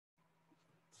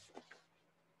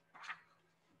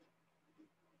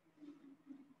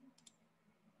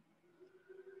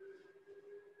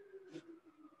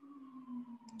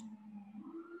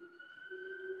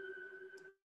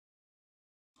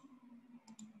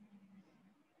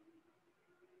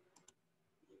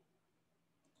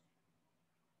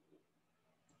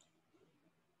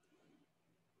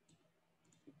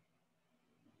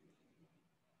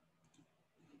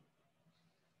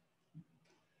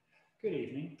Good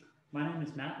evening. My name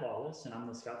is Matt Wallace, and I'm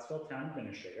the Scottsville Town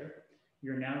Administrator.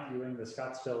 You're now viewing the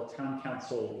Scottsville Town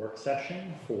Council work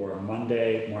session for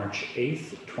Monday, March 8th,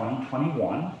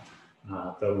 2021.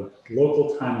 The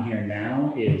local time here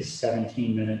now is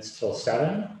 17 minutes till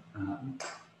 7.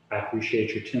 I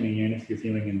appreciate you tuning in if you're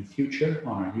viewing in the future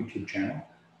on our YouTube channel.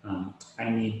 I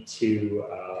need to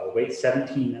wait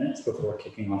 17 minutes before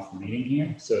kicking off the meeting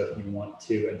here. So if you want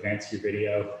to advance your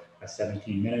video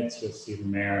 17 minutes, you'll see the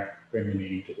mayor bring the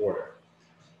meeting to order.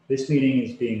 This meeting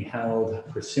is being held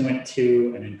pursuant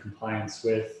to and in compliance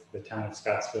with the Town of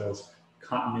Scottsville's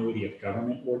Continuity of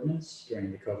Government Ordinance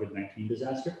during the COVID-19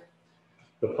 disaster.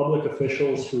 The public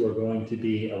officials who are going to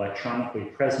be electronically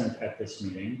present at this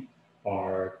meeting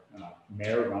are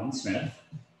Mayor Ron Smith,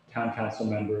 Town Council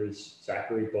members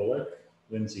Zachary Bullock,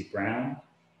 Lindsey Brown,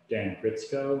 Dan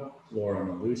Gritzko, Laura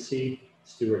Malusi,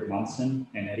 Stuart Munson,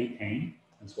 and Eddie Payne,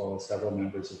 as well as several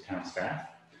members of town staff.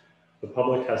 The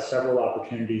public has several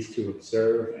opportunities to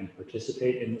observe and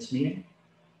participate in this meeting.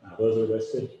 Those are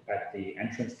listed at the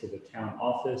entrance to the town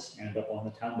office and up on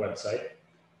the town website.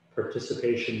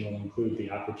 Participation will include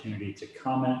the opportunity to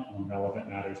comment on relevant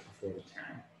matters before the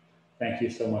town. Thank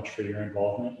you so much for your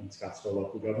involvement in Scottsville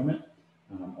local government.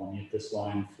 I'll mute this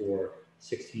line for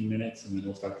 16 minutes and then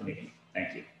we'll start the meeting.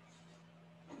 Thank you.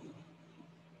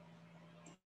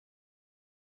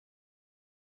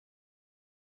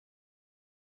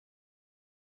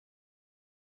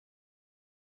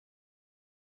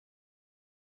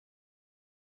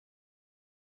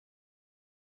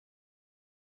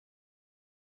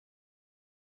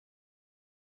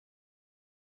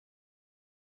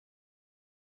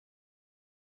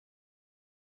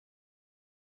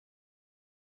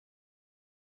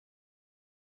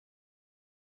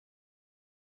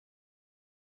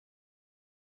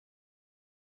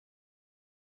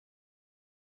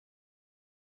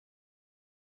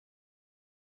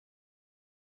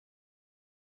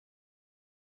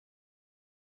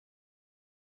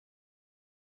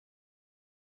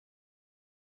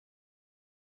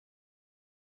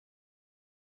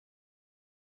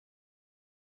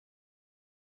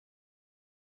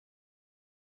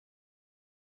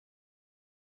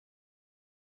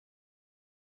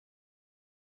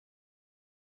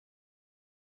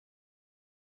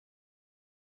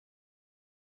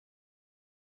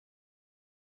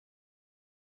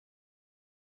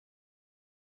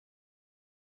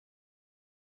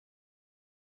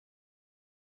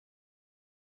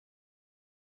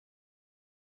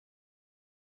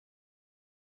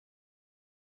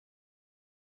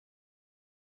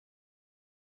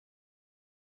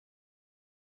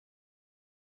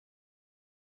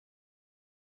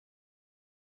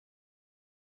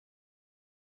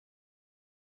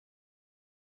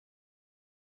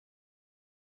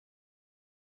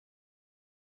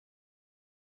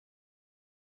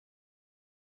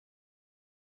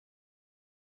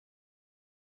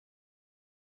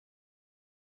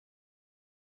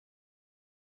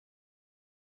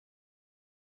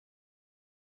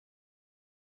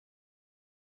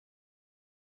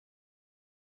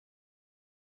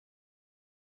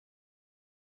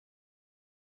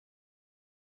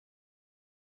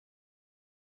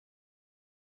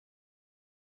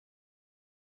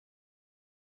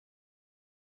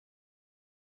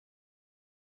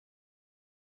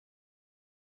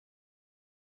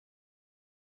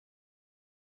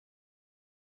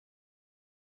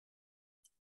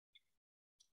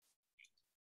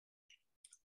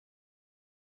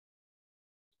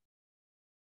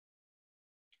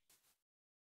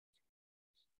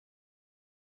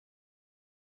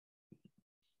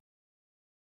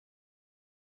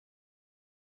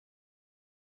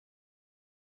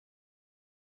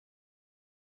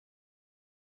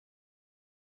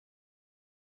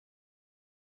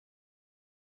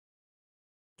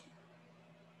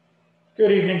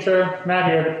 Good evening, sir.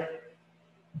 Matt here.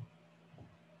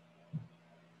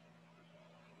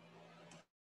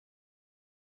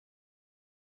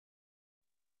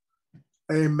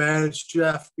 Hey, Matt, it's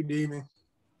Jeff. Good evening.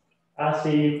 I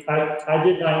see. I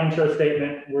did my intro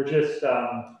statement. We're just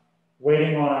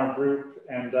waiting on our group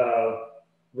and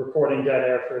recording dead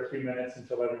air for a few minutes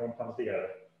until everyone comes together.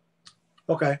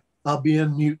 Okay, I'll be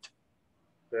in mute.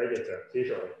 Very good, sir. See you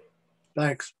shortly.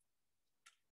 Thanks.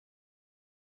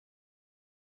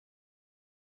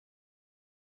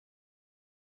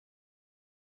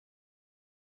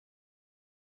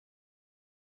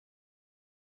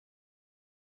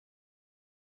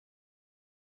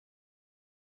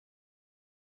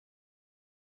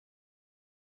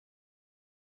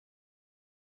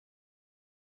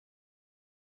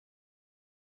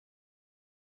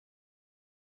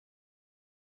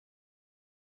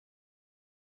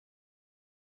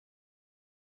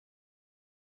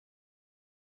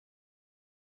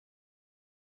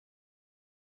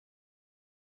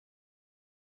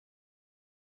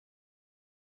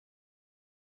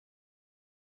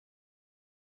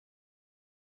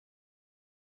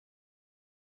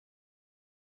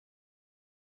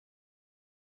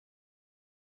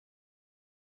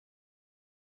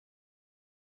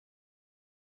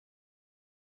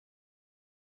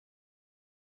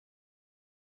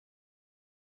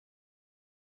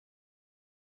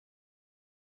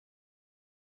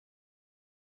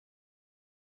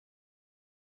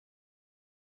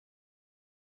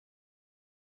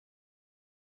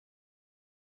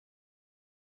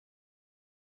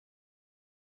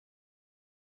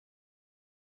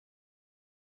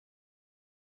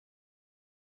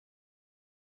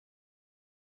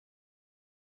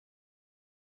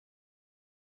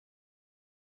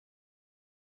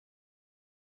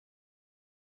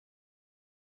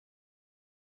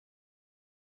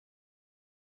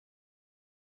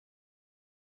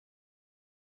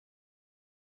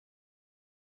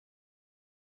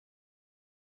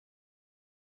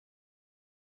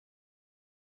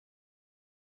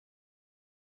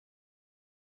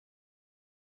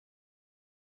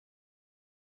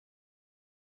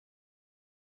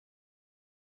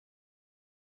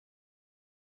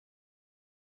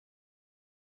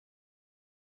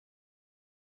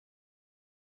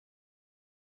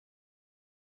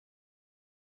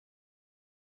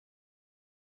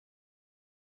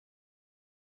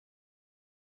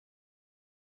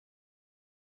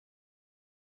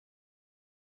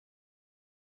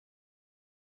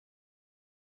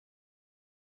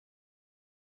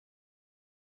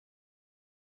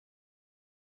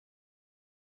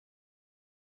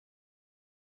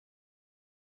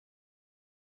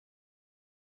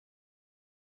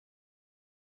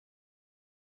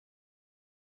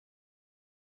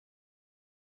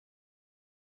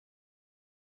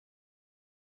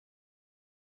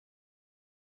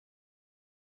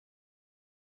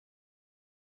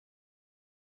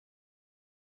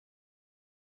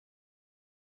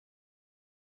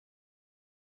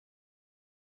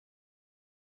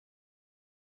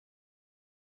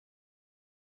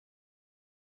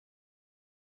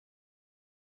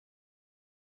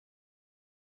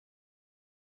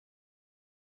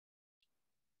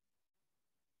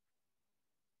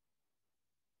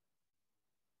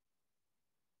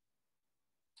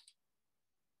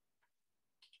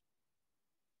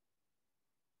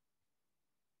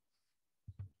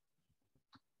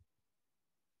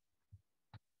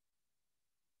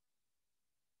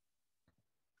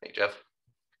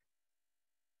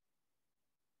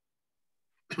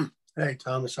 Hey,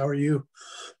 Thomas, how are you?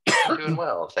 I'm doing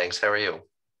well, thanks. How are you?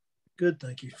 Good,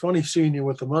 thank you. Funny seeing you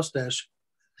with the mustache.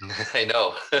 I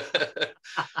know.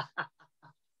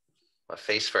 My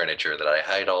face furniture that I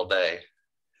hide all day.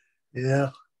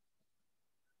 Yeah,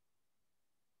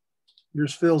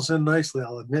 yours fills in nicely,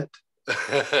 I'll admit.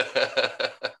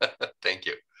 Thank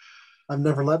you. I've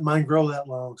never let mine grow that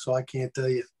long, so I can't tell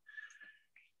you.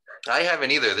 I haven't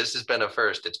either. This has been a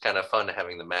first. It's kind of fun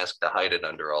having the mask to hide it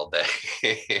under all day.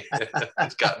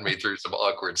 It's gotten me through some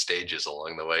awkward stages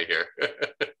along the way here.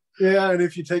 Yeah, and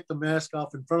if you take the mask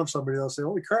off in front of somebody, they'll say,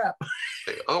 "Holy crap,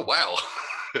 Oh, wow.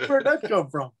 where'd that come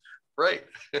from?" Right.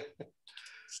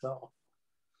 So,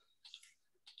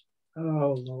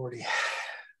 oh lordy.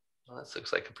 Well, this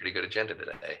looks like a pretty good agenda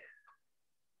today.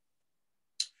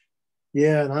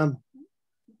 Yeah, and I'm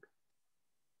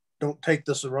don't take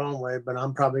this the wrong way, but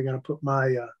I'm probably going to put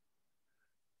my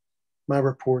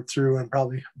report through and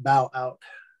probably bow out.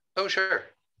 Oh, sure.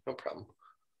 No problem.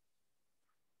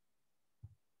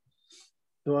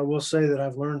 Though I will say that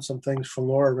I've learned some things from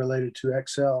Laura related to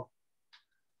Excel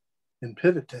and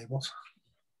pivot tables.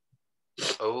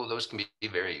 Oh, those can be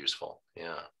very useful.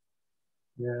 Yeah.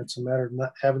 Yeah, it's a matter of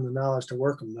not having the knowledge to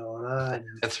work them, though. And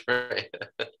That's right.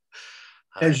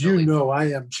 as you know,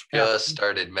 I am just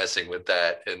started messing with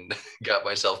that and got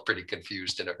myself pretty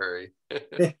confused in a hurry.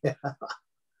 Yeah.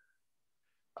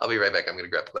 I'll be right back. I'm going to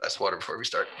grab a glass of water before we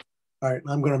start. All right,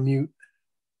 I'm going to mute.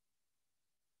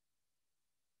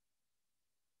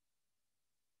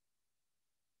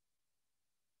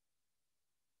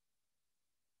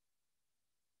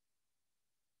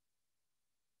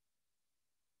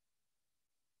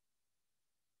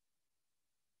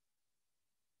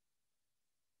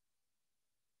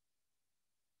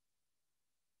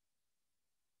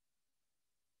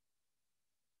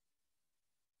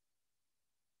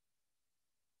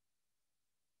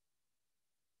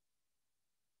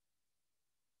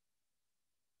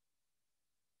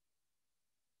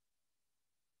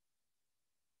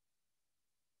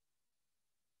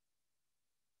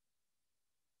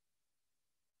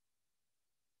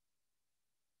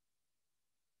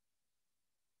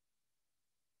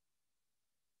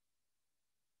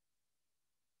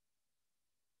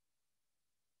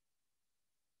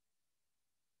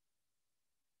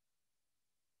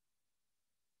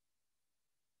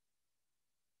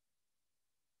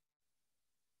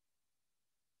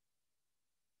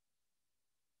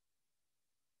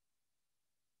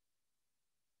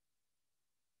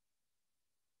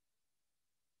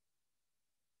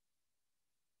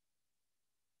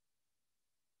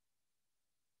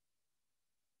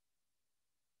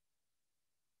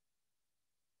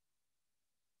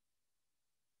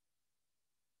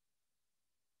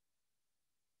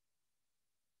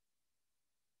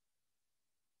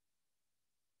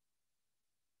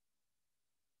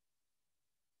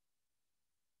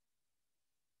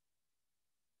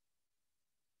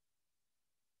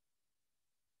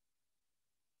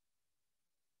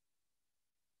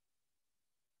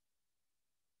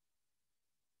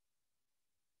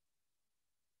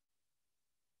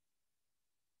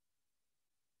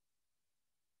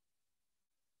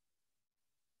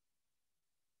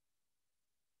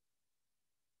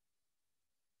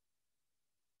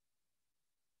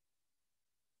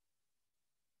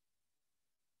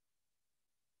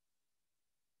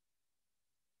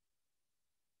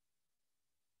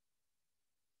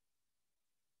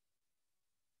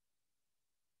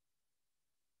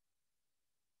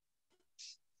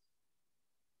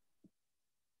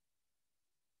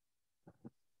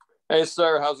 Hey,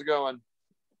 sir, how's it going?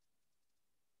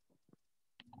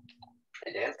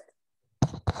 Hey, Dan.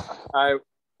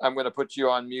 I'm going to put you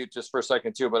on mute just for a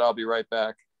second too, but I'll be right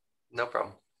back. No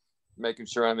problem. Making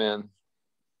sure I'm in.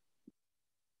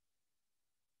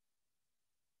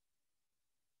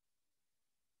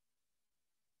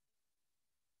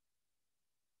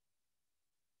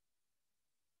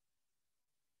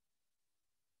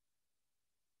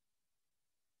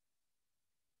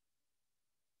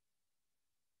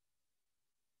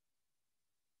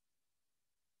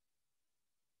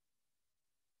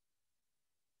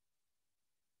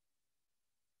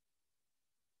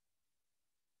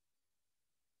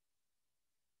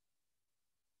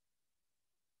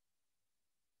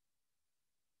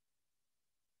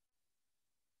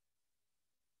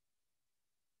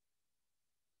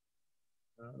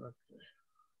 Okay.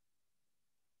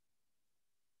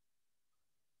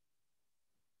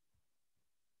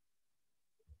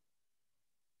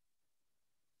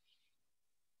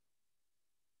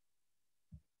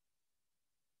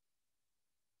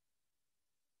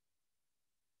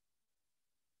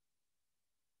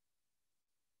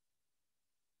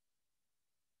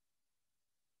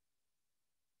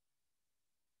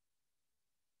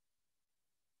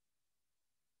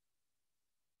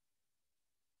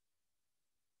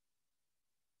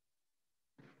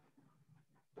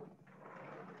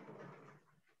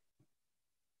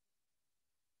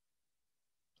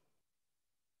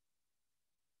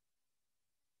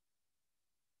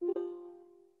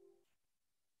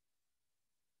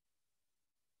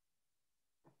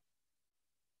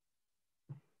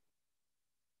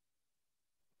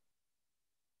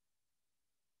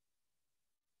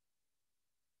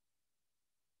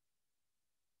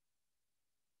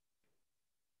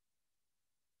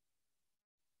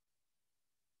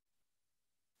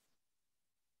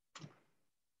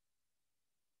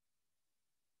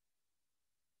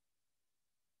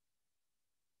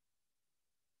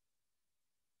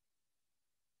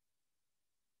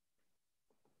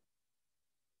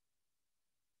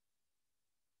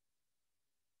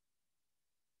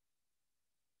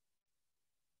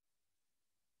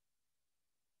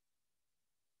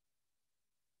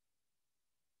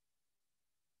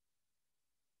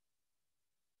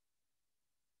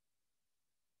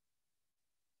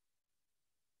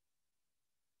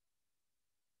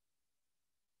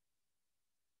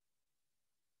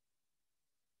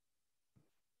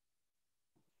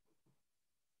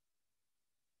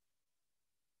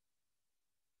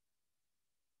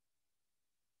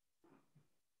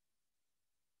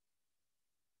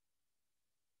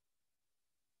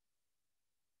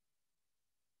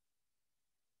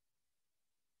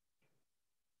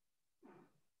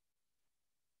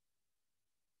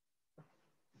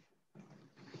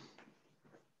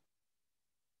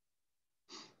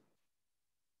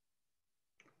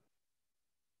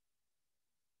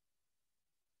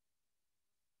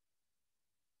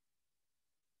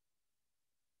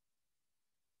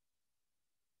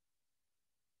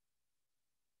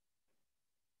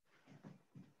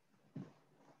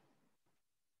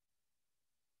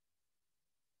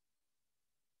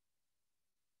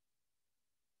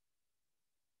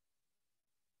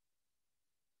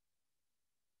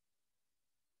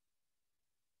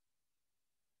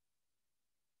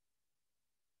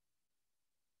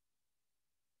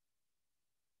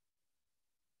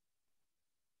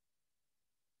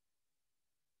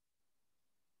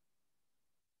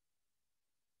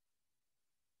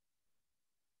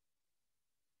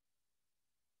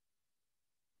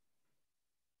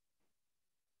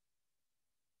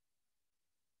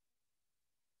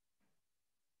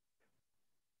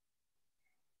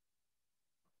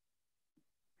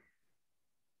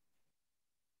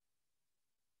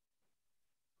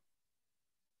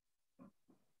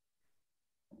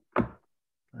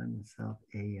 find myself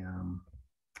a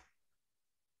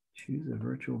choose a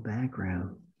virtual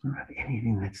background. I don't have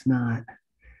anything that's not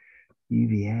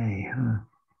UVA, huh?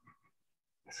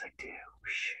 Yes, I do.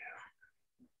 Shoot.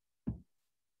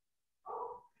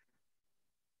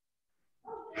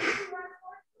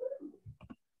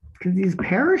 Because he's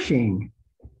perishing.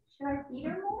 Should I feed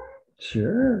her more?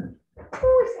 Sure.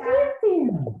 Oh,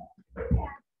 Stanton.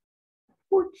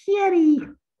 Poor kitty.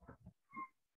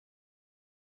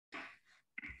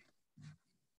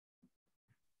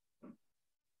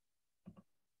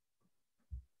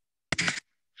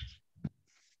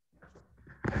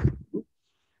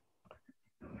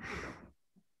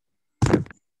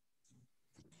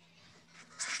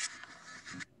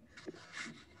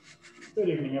 Good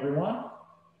evening, everyone.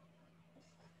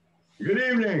 Good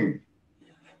evening.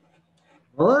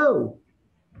 Hello.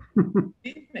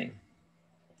 Evening.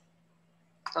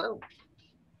 Oh.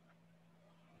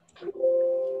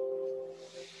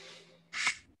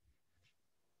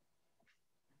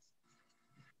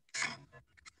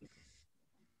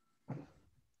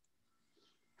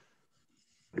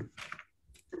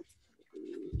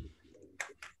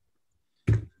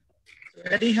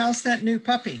 Eddie, how's that new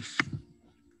puppy?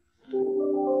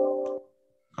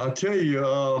 I'll tell you,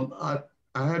 I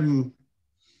hadn't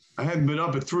been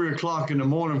up at 3 o'clock in the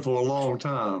morning for a long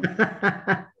time. Too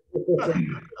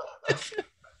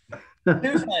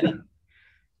funny.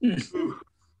 Yeah,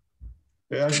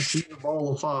 I can see the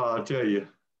ball of fire, I tell you.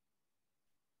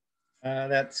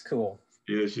 That's cool.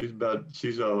 Yeah, she's well,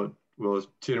 it's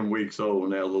 10 weeks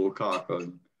old now, little cocker.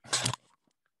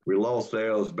 We lost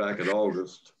ours back in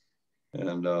August,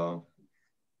 and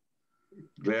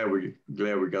glad we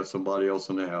got somebody else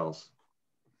in the house.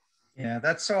 Yeah,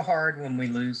 that's so hard when we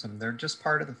lose them. They're just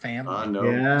part of the family. I know.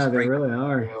 Yeah, they really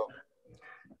are.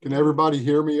 Can everybody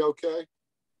hear me okay?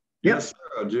 Yes,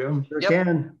 sir, Jim. Sure Yep.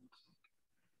 can.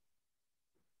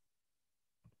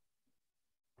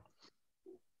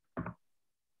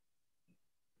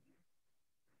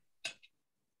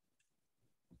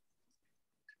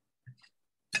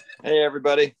 Hey,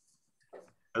 everybody.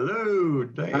 Hello,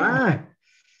 Dan. Hi.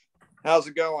 How's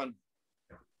it going?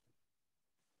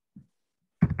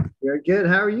 Very good.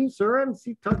 How are you, sir? I haven't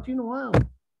talked to you in a while.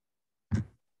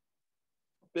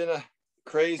 Been a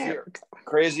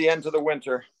crazy end to the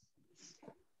winter.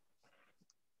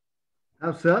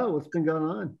 How so? What's been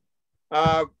going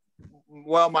on?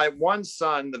 Well, my one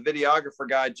son, the videographer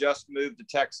guy, just moved to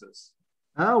Texas.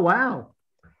 Oh, wow.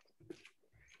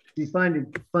 Do you find a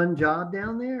fun job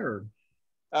down there?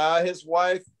 Or? His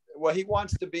wife, well, he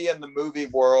wants to be in the movie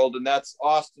world, and that's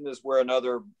Austin is where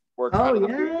another work. Oh,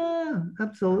 yeah,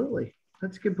 absolutely.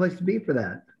 That's a good place to be for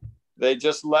that. They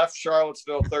just left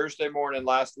Charlottesville Thursday morning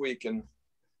last week, and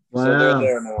Wow. so they're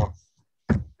there now.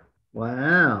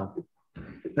 Wow.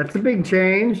 That's a big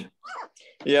change.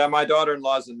 Yeah, my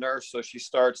daughter-in-law is a nurse, so she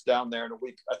starts down there in a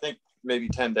week. I think maybe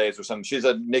 10 days or something. She's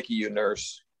a NICU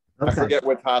nurse. Okay. I forget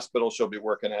what hospital she'll be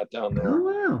working at down there. Oh,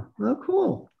 wow. Oh,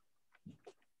 cool.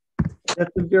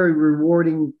 That's a very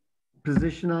rewarding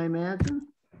position, I imagine.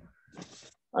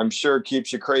 I'm sure it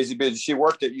keeps you crazy busy. She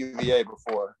worked at UVA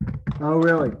before. Oh,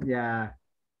 really? Yeah.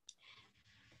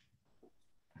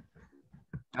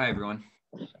 Hi, everyone.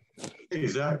 Hey,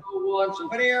 Zach.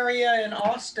 What area in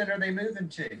Austin are they moving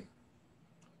to?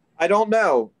 I don't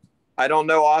know. I don't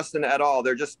know Austin at all.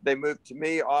 They moved to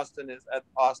me. Austin is at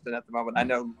Austin at the moment. I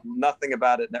know nothing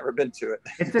about it, never been to it.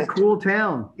 It's a cool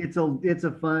town. It's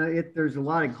a fun, there's a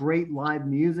lot of great live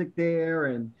music there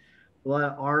and a lot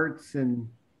of arts and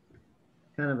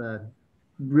kind of a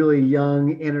really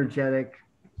young, energetic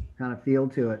kind of feel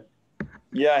to it.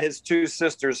 Yeah, his two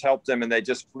sisters helped him, and they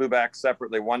just flew back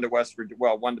separately. One to West Virginia,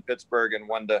 well, one to Pittsburgh and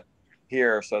one to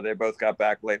here. So they both got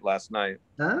back late last night.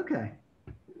 Okay.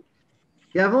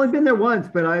 Yeah, I've only been there once,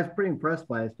 but I was pretty impressed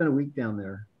by it. I spent a week down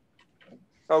there.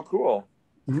 Oh, cool.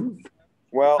 Mm-hmm.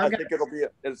 Well, I think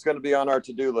it's going to be on our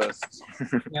to-do list.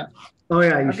 Yeah. Oh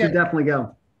yeah, you should definitely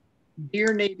go.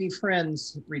 Dear Navy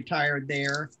friends retired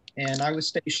there, and I was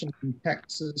stationed in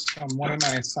Texas on one of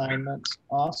my assignments.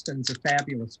 Austin's a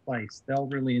fabulous place. They'll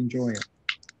really enjoy it.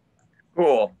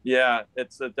 Cool. Yeah,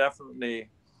 it's definitely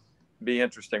be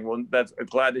interesting. Well, that's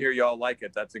glad to hear you all like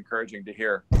it. That's encouraging to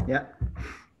hear. Yeah.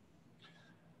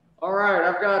 All right,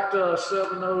 I've got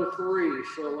 7:03,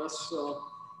 so let's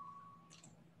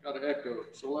got an echo.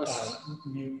 So let's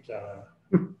Mute. I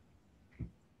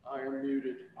am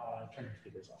muted. Turn your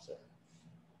speakers off, sir.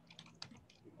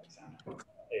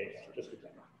 Just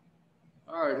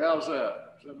all right, how's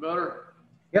that? Is that better?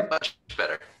 Yep. Much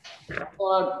better.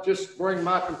 I'll just bring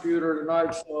my computer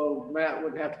tonight so Matt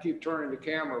wouldn't have to keep turning the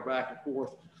camera back and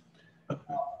forth.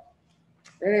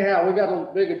 Anyhow, we got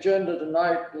a big agenda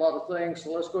tonight, a lot of things,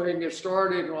 so let's go ahead and get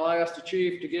started, and I'll ask the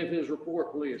chief to give his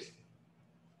report, please.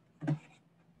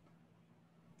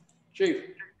 Chief,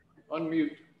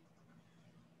 unmute.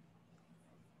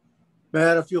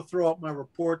 Matt, if you'll throw up my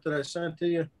report that I sent to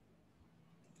you.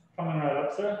 Coming right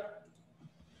up, sir.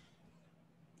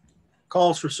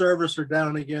 Calls for service are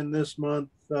down again this month.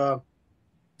 Our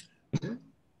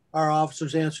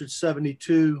officers answered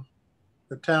 72.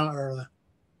 The town or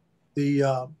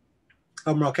the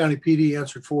Albemarle County PD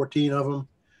answered 14 of them.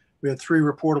 We had 3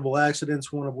 reportable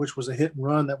accidents, one of which was a hit and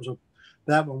run.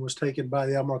 That one was taken by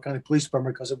the Albemarle County Police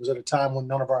Department because it was at a time when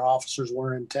none of our officers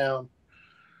were in town.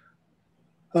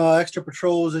 Extra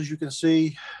patrols, as you can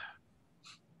see,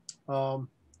 are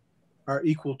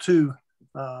equal to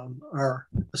our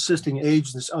assisting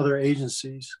agents, other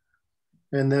agencies.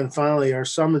 And then finally, our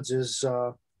summonses,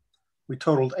 we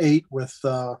totaled 8 with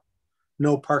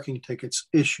no parking tickets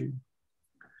issued.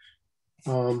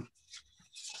 We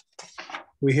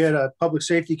had a public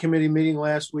safety committee meeting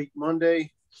last week,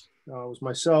 Monday. It was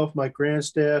myself, Mike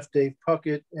Grandstaff, Dave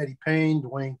Puckett, Eddie Payne,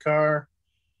 Dwayne Carr,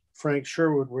 Frank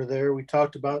Sherwood were there. We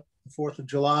talked about the 4th of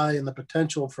July and the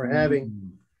potential for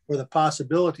having, or the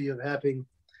possibility of having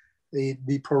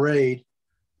the parade.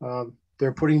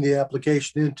 They're putting the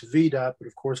application into VDOT, but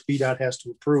of course VDOT has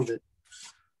to approve it.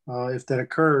 If that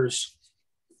occurs,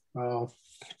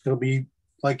 it'll be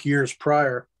like years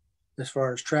prior as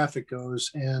far as traffic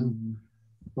goes. And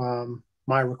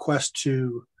my request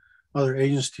to other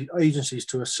agencies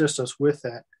to assist us with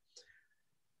that.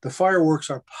 The fireworks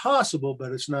are possible,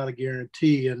 but it's not a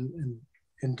guarantee. And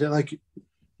like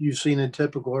you've seen in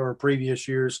typical or previous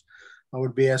years, I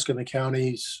would be asking the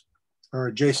counties or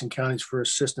adjacent counties for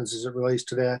assistance as it relates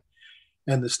to that,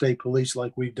 and the state police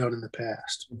like we've done in the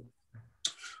past.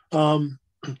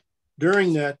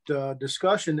 During that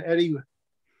discussion, Eddie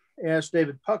asked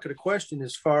David Puckett a question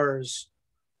as far as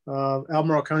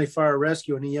Albemarle County Fire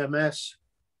Rescue and EMS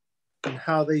and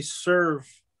how they serve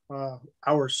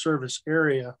our service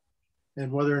area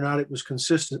and whether or not it was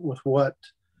consistent with what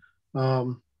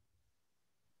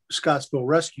Scottsville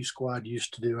Rescue Squad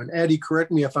used to do. And Eddie,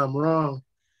 correct me if I'm wrong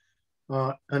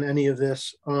on any of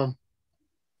this.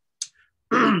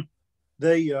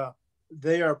 They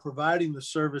are providing the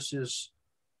services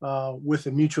with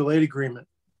a mutual aid agreement.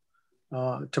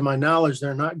 To my knowledge,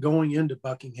 they're not going into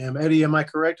Buckingham. Eddie, am I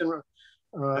correct?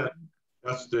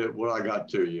 That's what I got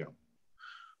to you.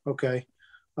 Okay.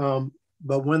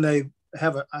 But when they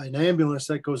have an ambulance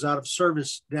that goes out of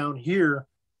service down here,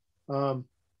 in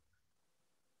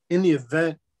the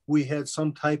event we had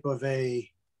some type of an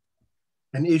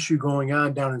issue going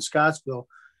on down in Scottsville,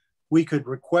 we could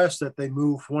request that they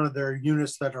move one of their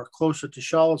units that are closer to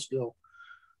Charlottesville,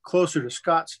 closer to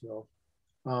Scottsville.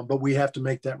 But we have to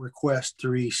make that request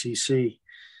through ECC.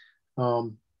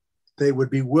 They would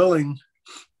be willing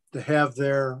to have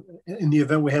in the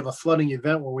event we have a flooding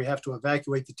event where we have to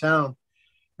evacuate the town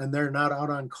and they're not out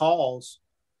on calls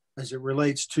as it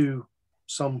relates to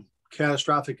some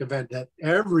catastrophic event that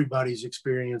everybody's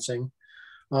experiencing,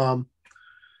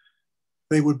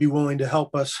 they would be willing to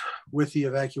help us with the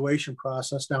evacuation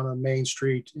process down on Main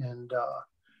Street and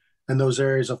those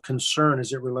areas of concern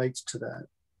as it relates to that.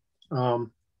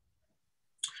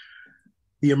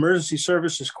 The emergency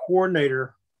services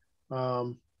coordinator,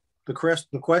 the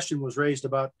question was raised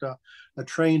about a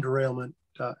train derailment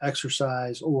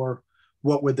exercise, or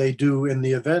what would they do in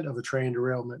the event of a train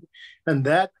derailment. And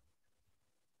that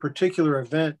particular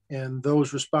event and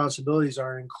those responsibilities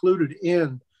are included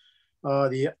in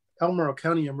the Albemarle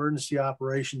County Emergency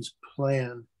Operations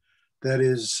Plan that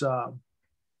is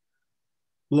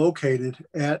located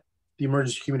at the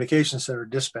Emergency Communications Center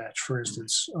dispatch, for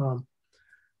instance.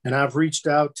 And I've reached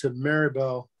out to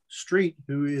Maribel Street,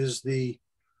 who is the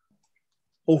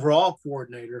overall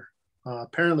coordinator.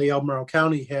 Apparently Albemarle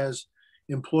County has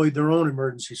employed their own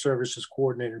emergency services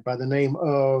coordinator by the name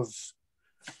of,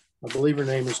 I believe her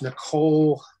name is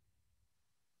Nicole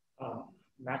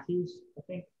Matthews, I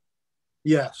think.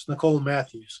 Yes, Nicole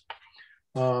Matthews.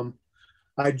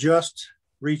 I just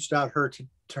reached out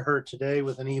to her today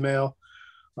with an email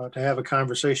to have a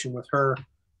conversation with her.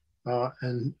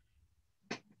 And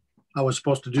I was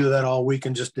supposed to do that all week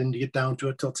and just didn't get down to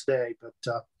it till today. But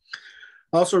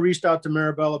I also reached out to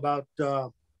Maribel about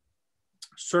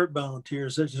CERT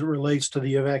volunteers as it relates to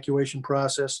the evacuation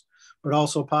process, but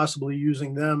also possibly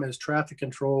using them as traffic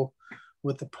control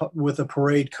with the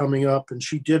parade coming up. And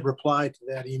she did reply to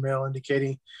that email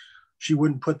indicating she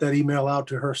wouldn't put that email out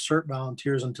to her CERT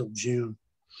volunteers until June.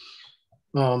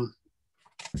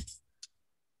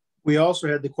 We also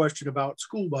had the question about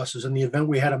school buses in the event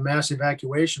we had a mass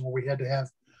evacuation where we had to have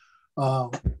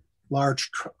large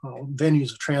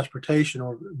venues of transportation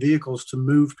or vehicles to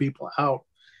move people out.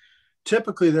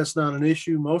 Typically, that's not an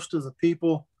issue. Most of the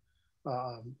people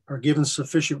are given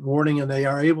sufficient warning and they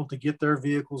are able to get their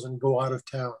vehicles and go out of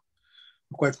town.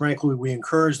 Quite frankly, we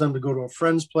encourage them to go to a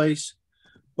friend's place,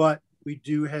 but we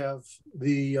do have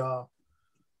the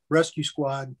rescue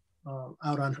squad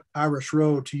out on Irish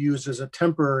Road to use as a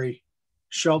temporary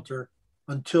shelter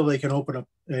until they can open up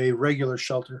a regular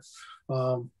shelter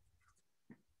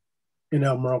in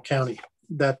Albemarle County.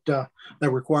 That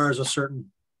requires a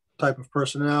certain type of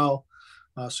personnel,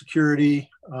 security.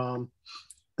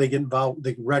 They get involved.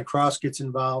 The Red Cross gets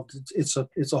involved. It's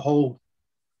a whole.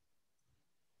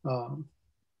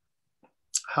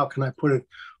 How can I put it?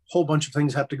 A whole bunch of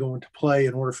things have to go into play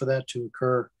in order for that to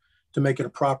occur, to make it a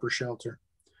proper shelter.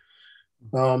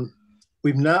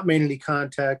 We've not made any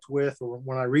contact with, or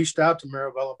when I reached out to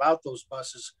Maribel about those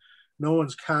buses, no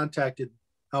one's contacted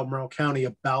Albemarle County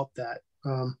about that.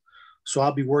 So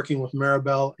I'll be working with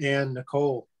Maribel and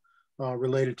Nicole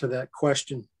related to that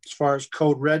question. As far as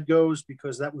Code Red goes,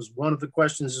 because that was one of the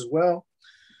questions as well.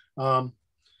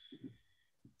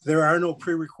 There are no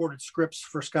pre-recorded scripts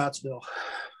for Scottsville.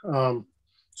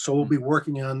 So we'll be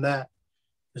working on that.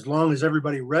 As long as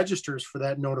everybody registers for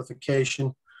that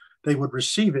notification, they would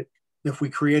receive it if we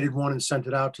created one and sent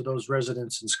it out to those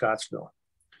residents in Scottsville.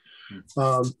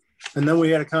 And then we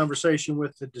had a conversation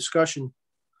with the discussion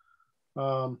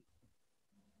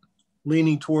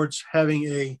leaning towards having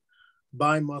a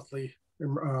bi-monthly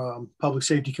public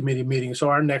safety committee meeting. So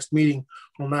our next meeting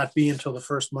will not be until the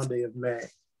first Monday of May.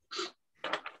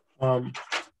 So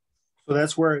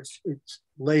that's where it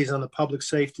lays on the public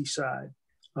safety side.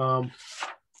 I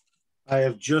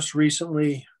have just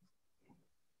recently,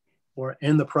 or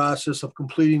in the process of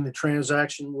completing the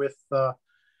transaction with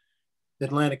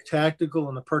Atlantic Tactical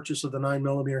and the purchase of the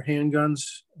 9mm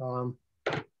handguns.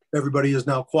 Everybody is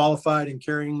now qualified in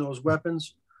carrying those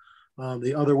weapons.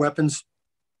 The other weapons,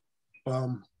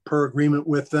 per agreement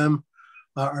with them,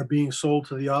 are being sold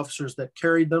to the officers that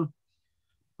carried them.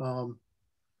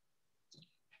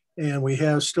 And we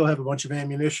still have a bunch of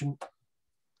ammunition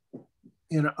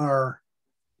in our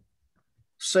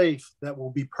safe that we'll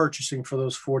be purchasing for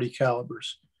those 40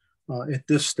 calibers. At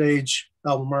this stage,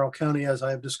 Albemarle County, as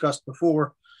I have discussed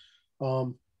before,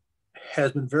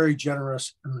 has been very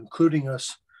generous in including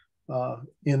us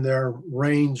in their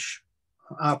range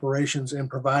operations and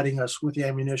providing us with the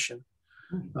ammunition.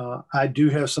 I do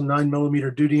have some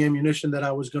 9mm duty ammunition that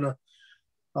I was going to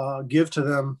give to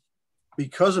them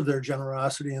because of their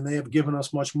generosity, and they have given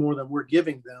us much more than we're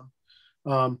giving them.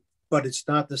 But it's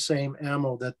not the same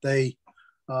ammo that they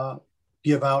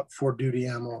give out for duty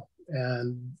ammo.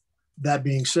 And that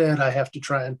being said, I have to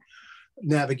try and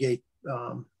navigate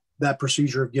that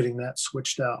procedure of getting that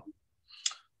switched out.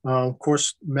 Of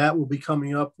course, Matt will be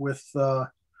coming up with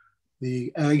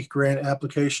the Ag grant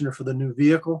application for the new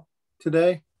vehicle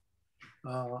today.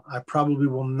 I probably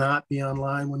will not be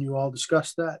online when you all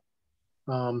discuss that.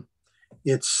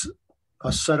 It's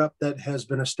a setup that has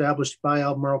been established by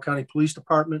Albemarle County Police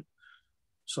Department.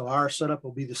 So our setup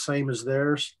will be the same as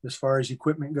theirs as far as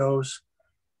equipment goes.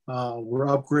 We're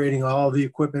upgrading all the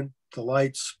equipment, the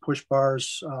lights, push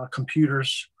bars,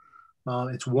 computers.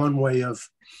 It's one way of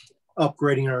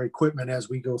upgrading our equipment as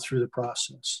we go through the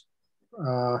process.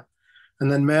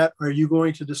 And then Matt, are you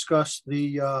going to discuss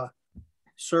the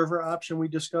server option we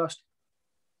discussed?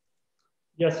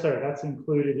 Yes, sir. That's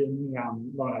included in the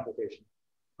loan application.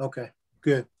 Okay,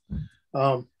 good.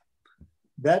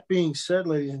 That being said,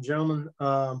 ladies and gentlemen,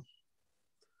 I'm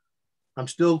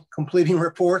still completing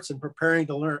reports and preparing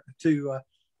to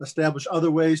establish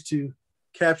other ways to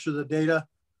capture the data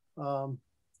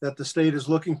that the state is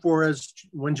looking for as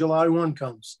when July 1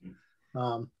 comes.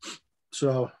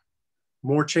 So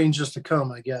more changes to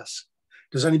come, I guess.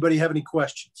 Does anybody have any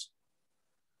questions?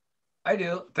 I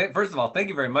do. First of all, thank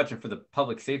you very much for the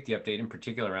public safety update, in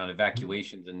particular around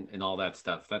evacuations and all that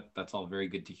stuff. That's all very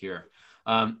good to hear.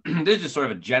 This is just sort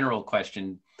of a general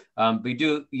question. We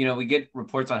get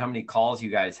reports on how many calls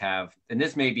you guys have, and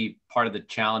this may be part of the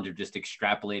challenge of just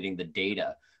extrapolating the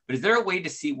data. But is there a way to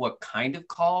see what kind of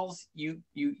calls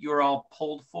you're all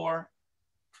pulled for?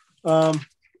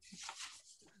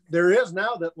 There is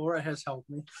now that Laura has helped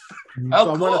me.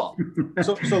 Oh, cool.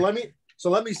 So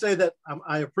let me say that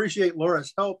I appreciate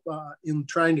Laura's help in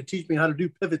trying to teach me how to do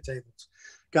pivot tables.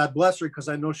 God bless her, because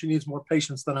I know she needs more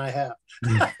patience than I have.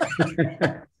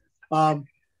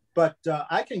 But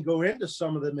I can go into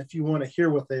some of them if you want to hear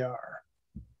what they are.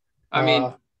 I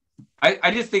mean,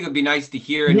 I just think it would be nice to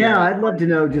hear. Yeah, I'd love to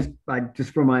know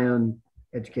just for my own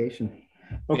education.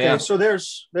 Okay, Yeah. so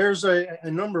there's a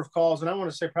number of calls, and I want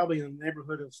to say probably in the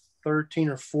neighborhood of 13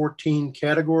 or 14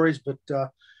 categories, but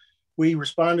we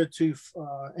responded to,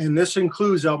 and this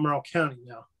includes Albemarle County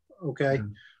now, okay?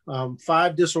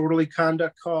 5 disorderly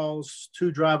conduct calls,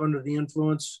 2 drive under the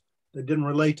influence that didn't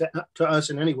relate to us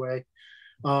in any way.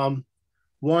 1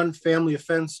 family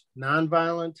offense,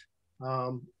 nonviolent,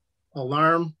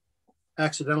 alarm,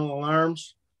 accidental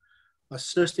alarms,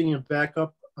 assisting and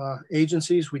backup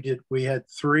agencies. We had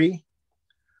 3.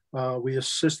 We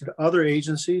assisted other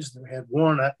agencies. We had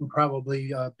 1. That would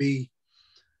probably be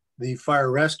the fire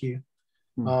rescue.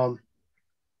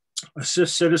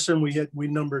 Assist citizen. We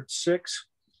numbered 6.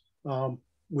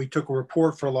 We took a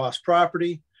report for lost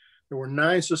property. There were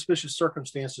 9 suspicious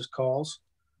circumstances calls,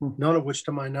 none of which,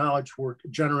 to my knowledge, were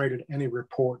generated any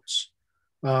reports.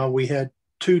 We had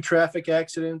 2 traffic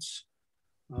accidents.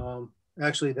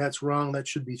 Actually, that's wrong. That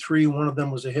should be 3. One of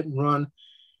them was a hit and run,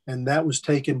 and that was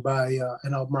taken by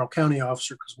an Albemarle County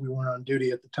officer because we weren't on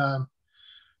duty at the time.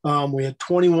 We had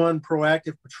 21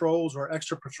 proactive patrols or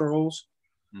extra patrols,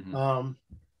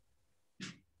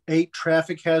 8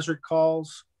 traffic hazard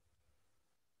calls.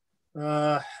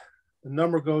 The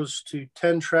number goes to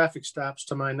 10 traffic stops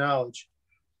to my knowledge.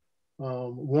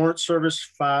 Warrant service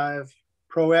 5,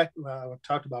 proactive, I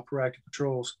talked about proactive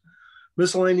patrols.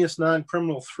 Miscellaneous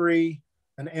non-criminal 3,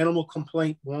 an animal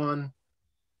complaint 1.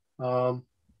 And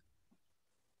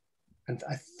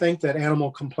I think that animal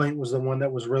complaint was the one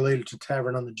that was related to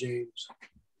Tavern on the James.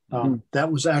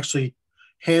 That was actually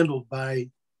handled by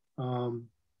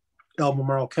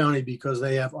Albemarle County because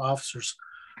they have officers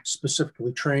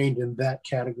specifically trained in that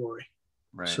category.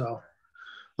 Right. So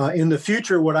in the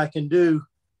future, what I can do,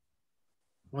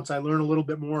 once I learn a little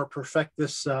bit more, perfect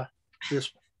this this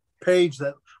page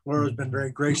that Laura's been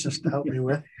very gracious to help me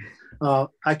with,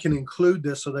 I can include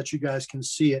this so that you guys can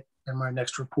see it in my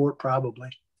next report probably.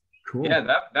 Cool. Yeah,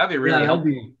 that'd be really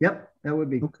helpful. Yep, that would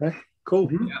be. Okay,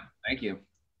 cool. Yeah, thank you.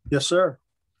 Yes, sir.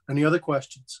 Any other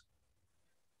questions?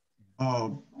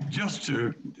 Just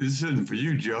to, this isn't for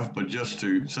you, Jeff, but just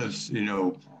to, since, you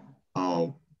know,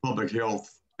 public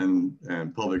health and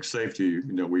public safety,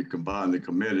 you know, we combine the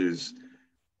committees,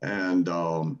 and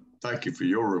thank you for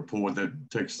your report. That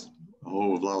takes a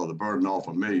whole lot of the burden off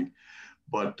of me.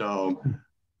 But from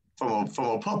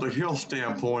a public health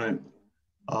standpoint,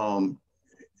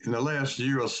 in the last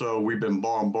year or so, we've been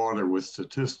bombarded with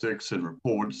statistics and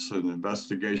reports and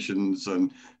investigations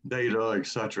and data, et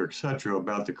cetera,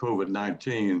 about the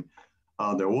COVID-19.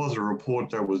 There was a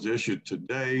report that was issued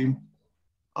today.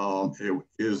 It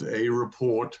is a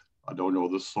report. I don't know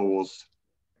the source,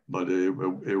 but it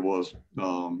was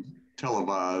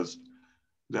televised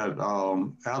that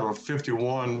out of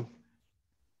 51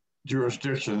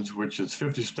 jurisdictions, which is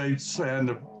 50 states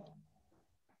and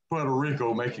Puerto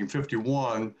Rico making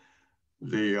 51,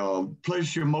 the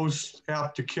place you're most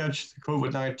apt to catch the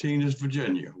COVID-19 is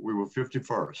Virginia. We were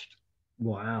 51st.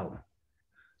 Wow.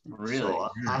 Really? So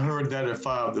I heard that at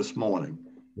 5 this morning.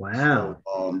 Wow.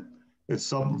 So, it's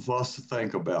something for us to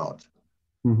think about.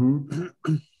 Yeah,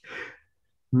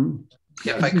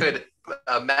 if I could,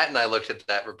 Matt and I looked at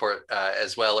that report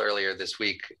as well earlier this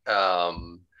week,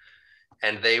 and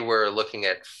they were looking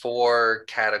at 4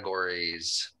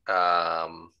 categories.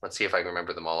 Let's see if I can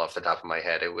remember them all off the top of my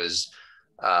head. It was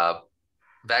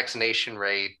vaccination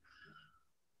rate,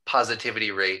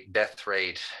 positivity rate, death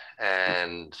rate,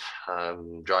 and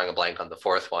I'm drawing a blank on the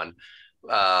 4th one.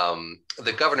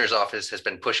 The governor's office has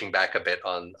been pushing back a bit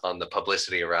on the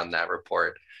publicity around that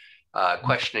report,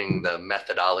 questioning the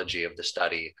methodology of the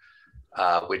study,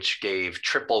 which gave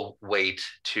triple weight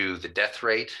to the death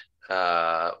rate,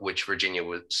 which Virginia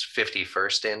was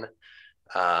 51st in,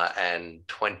 and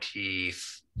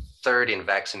 23rd in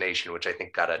vaccination, which I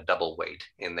think got a double weight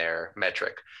in their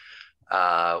metric.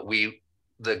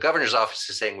 The governor's office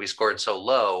is saying we scored so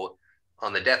low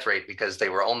on the death rate because they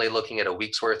were only looking at a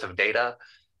week's worth of data,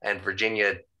 and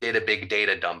Virginia did a big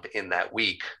data dump in that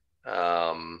week,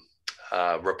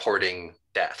 reporting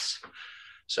deaths.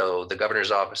 So the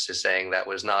governor's office is saying that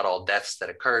was not all deaths that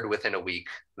occurred within a week.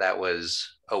 That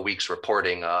was a week's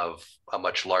reporting of a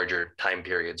much larger time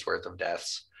period's worth of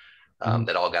deaths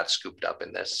that all got scooped up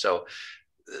in this. So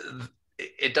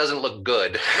it doesn't look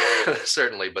good,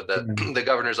 certainly, but the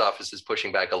governor's office is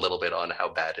pushing back a little bit on how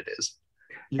bad it is.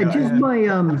 Yeah, and just my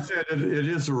I said it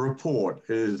is a report.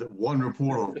 It is one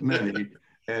report of many,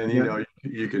 and you know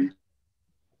you can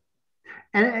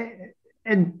and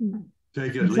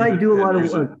take it. I do a lot of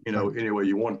it, you know, any way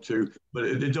you want to, but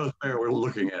it does bear we're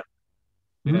looking at.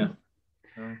 Yeah.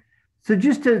 So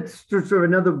just to sort of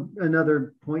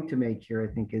another point to make here, I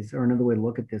think is, or another way to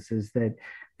look at this is that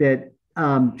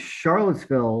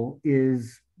Charlottesville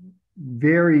is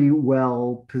very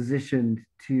well positioned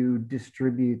to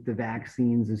distribute the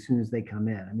vaccines as soon as they come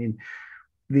in. I mean,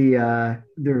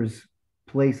 there's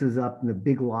places up in the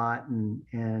Big Lot, and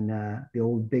the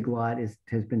old Big Lot has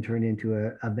been turned into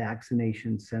a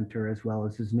vaccination center, as well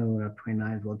as is known up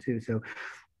 29 as well too.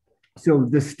 So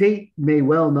the state may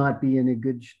well not be in a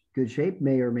good shape,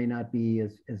 may or may not be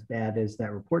as bad as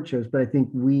that report shows, but I think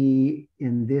we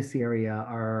in this area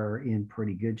are in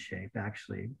pretty good shape,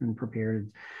 actually, and prepared.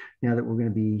 Now that we're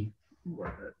going to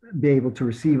be able to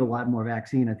receive a lot more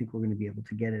vaccine, I think we're going to be able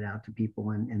to get it out to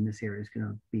people, and this area is going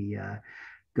to be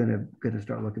going to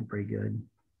start looking pretty good.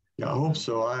 Yeah, I hope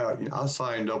so. I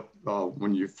signed up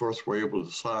when you first were able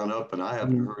to sign up, and I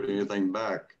haven't heard anything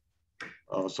back.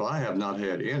 So I have not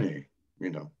had any,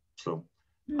 so.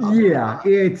 Yeah,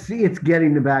 it's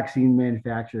getting the vaccine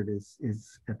manufactured is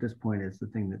at this point is the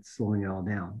thing that's slowing it all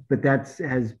down. But that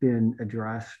has been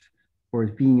addressed, or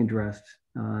is being addressed,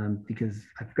 because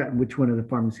I've forgotten which one of the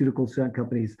pharmaceutical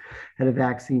companies had a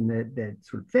vaccine that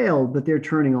sort of failed, but they're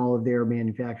turning all of their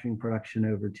manufacturing production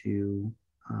over to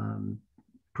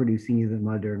producing either the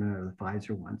Moderna or the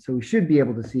Pfizer one. So we should be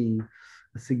able to see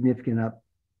a significant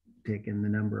uptick in the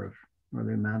number of, or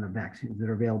the amount of vaccines that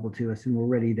are available to us, and we're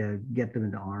ready to get them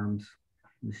into arms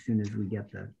as soon as we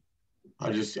get the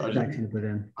vaccine put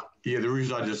in. Yeah, the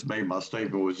reason I just made my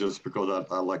statement was just because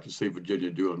I like to see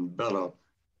Virginia doing better,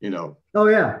 Oh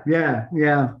yeah. We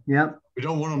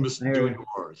don't want them to do it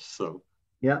worse, so.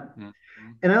 Yeah.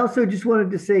 And I also just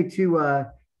wanted to say to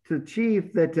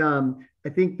Chief that I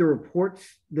think the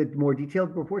more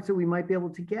detailed reports that we might be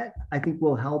able to get, I think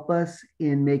will help us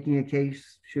in making a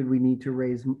case should we need to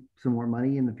raise some more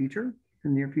money in the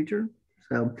near future.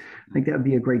 So I think that would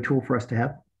be a great tool for us to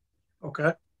have.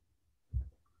 Okay.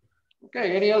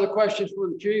 Okay, any other questions for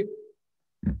the Chief?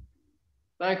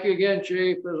 Thank you again,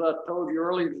 Chief. As I told you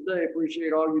earlier today,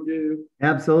 appreciate all you do.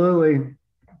 Absolutely.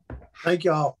 Thank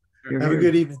y'all. Have a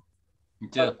good evening. You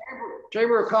too.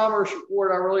 Chamber of Commerce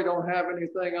report, I really don't have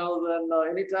anything other than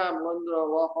anytime Linda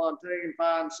LaFontaine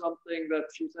finds something that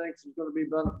she thinks is going to be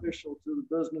beneficial to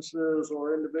the businesses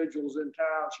or individuals in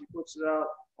town, she puts it out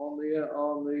on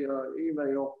the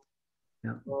email.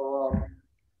 Yeah. So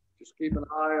just keep an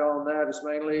eye on that. It's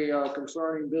mainly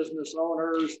concerning business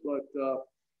owners, but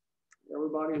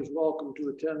everybody is welcome to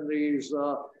attend these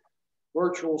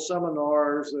virtual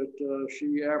seminars that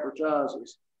she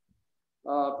advertises.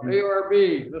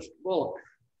 ARB, Mr. Bullock.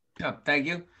 Yeah, thank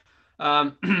you.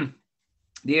 The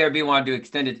ARB wanted to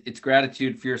extend its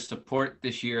gratitude for your support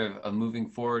this year of moving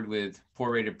forward with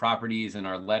poor rated properties and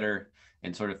our letter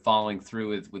and sort of following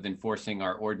through with enforcing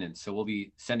our ordinance. So we'll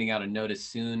be sending out a notice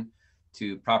soon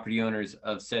to property owners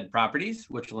of said properties,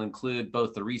 which will include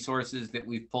both the resources that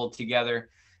we've pulled together,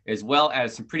 as well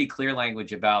as some pretty clear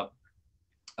language about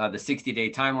the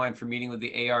 60-day timeline for meeting with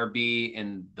the ARB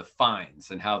and the fines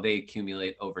and how they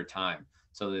accumulate over time,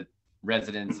 so that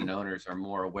residents and owners are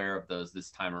more aware of those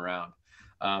this time around.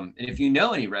 And if you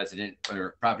know any resident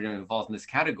or property owner who falls in this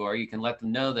category, you can let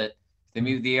them know that if they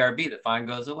meet with the ARB, the fine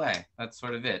goes away. That's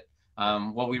sort of it.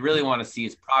 What we really want to see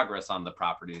is progress on the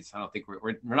properties. I don't think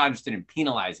we're not interested in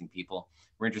penalizing people.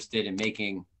 We're interested in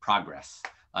making progress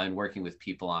and working with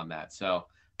people on that. So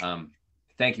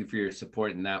thank you for your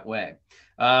support in that way.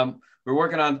 We're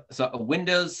working on a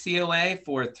Windows COA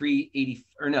for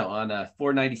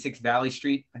 496 Valley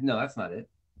Street. No, that's not it.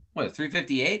 What,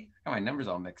 358? Oh, my numbers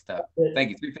all mixed up.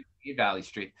 Thank you, 358 Valley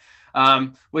Street,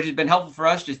 which has been helpful for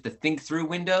us just to think through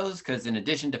Windows, because in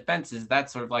addition to fences,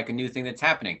 that's sort of like a new thing that's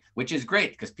happening, which is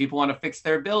great because people want to fix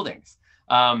their buildings.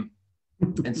 And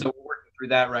so we're working through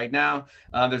that right now.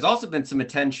 There's also been some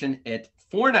attention at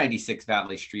 496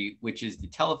 Valley Street, which is the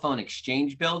telephone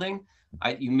exchange building.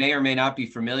 You may or may not be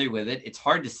familiar with it. It's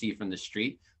hard to see from the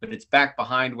street, but it's back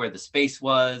behind where the space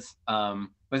was. But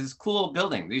it's this cool old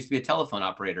building. There used to be a telephone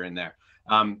operator in there.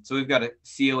 So we've got a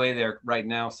COA there right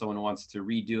now. Someone wants to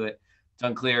redo it. It's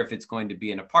unclear if it's going to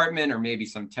be an apartment or maybe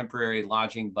some temporary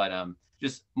lodging, but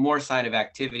just more sign of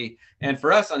activity. And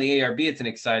for us on the ARB, it's an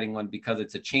exciting one because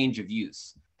it's a change of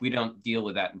use. We don't deal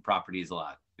with that in properties a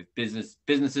lot. If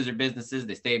businesses are businesses,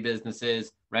 they stay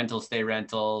businesses, rentals stay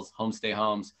rentals, homes stay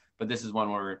homes. But this is one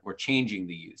where we're changing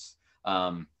the use.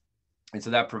 And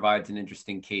so that provides an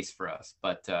interesting case for us,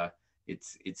 but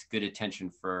it's good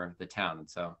attention for the town. And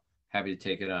so happy to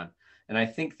take it on. And I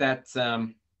think that's,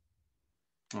 what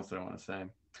else did I want to say?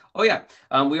 Oh yeah,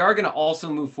 we are gonna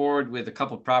also move forward with a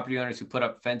couple of property owners who put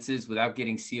up fences without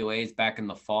getting COAs back in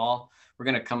the fall. We're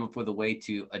gonna come up with a way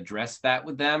to address that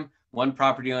with them. One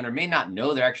property owner may not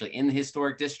know they're actually in the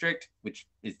historic district, which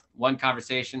is one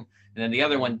conversation. And then the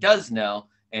other one does know,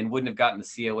 and wouldn't have gotten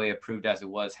the COA approved as it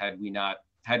was had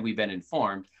we been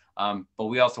informed. But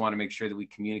we also want to make sure that we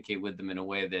communicate with them in a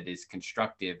way that is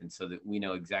constructive, and so that we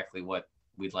know exactly what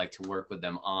we'd like to work with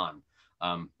them on.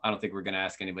 I don't think we're going to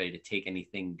ask anybody to take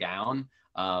anything down,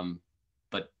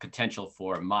 but potential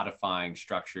for modifying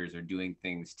structures or doing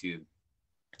things to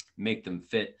make them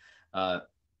fit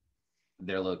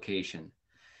their location.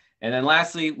 And then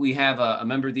lastly, we have a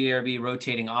member of the ARB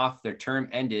rotating off. Their term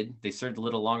ended. They served a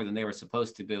little longer than they were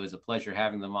supposed to, but it was a pleasure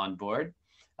having them on board.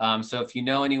 So if you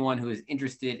know anyone who is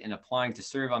interested in applying to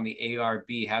serve on the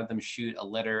ARB, have them shoot a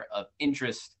letter of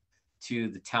interest to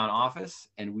the town office,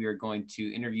 and we are going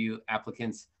to interview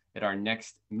applicants at our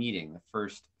next meeting, the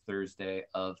first Thursday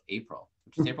of April,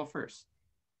 which is April 1st.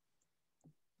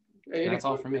 Okay, that's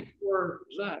all for me. For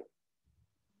Zach.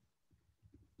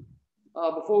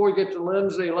 Before we get to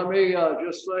Lindsay, let me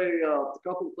just say a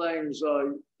couple things.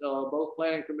 Both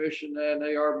Planning Commission and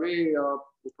ARB will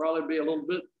probably be a little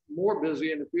bit more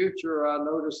busy in the future. I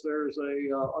noticed there's a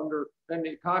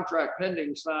contract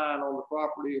pending sign on the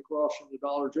property across from the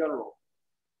Dollar General.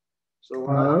 So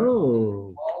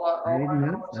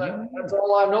that's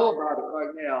all I know about it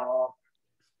right now.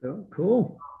 Oh,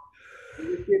 cool.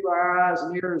 We just keep our eyes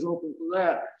and ears open for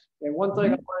that. And one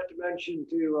thing I wanted to mention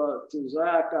to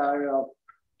Zach, I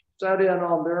sat in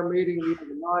on their meeting the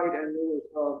other night, and there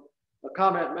was a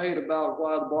comment made about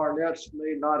why the Barnetts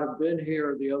may not have been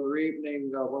here the other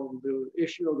evening when the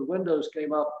issue of the windows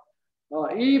came up.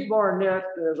 Eve Barnett,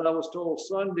 as I was told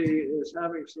Sunday, is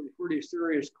having some pretty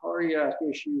serious cardiac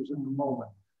issues at the moment.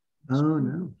 Oh,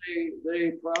 no.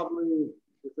 They probably,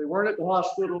 if they weren't at the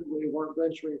hospital, they weren't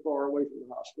venturing far away from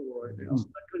the hospital right now. So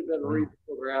that could have been a reason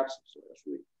for their absence last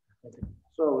week.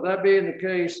 So that being the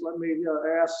case, let me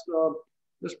ask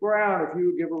Ms. Brown if you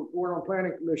would give a report on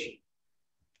Planning Commission.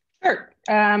 Sure.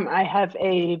 I have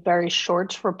a very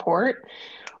short report.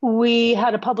 We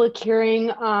had a public hearing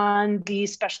on the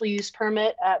special use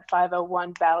permit at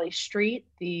 501 Valley Street,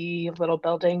 the little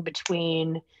building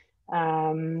between,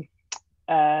 I'm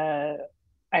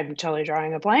totally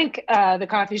drawing a blank, the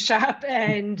coffee shop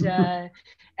and the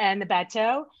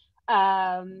Bateau.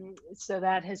 So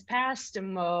that has passed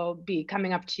and will be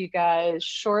coming up to you guys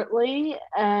shortly.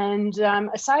 And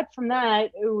aside from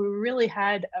that, we really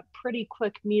had a pretty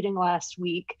quick meeting last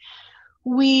week.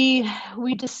 We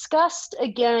discussed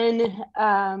again,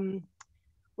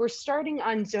 we're starting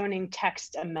on zoning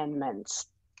text amendments.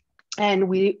 And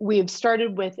we've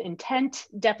started with intent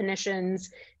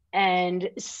definitions and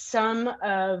some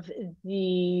of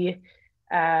the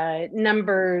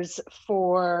numbers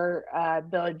for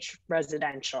village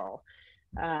residential.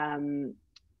 And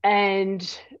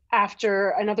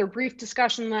after another brief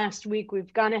discussion last week,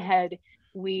 we've gone ahead.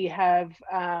 We have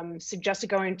suggested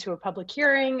going to a public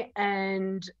hearing,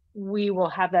 and we will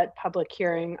have that public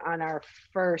hearing on our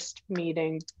first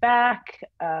meeting back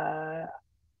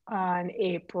on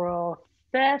April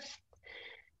 5th.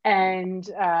 And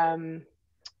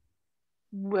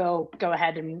we'll go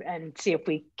ahead and see if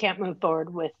we can't move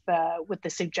forward with the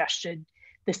suggested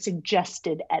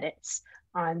edits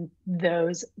on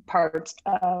those parts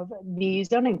of the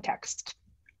zoning text.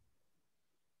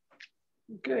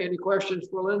 Okay, any questions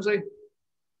for Lindsay?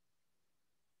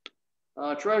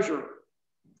 Treasurer.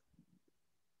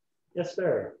 Yes,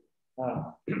 sir.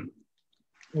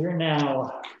 We're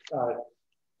now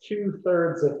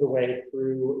 2/3 of the way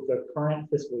through the current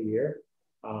fiscal year,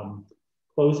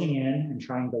 closing in and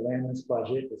trying to land this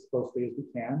budget as closely as we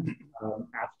can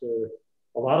after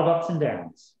a lot of ups and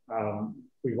downs.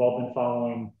 We've all been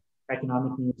following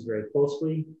economic news very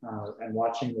closely and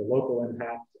watching the local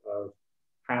impact of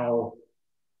how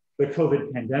the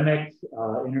COVID pandemic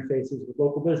interfaces with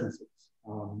local businesses.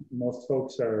 Most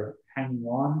folks are hanging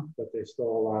on, but there's still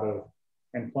a lot of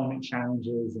employment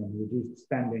challenges and reduced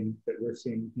spending that we're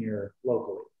seeing here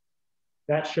locally.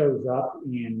 That shows up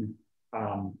in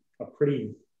a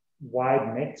pretty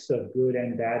wide mix of good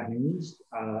and bad news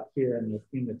here in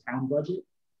the town budget.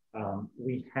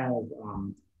 We have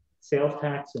sales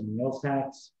tax and meals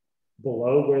tax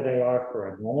below where they are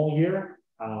for a normal year,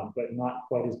 but not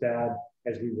quite as bad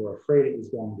as we were afraid it was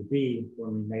going to be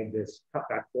when we made this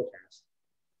cutback forecast.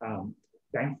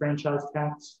 Bank franchise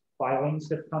tax filings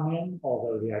have come in,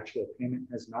 although the actual payment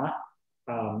has not.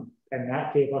 And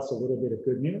that gave us a little bit of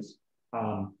good news.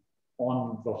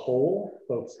 On the whole,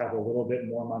 folks have a little bit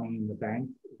more money in the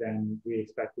bank than we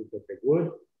expected that they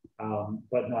would,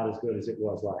 but not as good as it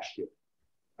was last year.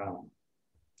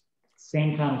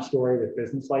 Same kind of story with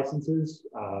business licenses.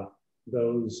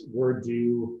 Those were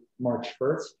due March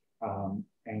 1st,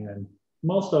 and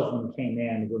most of them came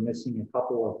in. We're missing a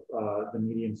couple of the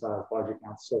medium-sized large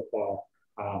accounts so far,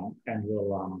 and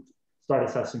we'll start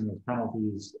assessing those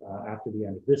penalties after the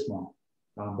end of this month.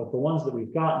 But the ones that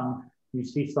we've gotten, you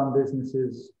see some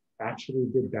businesses actually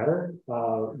did better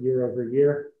year over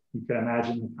year. You can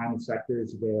imagine the kind of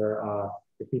sectors where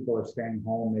if people are staying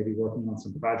home, maybe working on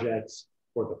some projects,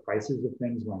 or the prices of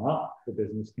things went up, the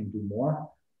business can do more.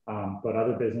 But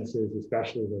other businesses,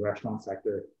 especially the restaurant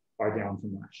sector, are down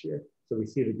from last year. So we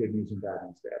see the good news and bad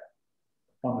news there.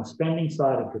 On the spending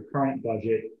side of the current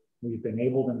budget, we've been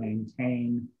able to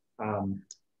maintain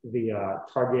the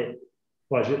target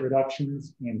budget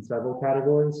reductions in several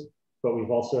categories, but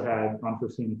we've also had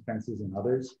unforeseen expenses in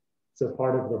others. So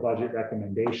part of the budget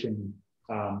recommendation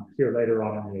here later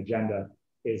on in the agenda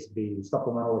is the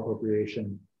supplemental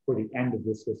appropriation for the end of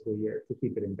this fiscal year to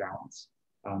keep it in balance.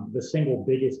 The single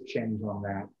biggest change on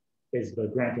that is the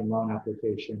grant and loan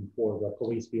application for the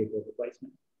police vehicle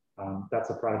replacement. That's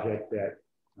a project that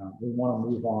we want to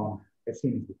move on as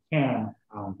soon as we can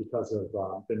because of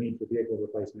the need for vehicle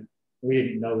replacement. We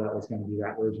didn't know that was going to be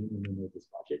that urgent when we made this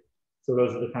budget. So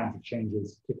those are the kinds of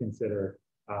changes to consider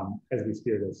as we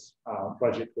steer this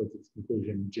budget towards its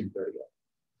conclusion June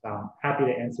 30th. Happy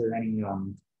to answer any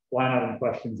line item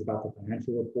questions about the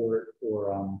financial report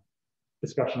or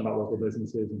discussion about local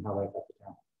businesses and how they affect the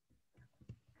town.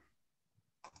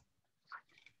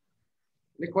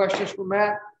 Any questions for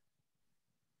Matt?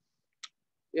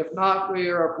 If not, we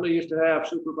are pleased to have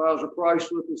Supervisor Price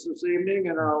with us this evening,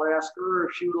 and I'll ask her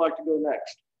if she would like to go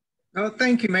next. Oh,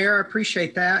 thank you, Mayor. I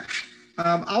appreciate that.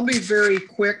 I'll be very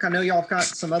quick. I know y'all got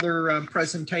some other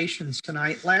presentations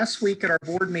tonight. Last week at our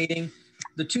board meeting,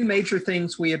 the two major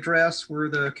things we addressed were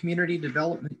the community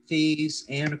development fees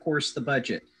and, of course, the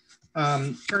budget.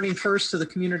 Turning first to the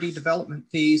community development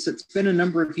fees, it's been a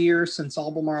number of years since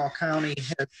Albemarle County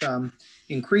has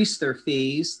increased their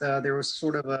fees. There was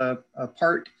sort of a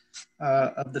part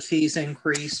of the fees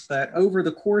increase, but over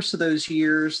the course of those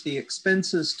years, the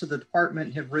expenses to the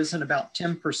department have risen about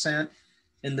 10%,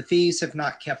 and the fees have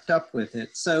not kept up with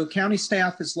it. So county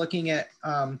staff is looking at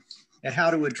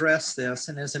how to address this,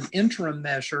 and as an interim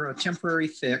measure, a temporary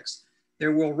fix,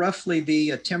 there will roughly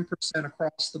be a 10%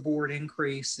 across the board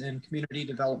increase in community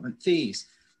development fees.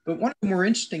 But one of the more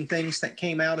interesting things that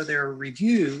came out of their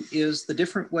review is the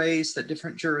different ways that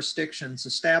different jurisdictions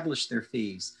establish their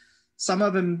fees. Some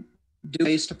of them do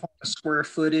based upon the square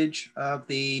footage of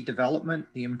the development,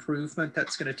 the improvement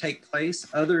that's going to take place.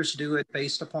 Others do it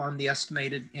based upon the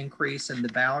estimated increase in the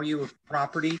value of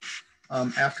property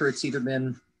after it's either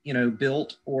been,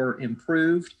 built or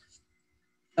improved.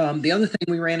 The other thing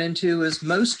we ran into is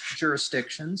most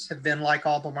jurisdictions have been like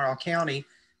Albemarle County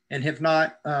and have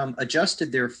not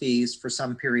adjusted their fees for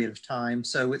some period of time.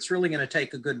 So it's really going to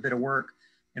take a good bit of work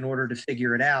in order to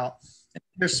figure it out. And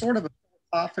there's sort of a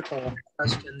philosophical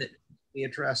question that we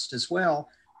addressed as well,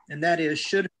 and that is,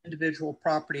 should an individual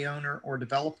property owner or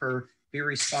developer be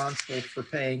responsible for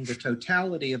paying the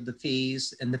totality of the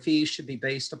fees, and the fees should be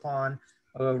based upon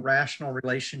a rational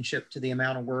relationship to the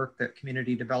amount of work that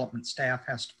community development staff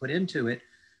has to put into it,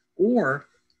 or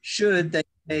should they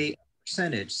pay a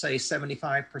percentage, say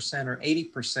 75% or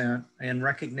 80%, in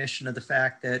recognition of the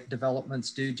fact that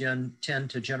developments do tend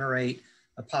to generate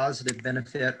a positive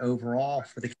benefit overall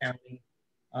for the county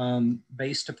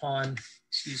based upon,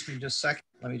 excuse me just a second,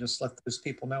 let me just let those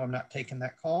people know I'm not taking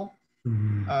that call.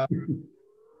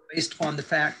 Based upon the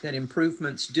fact that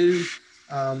improvements do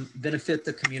benefit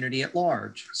the community at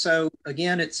large. So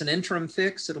again, it's an interim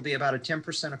fix. It'll be about a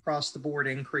 10% across the board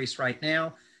increase right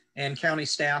now. And county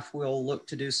staff will look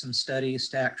to do some studies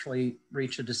to actually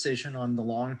reach a decision on the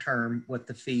long term, what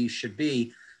the fees should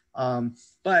be.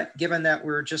 But given that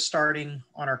we're just starting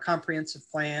on our comprehensive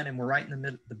plan and we're right in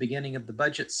the beginning of the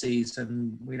budget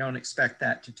season, we don't expect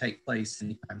that to take place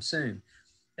anytime soon.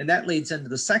 And that leads into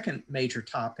the second major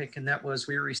topic, and that was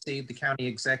we received the county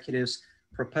executive's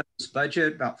proposed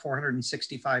budget, about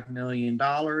 $465 million.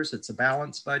 It's a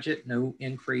balanced budget, no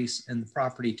increase in the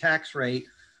property tax rate,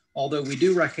 although we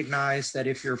do recognize that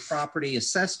if your property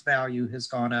assessed value has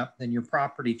gone up, then your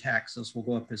property taxes will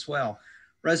go up as well.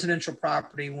 Residential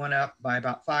property went up by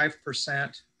about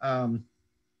 5%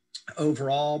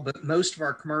 overall, but most of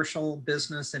our commercial,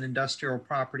 business, and industrial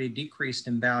property decreased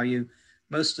in value,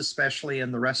 most especially in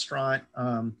the restaurant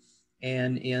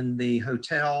and in the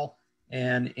hotel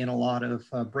and in a lot of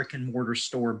brick and mortar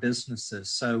store businesses.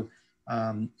 So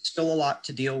still a lot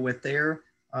to deal with there.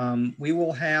 We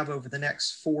will have over the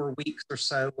next 4 weeks or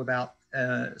so about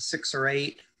 6 or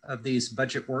 8 of these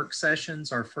budget work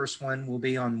sessions. Our first one will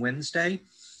be on Wednesday,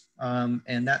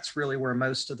 and that's really where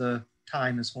most of the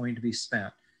time is going to be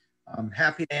spent. I'm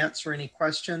happy to answer any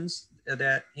questions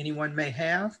that anyone may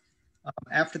have.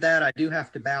 After that, I do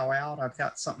have to bow out. I've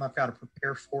got something I've got to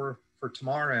prepare for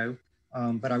tomorrow,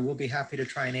 but I will be happy to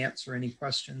try and answer any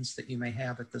questions that you may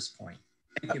have at this point.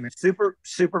 Thank you, Mayor.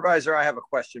 Supervisor, I have a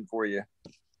question for you.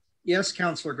 Yes,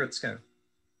 Councilor Gritsko.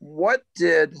 What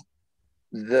did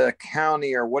the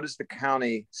county, or what does the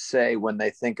county say when they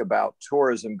think about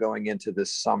tourism going into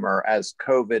this summer as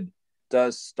COVID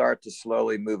does start to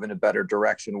slowly move in a better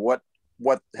direction? What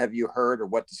have you heard, or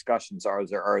what discussions are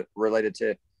related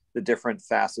to the different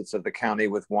facets of the county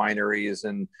with wineries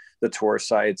and the tour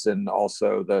sites and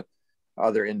also the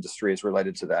other industries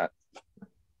related to that?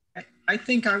 I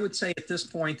think I would say at this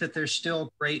point that there's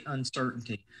still great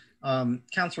uncertainty.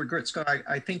 Councilor Gritsko,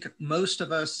 I think most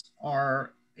of us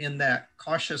are in that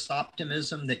cautious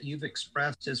optimism that you've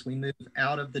expressed as we move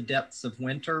out of the depths of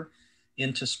winter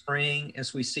into spring,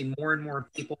 as we see more and more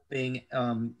people being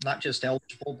not just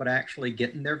eligible, but actually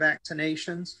getting their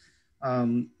vaccinations.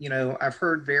 You know, I've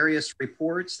heard various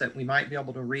reports that we might be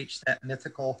able to reach that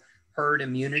mythical herd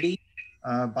immunity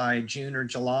by June or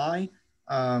July.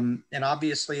 And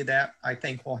obviously that, I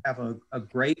think, will have a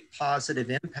great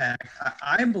positive impact.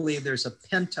 I believe there's a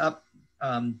pent up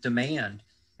demand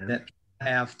that people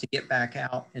have to get back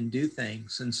out and do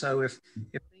things. And so if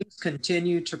things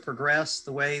continue to progress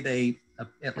the way they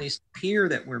at least appear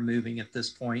that we're moving at this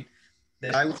point,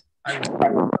 that I would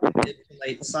mid to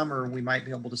late summer, we might be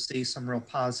able to see some real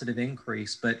positive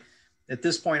increase. But at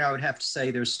this point, I would have to say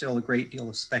there's still a great deal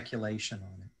of speculation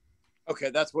on it.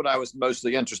 Okay, that's what I was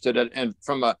mostly interested in. And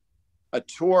from a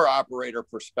tour operator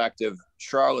perspective,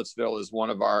 Charlottesville is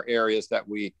one of our areas that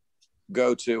we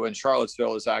go to. And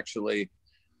Charlottesville is actually,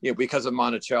 you know, because of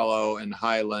Monticello and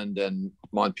Highland and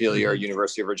Montpelier,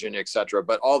 University of Virginia, et cetera.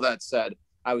 But all that said,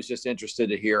 I was just interested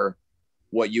to hear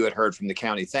what you had heard from the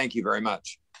county. Thank you very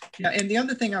much. Yeah, and the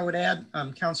other thing I would add,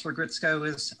 Councilor Gritsko,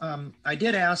 is I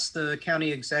did ask the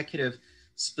county executive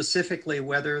specifically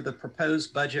whether the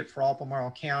proposed budget for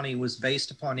Albemarle County was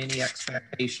based upon any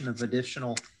expectation of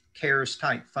additional CARES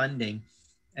type funding.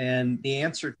 And the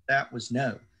answer to that was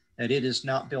no, that it is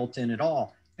not built in at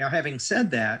all. Now, having said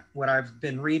that, what I've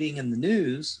been reading in the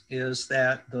news is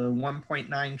that the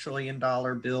 $1.9 trillion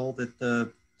bill that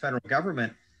the federal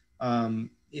government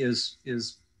is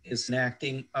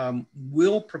enacting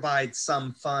will provide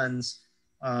some funds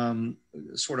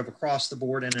sort of across the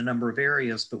board in a number of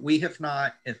areas, but we have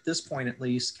not, at this point at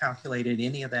least, calculated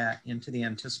any of that into the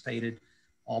anticipated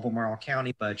Albemarle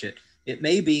County budget. It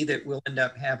may be that we'll end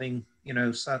up having, you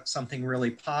know, something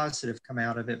really positive come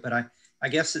out of it, but I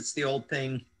guess it's the old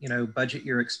thing, you know, budget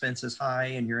your expenses high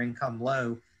and your income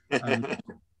low,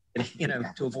 you know,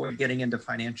 to avoid getting into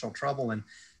financial trouble. And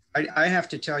I have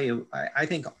to tell you, I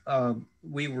think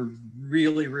we were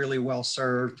really, really well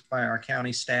served by our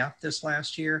county staff this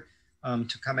last year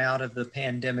to come out of the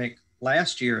pandemic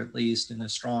last year, at least, in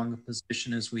as strong a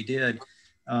position as we did.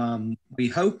 We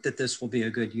hope that this will be a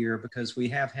good year because we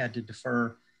have had to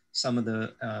defer some of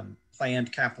the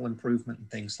planned capital improvement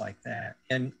and things like that.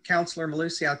 And Councilor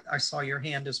Malusi, I saw your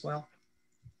hand as well.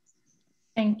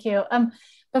 Thank you.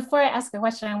 Before I ask a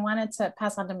question, I wanted to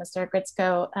pass on to Mr.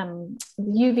 Gritsko.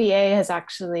 The UVA has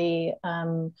actually,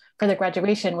 for the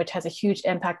graduation, which has a huge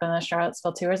impact on the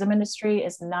Charlottesville tourism industry,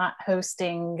 is not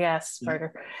hosting guests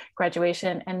for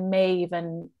graduation and may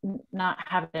even not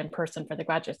have it in person for the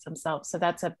graduates themselves. So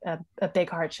that's a big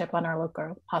hardship on our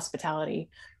local hospitality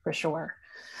for sure.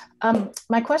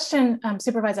 My question,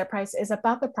 Supervisor Price, is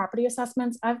about the property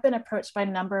assessments. I've been approached by a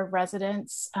number of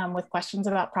residents with questions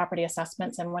about property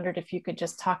assessments and wondered if you could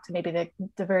just talk to maybe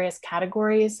the various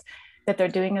categories that they're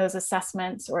doing those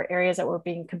assessments or areas that we're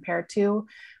being compared to.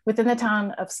 Within the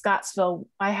town of Scottsville,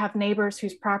 I have neighbors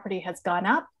whose property has gone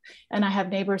up and I have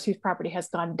neighbors whose property has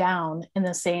gone down in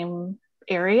the same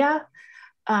area.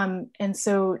 And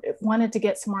so wanted to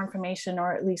get some more information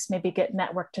or at least maybe get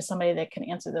networked to somebody that can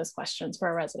answer those questions for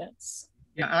our residents.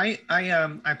 Yeah, I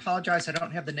apologize. I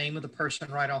don't have the name of the person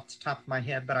right off the top of my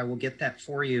head, but I will get that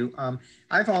for you.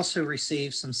 I've also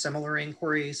received some similar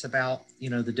inquiries about, you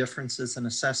know, the differences in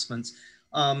assessments.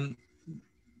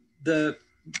 The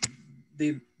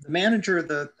manager of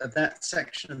that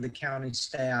section of the county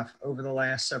staff over the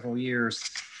last several years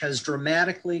has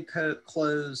dramatically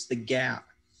closed the gap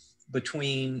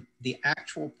between the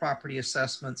actual property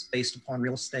assessments based upon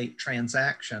real estate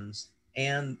transactions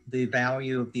and the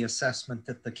value of the assessment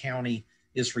that the county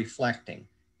is reflecting.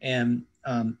 And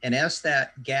as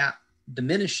that gap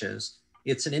diminishes,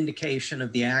 it's an indication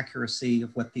of the accuracy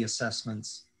of what the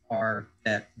assessments are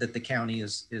that the county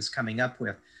is coming up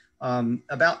with.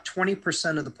 About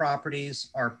 20% of the properties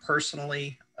are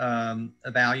personally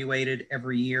evaluated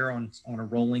every year on a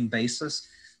rolling basis.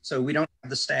 So we don't have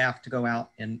the staff to go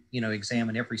out and,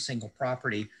 examine every single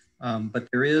property, but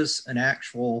there is an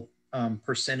actual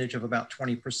percentage of about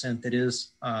 20% that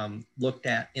is looked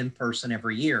at in person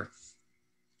every year.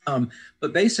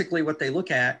 But basically what they look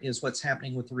at is what's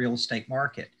happening with the real estate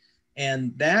market.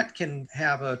 And that can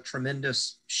have a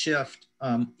tremendous shift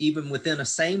even within a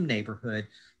same neighborhood.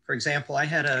 For example, I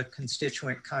had a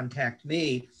constituent contact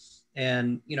me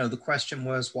and, the question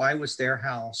was, why was their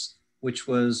house, which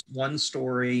was 1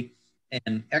 story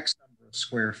and X number of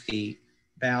square feet,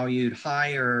 valued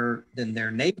higher than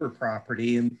their neighbor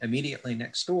property immediately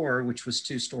next door, which was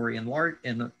 2 story and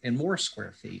more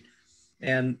square feet.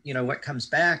 And what comes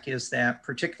back is that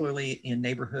particularly in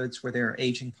neighborhoods where there are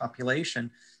aging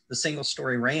population, the single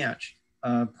story ranch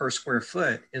per square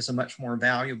foot is a much more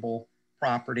valuable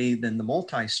property than the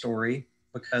multi-story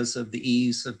because of the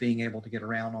ease of being able to get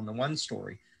around on the 1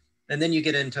 story. And then you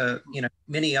get into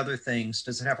many other things.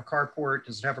 Does it have a carport?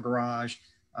 Does it have a garage?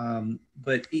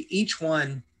 But each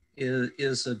one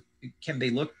can be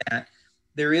looked at.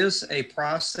 There is a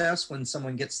process when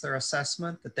someone gets their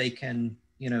assessment that they can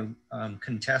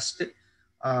contest it.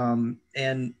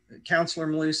 And Councilor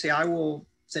Malusi, I will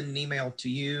send an email to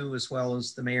you as well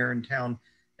as the mayor and town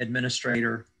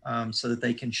administrator so that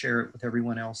they can share it with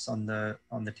everyone else on the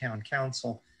town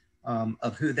council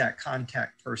of who that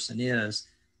contact person is.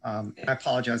 And I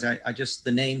apologize,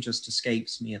 the name just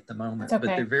escapes me at the moment, okay.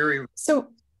 But they're very so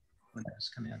when those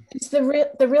come in. It's the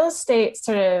real estate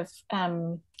sort of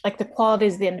like the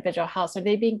qualities of the individual house. Are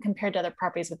they being compared to other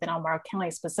properties within Albemarle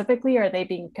County specifically, or are they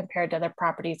being compared to other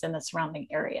properties in the surrounding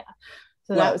area?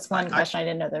 So that was one question. I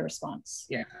didn't know the response.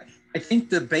 Yeah, I think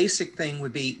the basic thing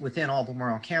would be within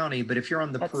Albemarle County, but if you're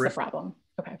on the periphery, that's the problem.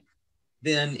 Okay.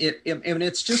 Then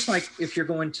it's just like if you're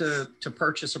going to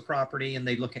purchase a property and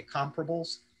they look at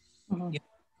comparables.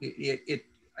 Mm-hmm.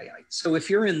 So if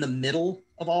you're in the middle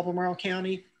of Albemarle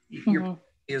County, mm-hmm. your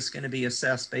is going to be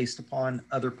assessed based upon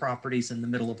other properties in the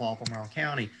middle of Albemarle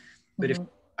County. But mm-hmm.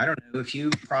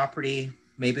 if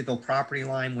maybe the property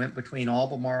line went between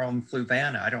Albemarle and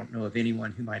Fluvanna. I don't know of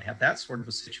anyone who might have that sort of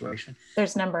a situation.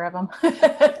 There's a number of them.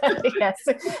 Yes,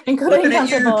 including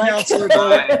Councilor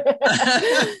Bullock.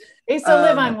 They still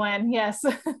live on one, yes.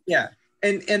 Yeah,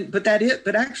 but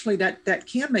actually that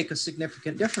can make a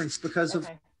significant difference because of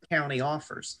what the county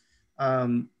offers.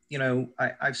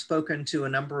 I've spoken to a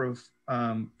number of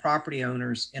property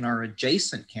owners in our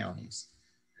adjacent counties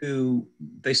who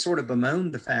they sort of bemoan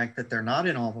the fact that they're not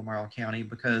in Albemarle County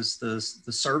because the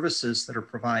services that are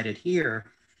provided here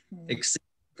exceed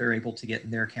what they're able to get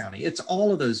in their county. It's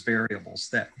all of those variables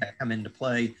that come into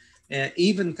play,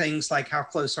 even things like how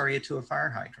close are you to a fire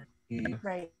hydrant?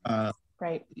 Right.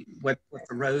 Right. What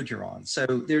the road you're on. So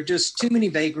there are just too many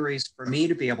vagaries for me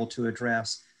to be able to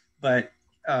address. But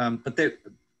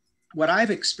what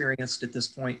I've experienced at this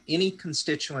point, any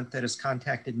constituent that has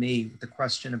contacted me with a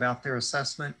question about their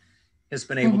assessment has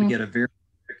been able mm-hmm. to get a very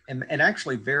and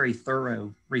actually very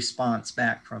thorough response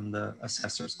back from the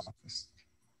assessor's office.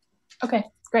 Okay,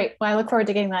 great. Well, I look forward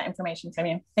to getting that information from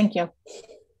you. Thank you.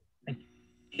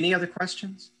 Any other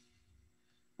questions?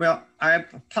 Well, I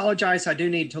apologize. I do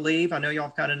need to leave. I know y'all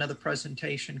have got another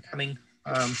presentation coming,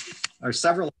 or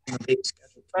several of them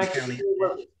scheduled for the county.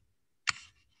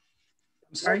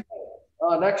 I'm sorry?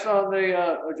 Next on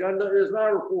the agenda is my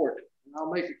report, and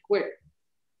I'll make it quick.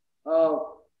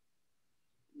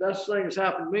 Best thing that's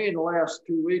happened to me in the last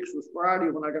 2 weeks was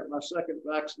Friday when I got my second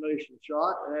vaccination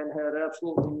shot and had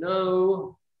absolutely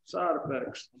no side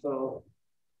effects. So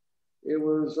it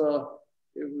was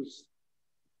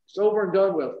it's over and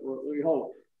done with, we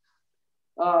hope.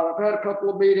 I've had a couple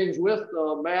of meetings with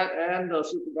Matt and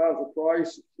Supervisor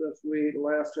Price since we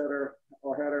last had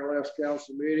our last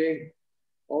council meeting.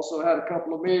 Also had a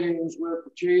couple of meetings with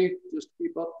the chief just to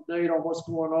keep up to date on what's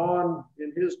going on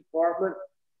in his department.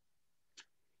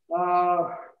 As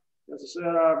I said,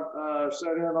 I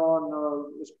sat in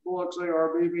on Mr. Bullock's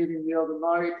ARB meeting the other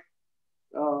night.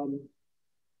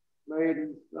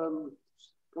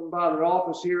 Come by the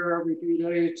office here every few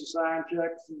days to sign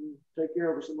checks and take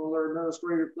care of some other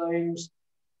administrative things.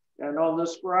 And on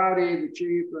this Friday, the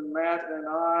chief and Matt and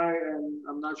I, and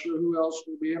I'm not sure who else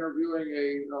will be interviewing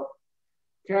a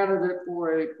candidate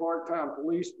for a part-time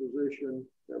police position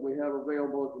that we have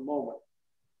available at the moment.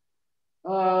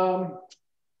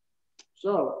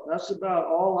 So that's about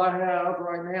all I have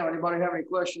right now. Anybody have any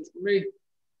questions for me?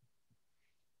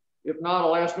 If not,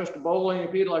 I'll ask Mr. Bowling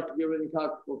if he'd like to give any type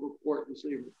of report this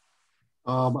evening.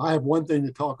 I have one thing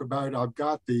to talk about. I've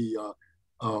got the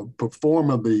form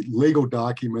of the legal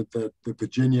document that the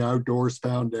Virginia Outdoors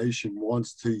Foundation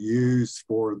wants to use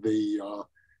for the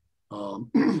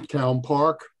town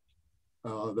park.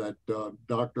 that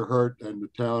Dr. Hurt and the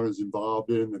town is involved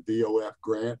in, the VOF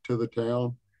grant to the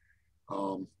town.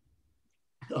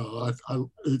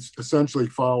 It essentially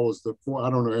follows I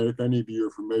don't know if any of you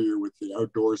are familiar with the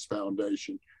Outdoors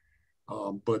Foundation,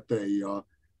 but they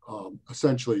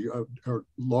essentially are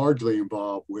largely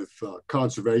involved with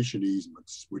conservation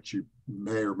easements, which you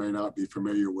may or may not be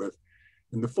familiar with.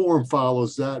 And the form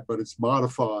follows that, but it's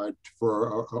modified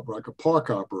for like a park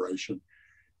operation.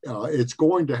 It's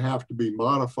going to have to be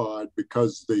modified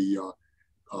because the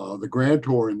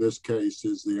grantor in this case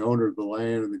is the owner of the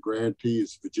land, and the grantee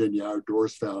is Virginia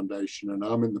Outdoors Foundation. And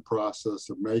I'm in the process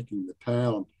of making the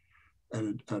town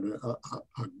an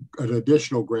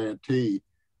additional grantee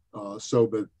so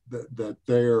that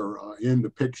they're in the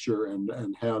picture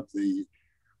and have the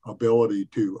ability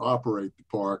to operate the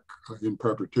park in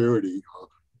perpetuity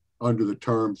under the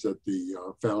terms that the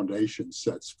foundation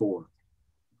sets forth.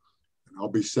 And I'll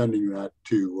be sending that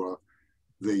to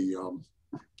the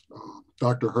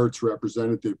Dr. Hurt's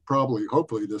representative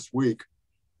hopefully this week.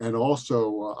 And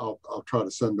also I'll try to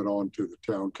send it on to the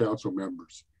town council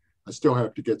members. I still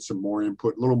have to get some more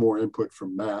input, a little more input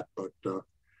from Matt, but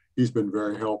he's been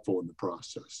very helpful in the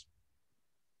process.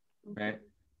 Right.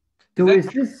 So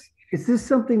is this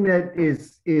something that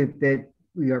that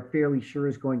we are fairly sure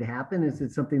is going to happen? Is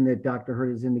it something that Dr.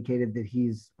 Hurt has indicated that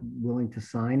he's willing to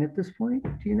sign at this point?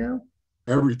 Do you know?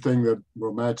 Everything that,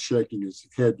 well, Matt's shaking his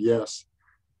head yes.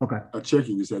 Okay. Not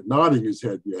shaking his head, nodding his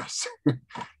head yes.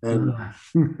 And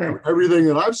everything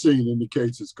that I've seen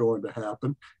indicates it's going to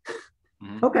happen.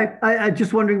 Okay. I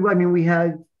just wondering, I mean, we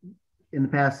had in the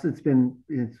past, it's a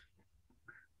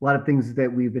lot of things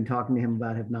that we've been talking to him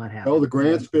about have not happened. Oh, the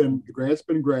grant's been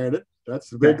granted. That's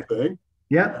the big thing.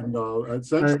 Yeah. And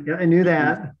essentially, I knew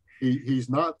that. He's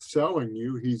not selling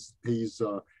you. He's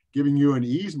giving you an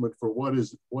easement for what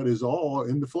is all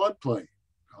in the floodplain.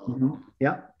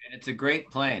 Yeah. And it's a great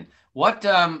plane. What?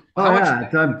 I'm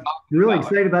really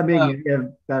excited about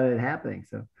it happening.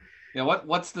 So. Yeah.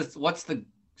 What's the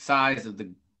size of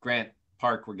the grant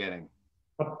park we're getting?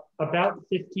 About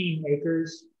 15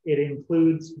 acres. It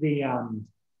includes the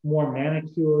more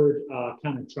manicured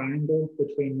kind of triangle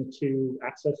between the two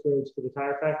access roads to the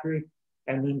tire factory,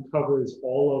 and then covers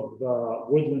all of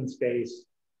the woodland space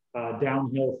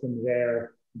downhill from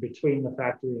there between the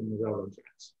factory and the railroad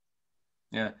tracks.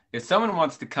 Yeah. If someone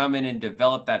wants to come in and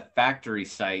develop that factory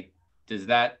site, does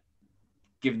that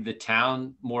give the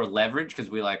town more leverage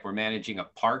because we're managing a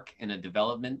park in a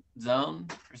development zone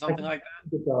or something like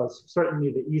that? It does.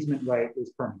 Certainly the easement right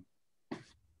is permanent.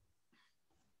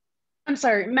 I'm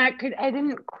sorry, Matt, I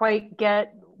didn't quite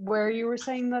get where you were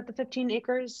saying that the 15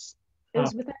 acres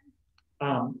is within?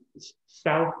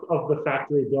 South of the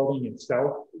factory building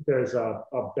itself, there's a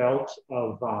belt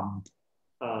of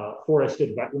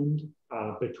forested wetland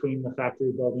between the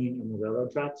factory building and the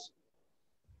railroad tracks.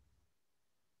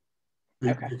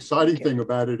 The exciting thing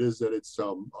about it is that it's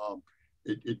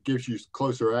it gives you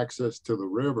closer access to the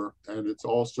river, and it's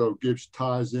also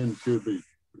ties into the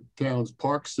town's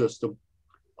park system.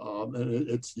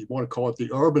 And you want to call it the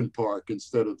urban park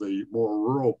instead of the more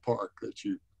rural park that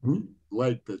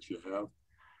lake that you have.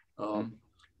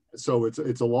 So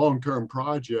it's a long-term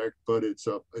project, but it's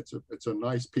a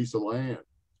nice piece of land.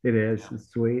 It is. It's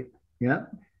sweet. Yeah.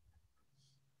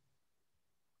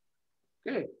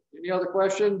 Okay. Any other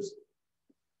questions?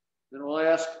 Then we'll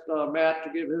ask Matt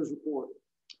to give his report.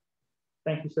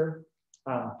 Thank you, sir.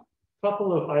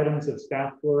 Couple of items of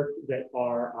staff work that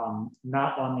are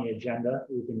not on the agenda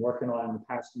we've been working on in the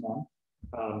past month.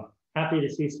 Happy to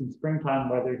see some springtime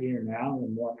weather here now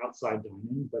and more outside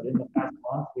dining, but in the past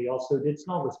month, we also did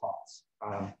snow response.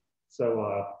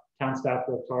 So town staff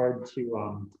worked hard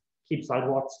to keep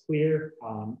sidewalks clear,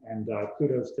 and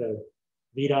kudos to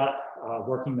VDOT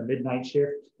working the midnight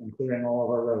shift and clearing all of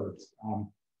our roads.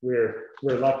 We're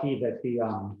lucky that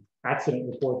the accident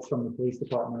reports from the police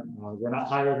department were not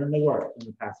higher than they were in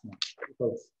the past month.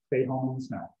 Folks stayed home in the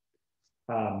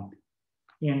snow.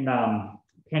 In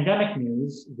pandemic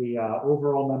news, the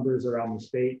overall numbers around the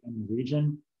state and the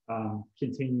region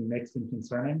continue mixed and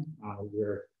concerning.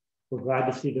 We're glad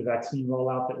to see the vaccine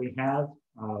rollout that we have,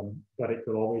 but it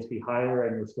could always be higher,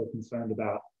 and we're still concerned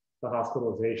about the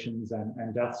hospitalizations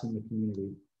and deaths in the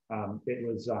community. It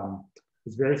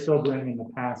was very sobering in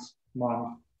the past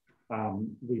month.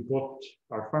 We booked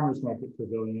our farmers market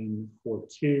pavilion for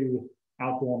 2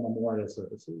 outdoor memorial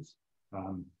services.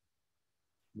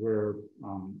 We're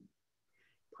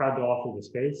proud to offer the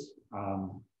space,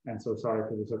 and so sorry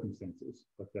for the circumstances,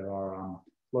 but there are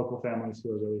local families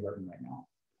who are really hurting right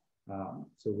now.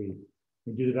 So we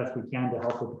do the best we can to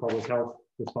help with the public health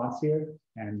response here,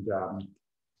 and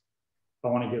I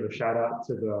want to give a shout out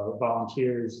to the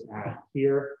volunteers at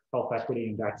HERE, Health Equity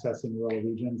and Access in Rural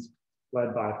Regions,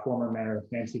 led by former Mayor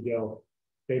Nancy Gill.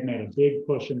 They've made a big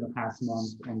push in the past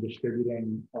month in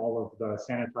distributing all of the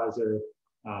sanitizer,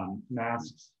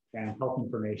 masks, and health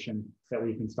information that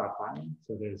we can stockpile.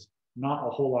 So there's not a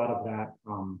whole lot of that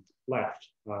left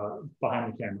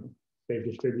behind the camera. They've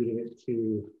distributed it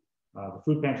to the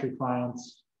food pantry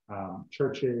clients,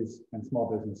 churches, and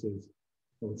small businesses.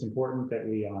 So it's important that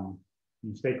we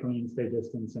stay clean, stay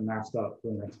distant, and masked up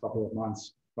for the next couple of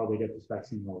months while we get this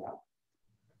vaccine rolled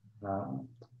out.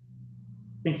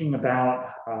 Thinking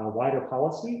about wider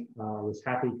policy, I was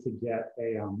happy to get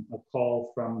a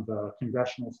call from the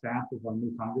congressional staff of our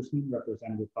new congressman,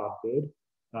 Representative Bob Good.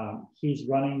 He's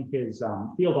running his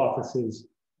field offices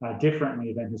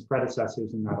differently than his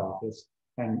predecessors in that office,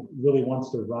 and really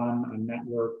wants to run a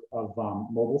network of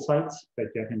mobile sites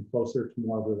that get him closer to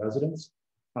more of the residents.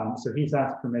 So he's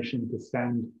asked permission to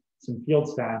send some field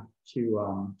staff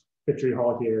to Victory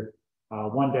Hall here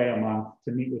 1 day a month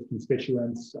to meet with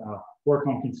constituents, work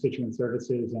on constituent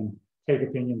services, and take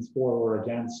opinions for or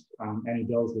against any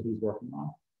bills that he's working on.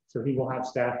 So he will have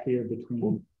staff here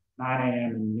between 9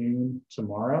 a.m. and noon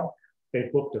tomorrow.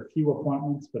 They've booked a few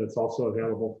appointments, but it's also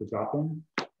available for drop-in.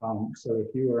 So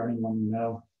if you or anyone you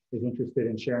know is interested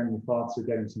in sharing your thoughts or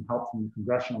getting some help from the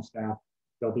congressional staff,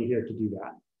 they'll be here to do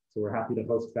that. So we're happy to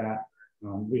host that.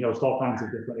 We host all kinds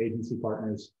of different agency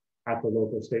partners at the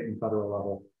local, state, and federal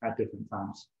level at different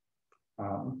times.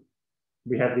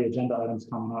 We have the agenda items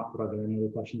coming up, but are there any other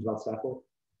questions about staff work?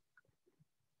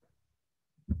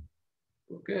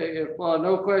 Okay, if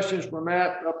no questions for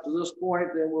Matt up to this point,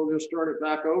 then we'll just turn it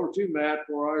back over to Matt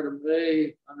for item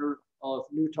A under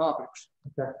new topics.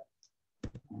 Okay.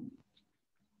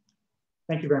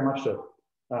 Thank you very much, sir.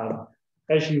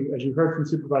 As you heard from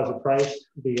Supervisor Price,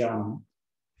 the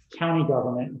county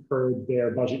government heard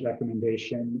their budget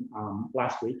recommendation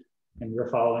last week, and we're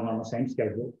following on the same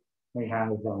schedule. We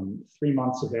have 3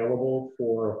 months available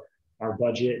for our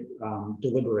budget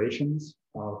deliberations,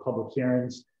 public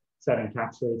hearings, setting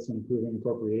tax rates and approving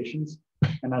appropriations.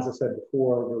 And as I said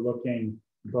before, we're looking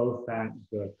both at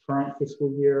the current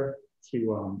fiscal year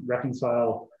to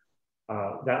reconcile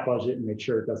that budget and make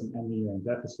sure it doesn't end the year in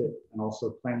deficit, and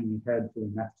also planning ahead for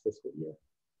the next fiscal year.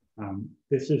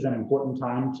 This is an important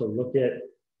time to look at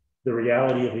the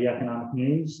reality of the economic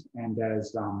news, and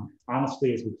as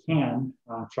honestly as we can,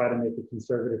 try to make a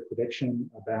conservative prediction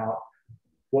about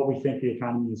what we think the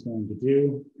economy is going to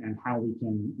do and how we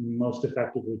can most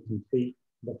effectively complete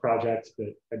the projects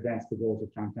that advance the goals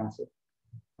of town council.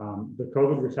 The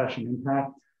COVID recession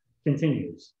impact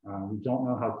continues. We don't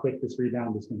know how quick this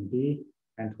rebound is going to be,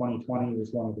 and 2020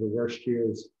 was one of the worst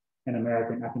years in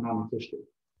American economic history.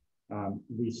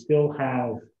 We still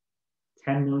have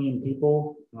 10 million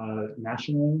people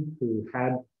nationally who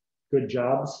had good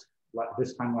jobs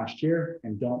this time last year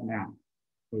and don't now.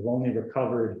 We've only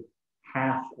recovered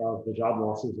half of the job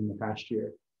losses in the past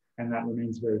year, and that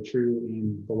remains very true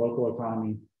in the local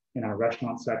economy, in our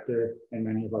restaurant sector, and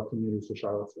many of our commuters to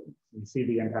Charlottesville. We see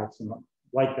the impacts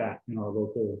like that in our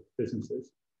local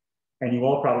businesses. And you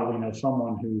all probably know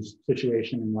someone whose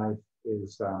situation in life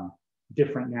is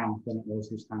different now than it was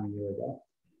this time a year ago.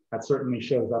 That certainly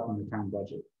shows up in the town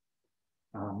budget.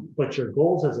 But your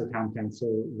goals as a town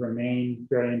council remain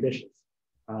very ambitious.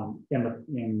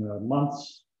 In the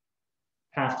months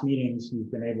past meetings, you've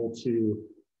been able to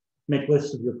make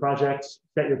lists of your projects,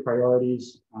 set your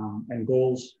priorities and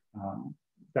goals.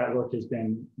 That work has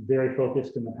been very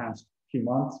focused in the past few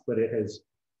months, but it has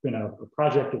been a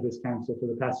project of this council for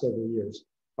the past several years,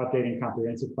 updating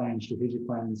comprehensive plans, strategic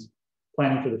plans,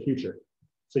 planning for the future.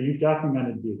 So you've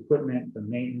documented the equipment, the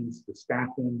maintenance, the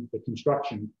staffing, the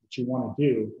construction that you want to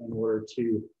do in order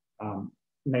to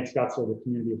make Scottsville the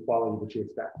community of quality that you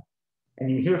expect.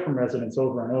 And you hear from residents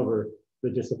over and over the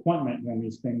disappointment when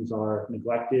these things are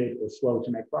neglected or slow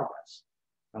to make progress.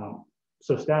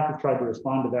 So staff have tried to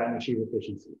respond to that and achieve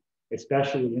efficiency,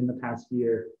 especially in the past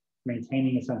year,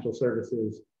 maintaining essential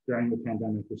services during the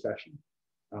pandemic recession.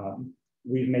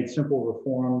 We've made simple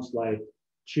reforms like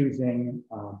choosing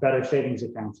better savings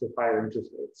accounts with higher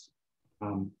interest rates,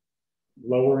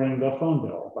 lowering the phone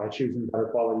bill by choosing better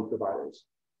quality providers.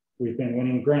 We've been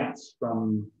winning grants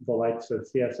from the likes of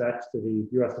CSX to the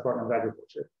US Department of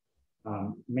Agriculture,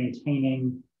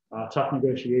 maintaining tough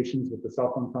negotiations with the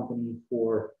cell phone company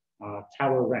for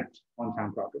tower rent on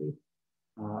town property,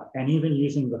 and even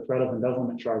using the threat of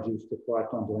embezzlement charges to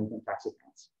collect on delinquent tax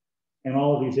accounts. In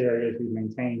all of these areas, we've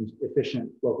maintained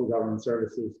efficient local government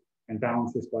services and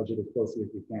balance this budget as closely as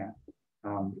we can.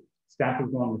 Staff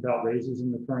have gone without raises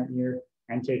in the current year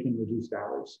and taken reduced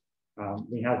hours.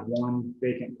 We have one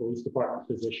vacant police department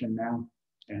position now,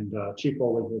 and Chief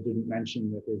Oliver didn't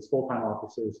mention that his full-time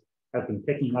officers have been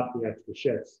picking up the extra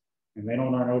shifts, and they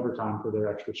don't earn overtime for their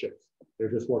extra shifts.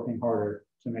 They're just working harder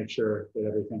to make sure that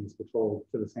everything is patrolled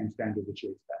to the same standard that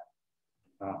you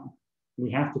expect. We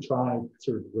have to try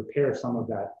to repair some of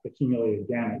that accumulated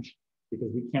damage,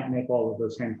 because we can't make all of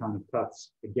those same kind of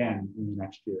cuts again in the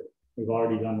next year. We've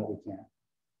already done what we can.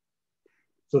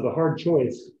 So the hard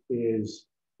choice is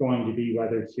going to be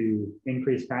whether to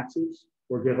increase taxes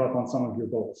or give up on some of your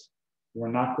goals.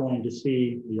 We're not going to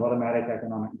see the automatic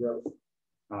economic growth.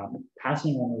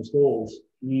 Passing on those goals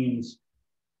means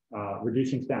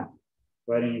reducing staff,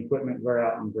 letting equipment wear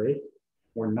out and break.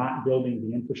 We're not building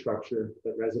the infrastructure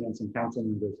that residents and council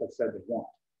members have said they want.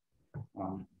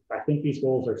 I think these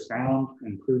goals are sound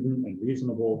and prudent and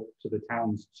reasonable to the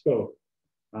town's scope.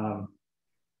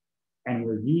 And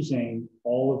we're using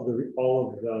all of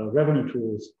the revenue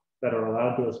tools that are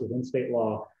allowed to us within state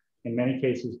law. In many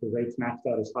cases, the rates maxed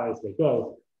out as high as they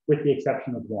go, with the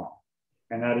exception of one,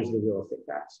 and that is the real estate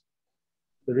tax.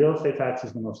 The real estate tax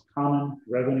is the most common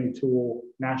revenue tool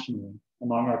nationally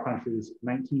among our country's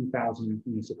 19,000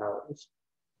 municipalities.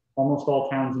 Almost all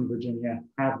towns in Virginia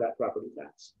have that property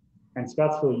tax, and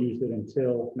Scottsville used it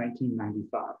until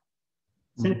 1995.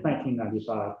 Since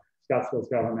 1995, Scottsville's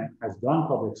government has done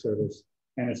public service,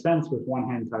 in a sense, with one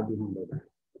hand tied behind their back.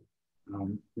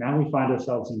 Now we find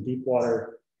ourselves in deep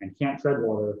water and can't tread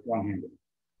water one-handed.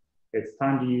 It's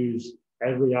time to use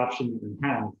every option that we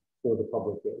have for the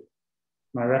public good.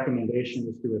 My recommendation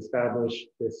is to establish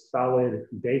this solid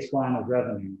baseline of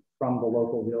revenue from the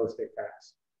local real estate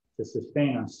tax to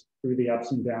sustain us through the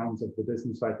ups and downs of the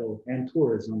business cycle and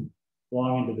tourism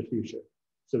long into the future,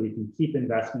 so we can keep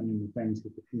investing in the things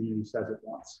that the community says it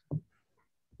wants.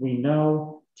 We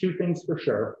know two things for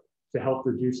sure to help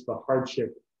reduce the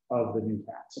hardship of the new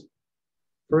tax.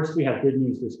 First, we have good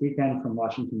news this weekend from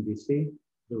Washington, D.C.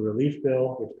 The relief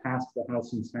bill, which passed the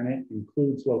House and Senate,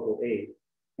 includes local aid,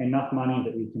 enough money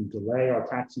that we can delay our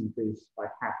tax increase by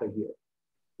half a year.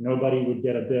 Nobody would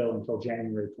get a bill until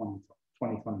January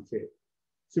 2022.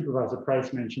 Supervisor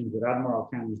Price mentioned that Admiral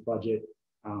County's budget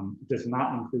does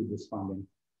not include this funding.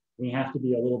 We have to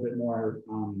be a little bit more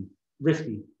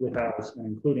risky with ours and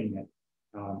including it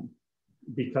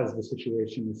because the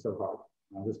situation is so hard.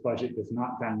 This budget does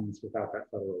not balance without that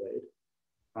federal aid.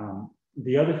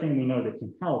 The other thing we know that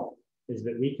can help is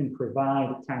that we can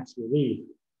provide tax relief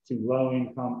to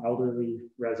low-income elderly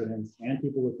residents and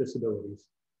people with disabilities.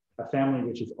 A family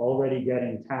which is already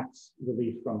getting tax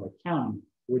relief from the county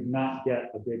would not get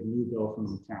a big new bill from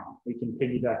the town. We can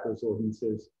piggyback those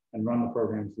ordinances and run the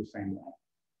programs the same way.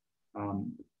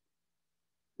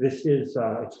 This is,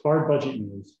 it's hard budget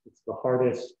news. It's the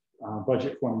hardest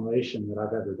budget formulation that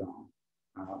I've ever done.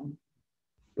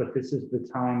 But this is the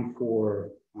time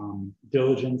for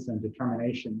diligence and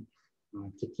determination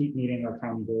to keep meeting our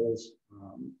county goals,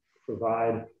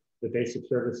 provide the basic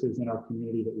services in our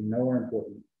community that we know are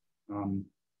important,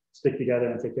 stick together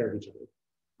and take care of each other.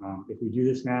 If we do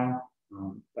this now,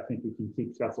 I think we can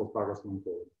keep Scottsville's progress going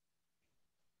forward.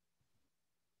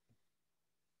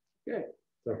 Okay.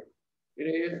 So,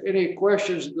 any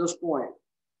questions at this point?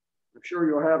 I'm sure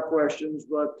you'll have questions,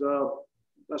 but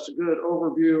that's a good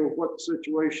overview of what the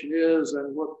situation is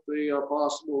and what the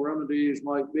possible remedies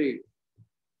might be.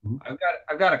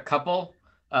 I've got a couple.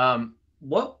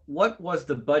 What was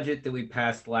the budget that we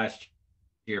passed last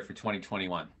year for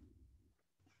 2021?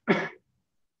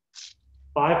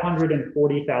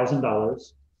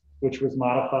 $540,000, which was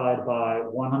modified by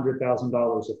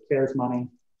 $100,000 of CARES money.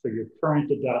 So your current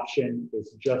adoption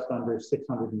is just under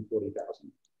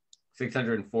 640,000.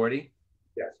 640?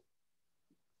 Yes.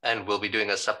 And we'll be doing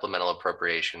a supplemental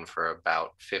appropriation for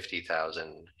about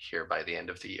 50,000 here by the end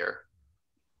of the year.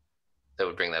 That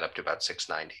would bring that up to about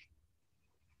 690.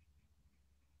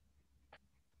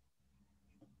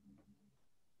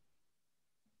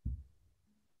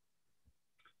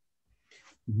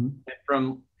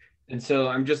 And so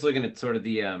I'm just looking at sort of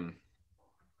the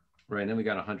right now we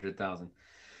got 100,000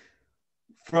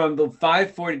 from the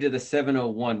 540 to the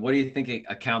 701. What do you think it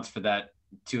accounts for that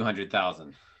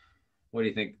 200,000? What do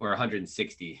you think, or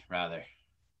 160 rather?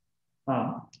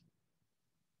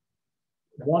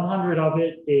 100 of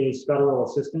it is federal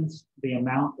assistance. The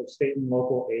amount of state and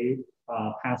local aid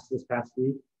passed this past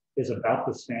week is about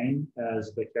the same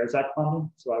as the CARES Act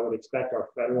funding. So I would expect our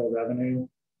federal revenue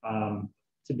to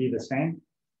be the same.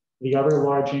 The other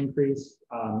large increase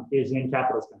is in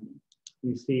capital spending.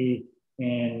 You see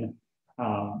in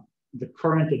the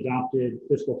current adopted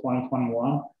fiscal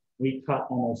 2021, we cut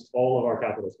almost all of our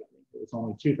capital spending. It was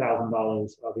only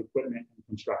 $2,000 of equipment and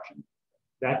construction.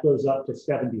 That goes up to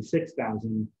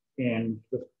 76,000 in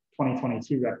the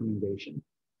 2022 recommendation.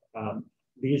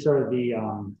 These are the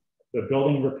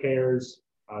building repairs,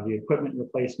 the equipment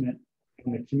replacement,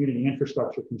 and the community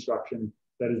infrastructure construction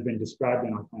that has been described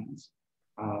in our plans.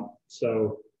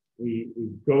 So we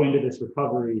go into this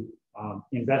recovery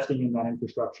investing in that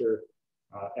infrastructure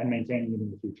and maintaining it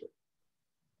in the future.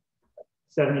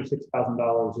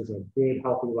 $76,000 is a good,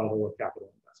 healthy level of capital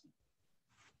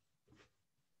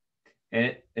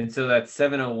investment. And so that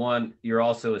 701, you're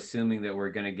also assuming that we're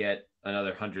going to get another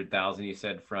 100,000, you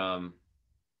said, from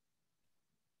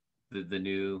the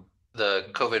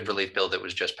COVID relief bill that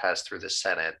was just passed through the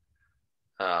Senate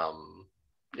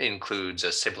includes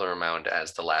a similar amount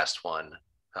as the last one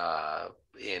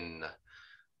in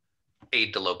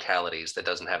aid to localities that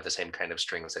doesn't have the same kind of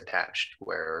strings attached,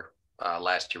 where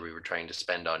last year we were trying to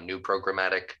spend on new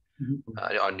programmatic,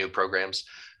 on new programs.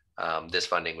 This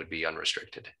funding would be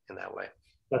unrestricted in that way.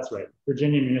 That's right.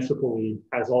 Virginia Municipal League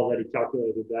has already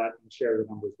calculated that and shared the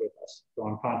numbers with us. So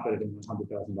I'm confident in the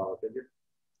 $100,000 figure.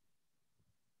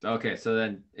 Okay, so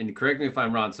then, and correct me if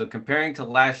I'm wrong, so comparing to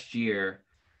last year,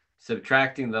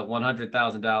 subtracting the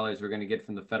 $100,000 we're going to get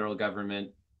from the federal government,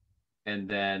 and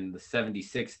then the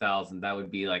 76,000, that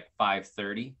would be like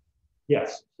 530.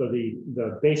 Yes. So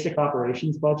the basic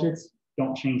operations budgets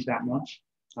don't change that much.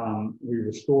 We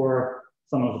restore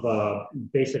some of the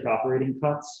basic operating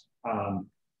cuts.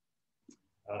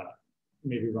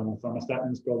 Maybe run the thermostat in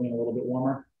this building a little bit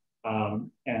warmer,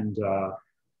 and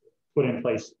put in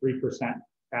place 3%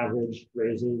 average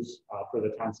raises for the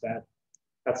town staff.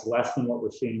 That's less than what we're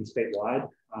seeing statewide.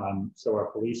 So our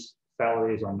police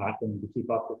salaries are not going to keep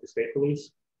up with the state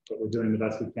police, but we're doing the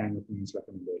best we can within this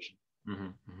recommendation.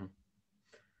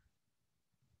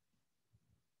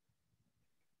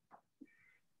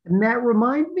 And Matt,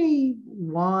 remind me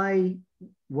why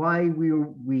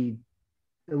we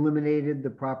eliminated the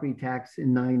property tax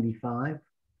in '95.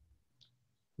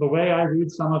 The way I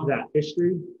read some of that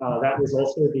history, that was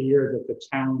also the year that the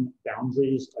town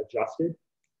boundaries adjusted.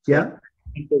 So yeah.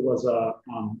 I think there was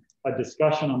a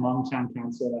discussion among town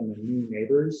council and the new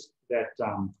neighbors that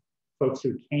folks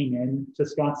who came in to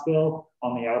Scottsville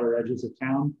on the outer edges of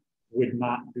town would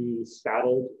not be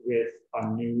saddled with a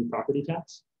new property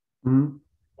tax.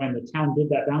 When the town did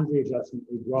that boundary adjustment,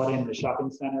 we brought in the shopping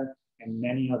center and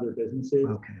many other businesses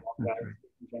along that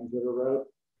James River Road.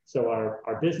 So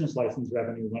our business license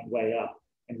revenue went way up,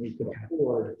 and we could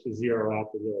afford to zero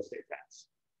out the real estate tax.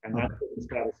 And that's been the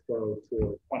status quo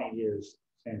for 20 years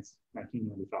since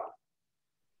 1995.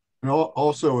 And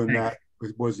also in that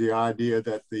was the idea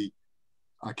that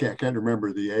I can't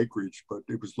remember the acreage, but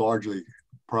it was largely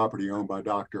property owned by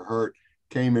Dr. Hurt,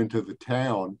 came into the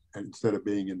town instead of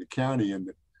being in the county. And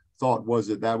the thought was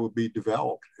that would be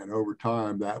developed. And over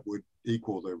time, that would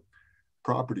equal the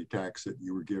property tax that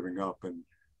you were giving up. And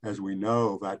as we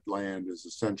know, that land has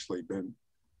essentially been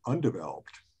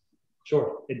undeveloped.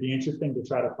 Sure, it'd be interesting to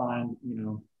try to find,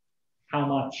 how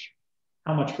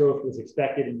much growth was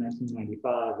expected in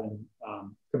 1995, and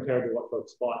compared to what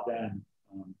folks thought then,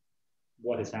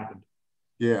 what has happened.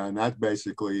 Yeah, and that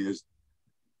basically is,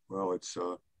 well, it's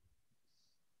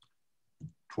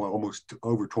almost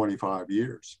over 25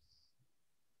 years.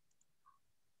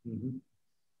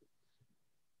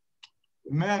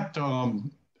 Matt,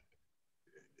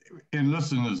 in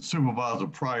listening to Supervisor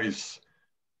Price,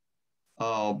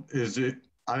 I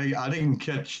didn't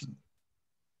catch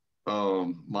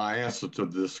my answer to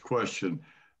this question.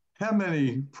 How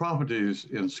many properties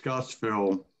in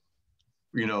Scottsville,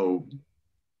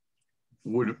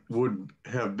 would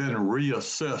have been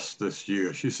reassessed this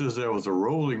year? She says there was a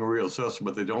rolling reassessment,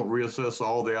 but they don't reassess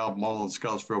all the Albemarle and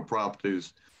Scottsville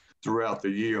properties throughout the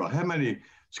year. How many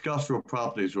Scottsville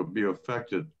properties would be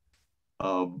affected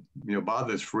by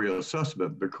this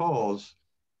reassessment? Because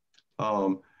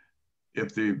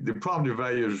if the property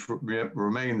values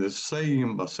remain the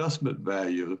same assessment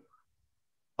value,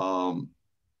 the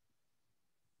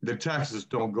taxes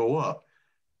don't go up.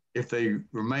 If they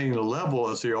remain level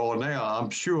as they are now, I'm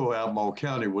sure Albemarle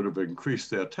County would have increased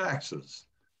their taxes.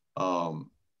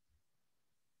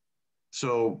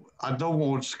 So I don't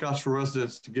want Scottsville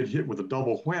residents to get hit with a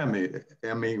double whammy.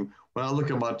 I mean, when I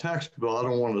look at my tax bill, I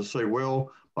don't want to say,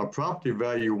 well, my property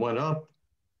value went up,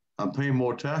 I'm paying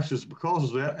more taxes because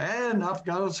of that, and I've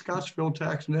got a Scottsville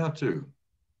tax now too.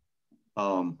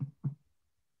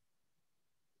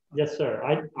 Yes, sir.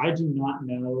 I do not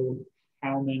know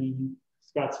how many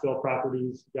Scottsville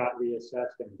properties got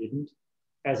reassessed and didn't.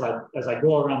 As I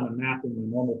go around the map in the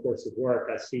normal course of work,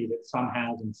 I see that some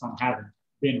have and some haven't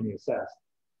been reassessed.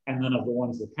 And then of the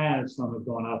ones that have, some have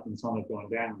gone up and some have gone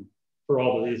down for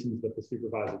all the reasons that the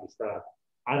supervisor described.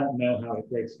 I don't know how it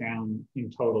breaks down in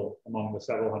total among the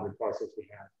several hundred parcels we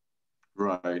have.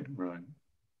 Right, right.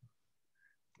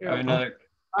 I have another.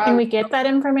 Can we get that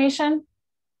information?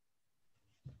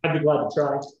 I'd be glad to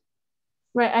try.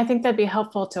 Right, I think that'd be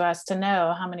helpful to us to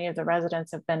know how many of the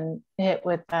residents have been hit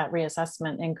with that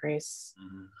reassessment increase.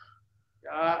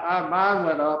 Mine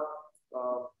went up.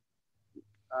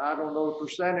 I don't know the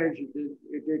percentage.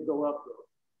 It did go up though,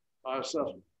 my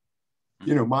assessment.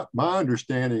 You know, my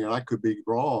understanding, and I could be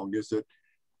wrong, is that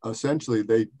essentially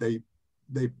they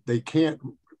can't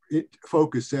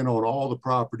focus in on all the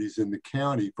properties in the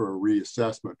county for a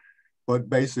reassessment, but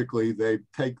basically they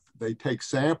take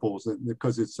samples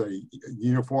because it's a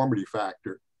uniformity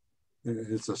factor,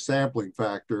 it's a sampling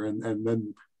factor, and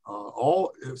then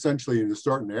all essentially in a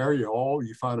certain area, all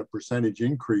you find a percentage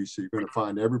increase, so you're going to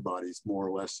find everybody's more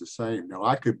or less the same. Now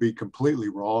I could be completely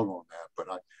wrong on that, but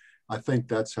I think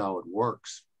that's how it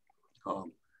works.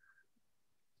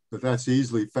 But that's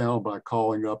easily found by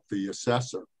calling up the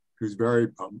assessor, who's very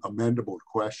amendable to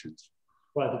questions.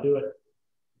 Glad to do it.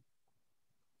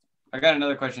 I got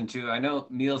another question too. I know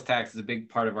meals tax is a big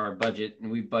part of our budget, and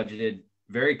we budgeted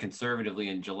very conservatively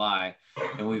in July,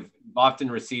 and we've often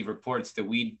received reports that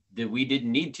we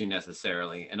didn't need to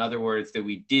necessarily. In other words, that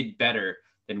we did better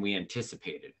than we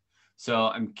anticipated. So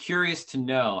I'm curious to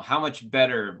know how much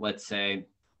better, let's say,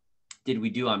 did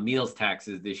we do on meals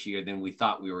taxes this year than we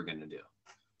thought we were going to do?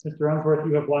 Mr. Unsworth,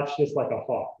 you have watched this like a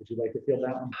hawk. Would you like to field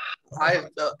that one?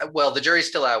 Well, the jury's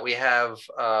still out. We have,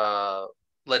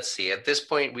 let's see, at this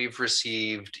point, we've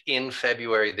received in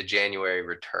February the January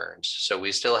returns. So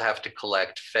we still have to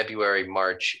collect February,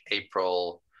 March,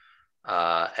 April,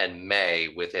 and May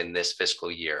within this fiscal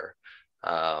year.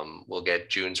 We'll get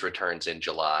June's returns in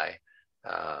July,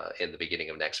 in the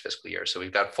beginning of next fiscal year. So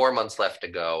we've got 4 months left to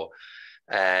go.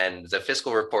 And the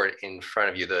fiscal report in front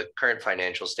of you, the current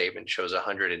financial statement shows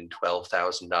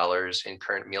 $112,000 in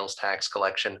current meals tax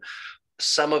collection.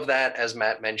 Some of that, as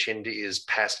Matt mentioned, is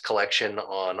past collection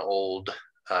on old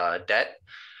debt.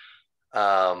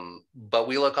 But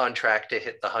we look on track to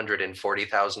hit the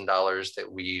 $140,000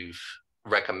 that we've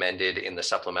recommended in the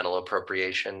supplemental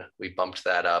appropriation. We bumped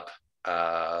that up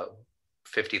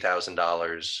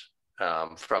 $50,000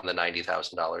 from the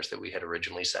 $90,000 that we had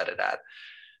originally set it at.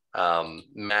 Our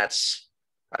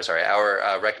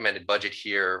recommended budget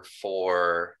here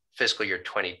for fiscal year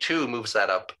 22 moves that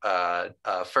up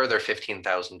further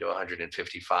 15,000 to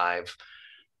 155,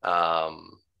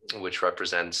 which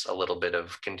represents a little bit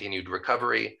of continued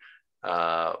recovery,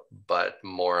 but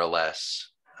more or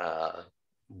less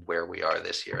where we are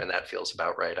this year. And that feels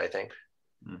about right, I think.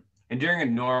 And during a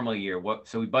normal year,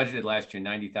 so we budgeted last year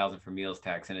 90,000 for meals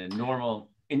tax, and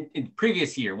in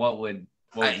previous year, what would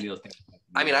meals tax?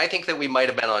 I mean, I think that we might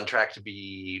have been on track to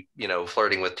be,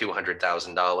 flirting with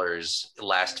 $200,000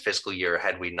 last fiscal year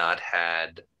had we not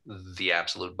had the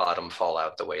absolute bottom fall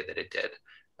out the way that it did.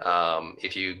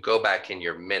 If you go back in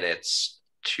your minutes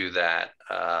to that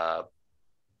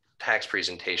tax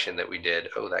presentation that we did,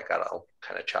 that got all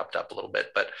kind of chopped up a little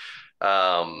bit, but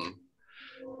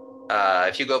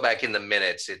if you go back in the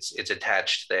minutes, it's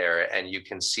attached there, and you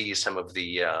can see some of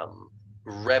the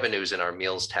revenues in our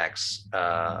meals tax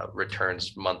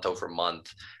returns month over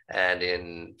month. And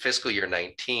in fiscal year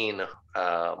 19,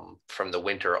 from the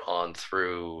winter on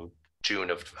through June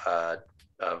of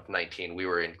 19, we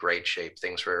were in great shape.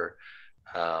 Things were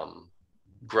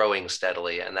growing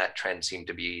steadily, and that trend seemed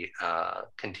to be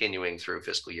continuing through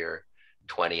fiscal year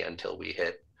 20 until we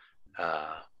hit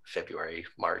February,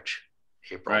 March,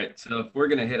 April. Right. So if we're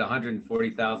going to hit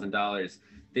 $140,000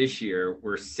 this year,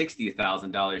 we're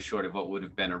 $60,000 short of what would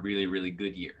have been a really, really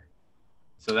good year.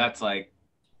 So that's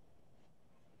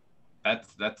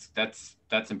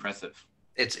impressive.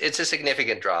 It's a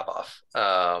significant drop off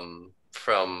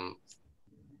from,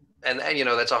 and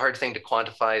that's a hard thing to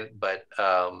quantify, but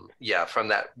from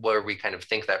that where we kind of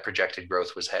think that projected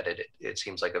growth was headed, it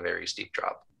seems like a very steep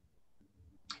drop.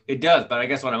 It does, but I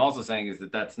guess what I'm also saying is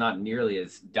that that's not nearly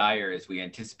as dire as we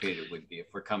anticipated it would be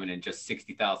if we're coming in just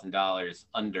 $60,000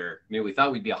 under. I mean, we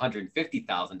thought we'd be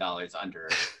 $150,000 under.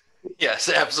 Yes,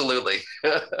 absolutely.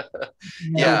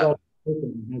 Yeah. Has been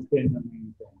the main thing.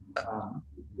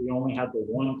 We only had the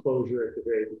one closure at the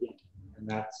very beginning, and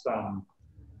that's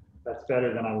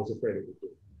better than I was afraid it would be.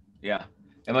 Yeah,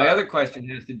 and my other question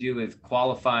has to do with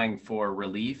qualifying for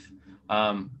relief.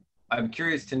 I'm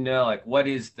curious to know, like,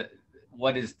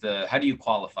 how do you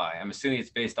qualify? I'm assuming it's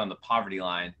based on the poverty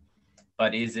line,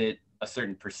 but is it a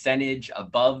certain percentage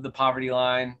above the poverty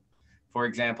line, for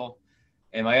example?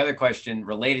 And my other question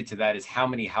related to that is how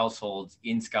many households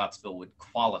in Scottsville would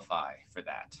qualify for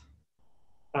that?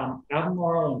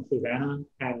 Albemarle and Fluvanna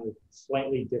have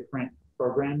slightly different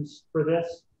programs for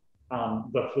this.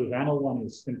 The Fluvanna one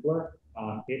is simpler.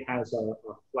 It has a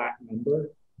flat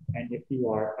number, and if you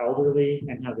are elderly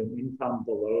and have an income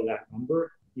below that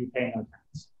number, you pay no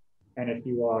tax. And if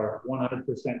you are 100%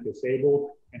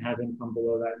 disabled and have income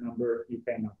below that number, you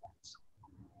pay no tax.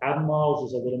 Albemarle's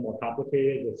is a little more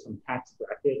complicated with some tax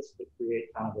brackets that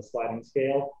create kind of a sliding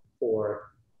scale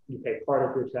for you pay part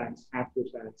of your tax, half your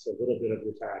tax, a little bit of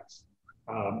your tax,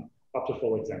 up to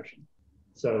full exemption.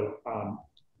 So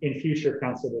in future,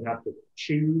 council would have to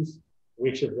choose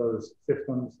which of those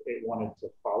systems it wanted to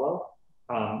follow.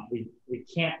 We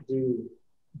can't do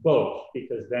both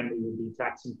because then we would be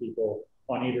taxing people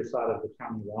on either side of the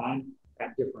county line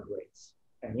at different rates,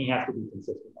 and we have to be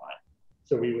consistent on it.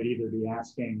 So we would either be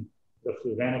asking the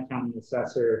Fluvanna County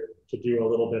assessor to do a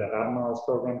little bit of Albemarle's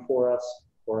program for us,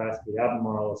 or ask the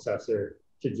Albemarle assessor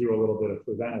to do a little bit of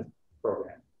Fluvanna's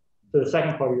program. So the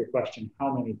second part of your question,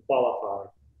 how many qualify?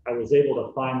 I was able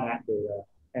to find that data,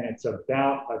 and it's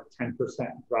about a 10%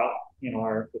 drop in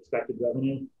our expected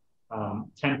revenue.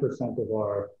 10% of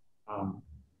our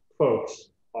folks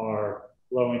are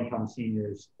low-income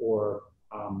seniors or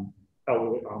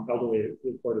elderly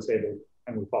or disabled,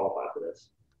 and we qualify for this.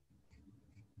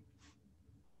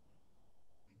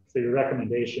 So your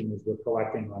recommendation is we're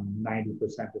collecting on 90%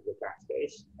 of the tax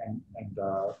base and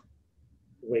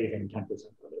waiving 10% of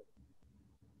it.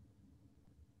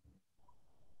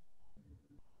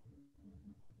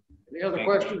 Any other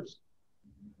questions?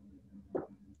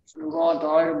 Let's move on to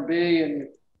item B and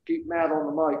keep Matt on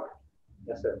the mic.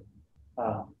 Yes, sir.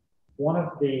 One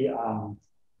of the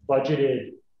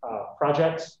budgeted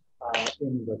projects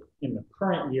in the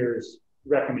current year's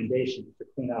recommendation to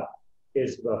clean up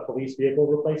is the police vehicle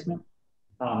replacement.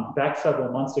 Back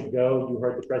several months ago, you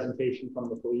heard the presentation from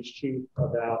the police chief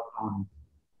about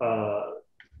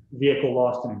vehicle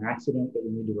lost in an accident that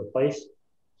we need to replace.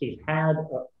 He had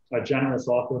a generous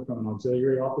offer from an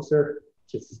auxiliary officer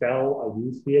to sell a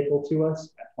used vehicle to us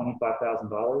at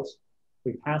 $25,000.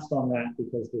 We passed on that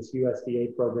because this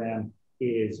USDA program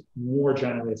is more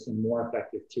generous and more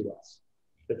effective to us.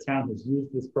 The town has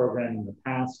used this program in the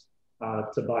past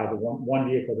to buy the one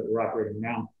vehicle that we're operating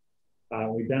now.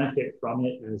 We benefit from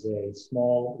it as a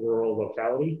small rural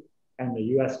locality, and the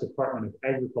U.S. Department of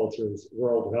Agriculture's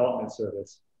Rural Development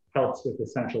Service helps with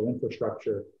essential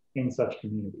infrastructure in such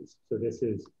communities. So this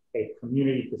is a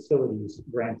community facilities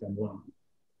grant and loan.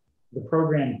 The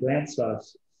program grants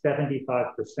us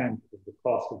 75% of the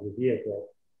cost of the vehicle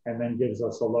and then gives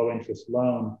us a low interest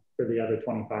loan for the other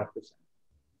 25%.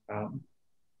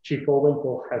 Chief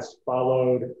Bullwinkle has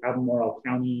followed Albemarle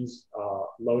County's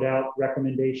loadout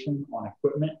recommendation on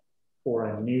equipment for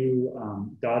a new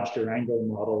Dodge Durango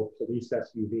model police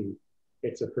SUV.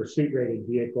 It's a pursuit rated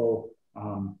vehicle,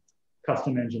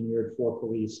 custom engineered for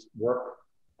police work,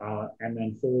 and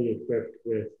then fully equipped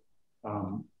with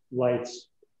lights,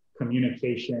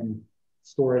 communication,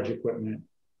 storage equipment,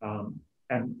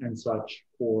 and such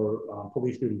for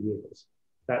police duty vehicles.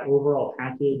 That overall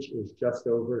package is just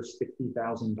over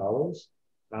 $60,000.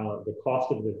 The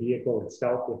cost of the vehicle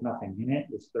itself with nothing in it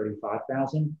is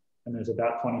 $35,000, and there's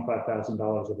about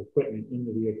 $25,000 of equipment in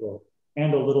the vehicle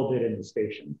and a little bit in the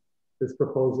station. This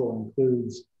proposal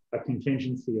includes a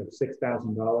contingency of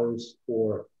 $6,000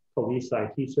 for police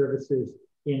IT services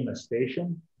in the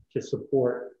station to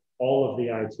support all of the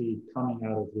IT coming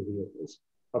out of the vehicles.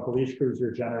 A police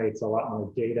cruiser generates a lot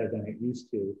more data than it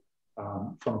used to,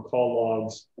 from call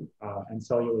logs and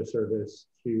cellular service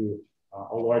to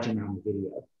a large amount of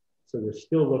video. So we're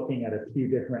still looking at a few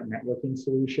different networking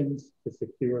solutions to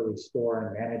securely store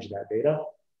and manage that data.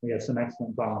 We have some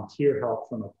excellent volunteer help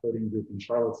from a coding group in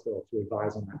Charlottesville to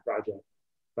advise on that project.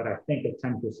 But I think a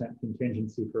 10%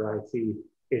 contingency for IT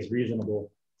is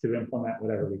reasonable to implement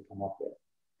whatever we come up with.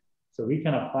 So we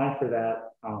can apply for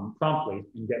that promptly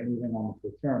and get moving on the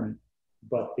procurement,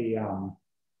 but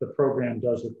the program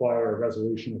does require a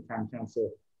resolution of town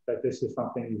council that this is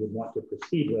something you would want to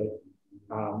proceed with.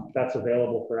 That's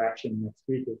available for action next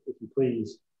week, if you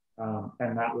please,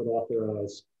 and that would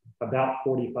authorize about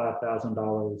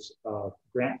 $45,000 of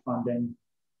grant funding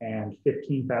and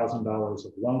 $15,000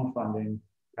 of loan funding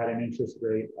at an interest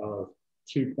rate of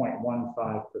 2.15%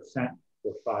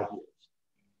 for 5 years,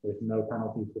 with no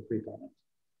penalty for prepayment.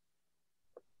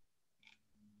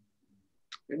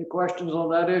 Any questions on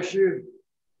that issue?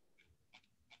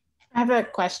 I have a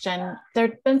question.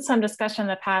 There's been some discussion in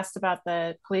the past about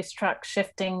the police truck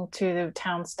shifting to the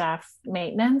town staff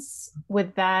maintenance.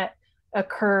 Would that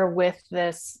occur with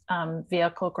this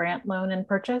vehicle grant loan and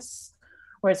purchase,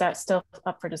 or is that still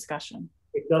up for discussion?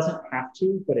 It doesn't have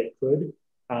to, but it could.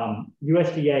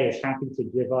 USDA is happy to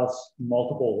give us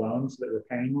multiple loans that we're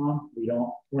paying on.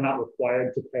 We're not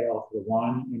required to pay off the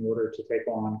one in order to take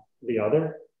on the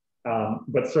other.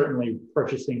 But certainly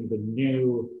purchasing the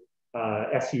new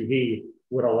SUV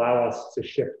would allow us to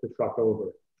shift the truck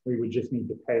over. We would just need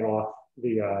to pay off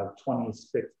the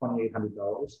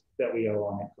 $2,800 that we owe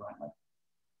on it currently.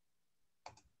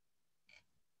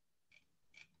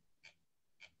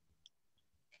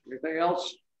 Anything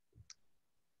else?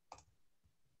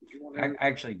 I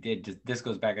actually did. This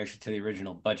goes back actually to the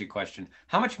original budget question.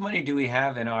 How much money do we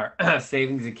have in our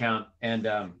savings account and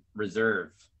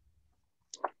reserve?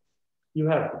 You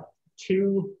have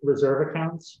 2 reserve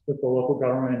accounts with the local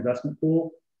government investment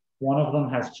pool. One of them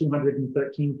has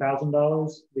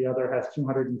 $213,000. The other has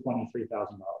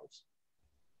 $223,000.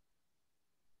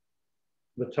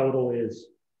 The total is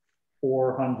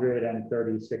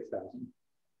 $436,000.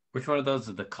 Which one of those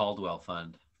is the Caldwell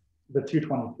Fund? The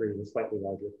 223 is slightly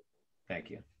larger. Thank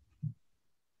you.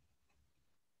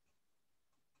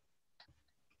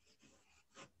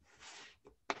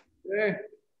 Okay,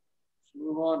 let's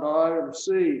move on to item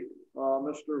C.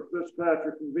 Mr.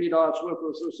 Fitzpatrick from VDOT's with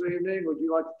us this evening. Would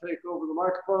you like to take over the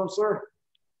microphone, sir?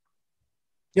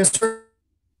 Yes, sir.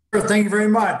 Thank you very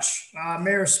much.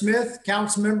 Mayor Smith,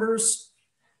 council members,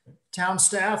 town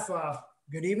staff,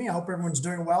 good evening. I hope everyone's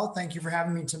doing well. Thank you for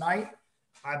having me tonight.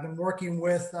 I've been working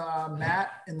with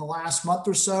Matt in the last month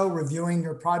or so, reviewing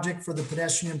your project for the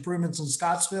pedestrian improvements in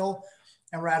Scottsville.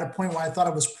 And we're at a point where I thought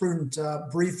it was prudent to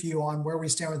brief you on where we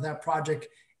stand with that project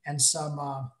and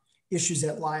some issues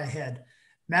that lie ahead.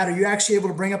 Matt, are you actually able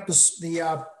to bring up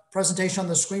the presentation on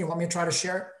the screen? Want me to try to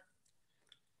share it?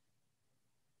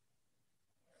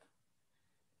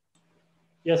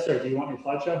 Yes, sir. Do you want your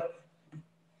slideshow?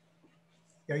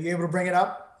 Are you able to bring it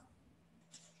up?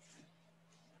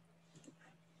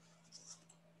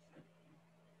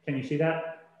 Can you see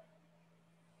that?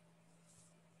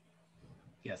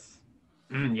 Yes.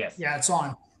 Yes. Yeah, it's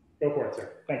on. Go for it,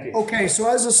 sir. Thank you. Okay, so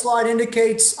as the slide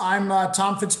indicates, I'm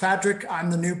Tom Fitzpatrick.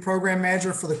 I'm the new program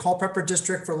manager for the Culpeper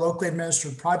District for locally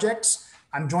administered projects.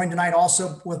 I'm joined tonight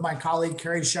also with my colleague,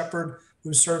 Carrie Shepard,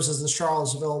 who serves as the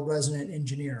Charlottesville resident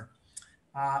engineer.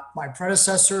 My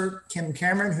predecessor, Kim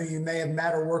Cameron, who you may have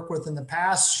met or worked with in the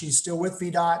past, she's still with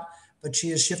VDOT, but she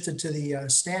has shifted to the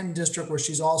Stanton District, where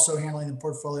she's also handling the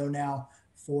portfolio now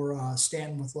for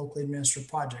Stanton with locally administered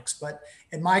projects. But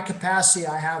in my capacity,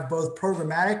 I have both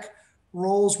programmatic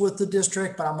roles with the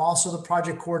district, but I'm also the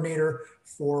project coordinator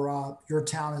for your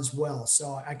town as well.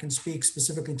 So I can speak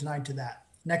specifically tonight to that.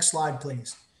 Next slide,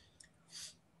 please.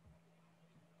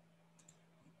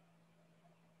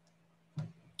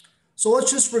 So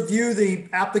let's just review the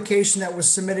application that was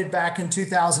submitted back in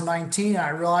 2019. I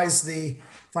realize the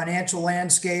financial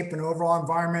landscape and overall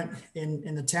environment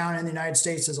in the town and the United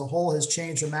States as a whole has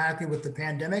changed dramatically with the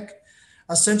pandemic.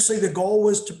 Essentially, the goal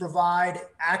was to provide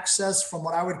access from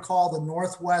what I would call the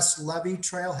Northwest Levee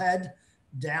Trailhead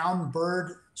down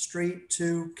Bird Street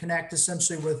to connect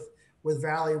essentially with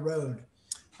Valley Road.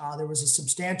 There was a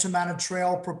substantial amount of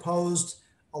trail proposed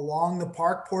along the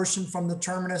park portion from the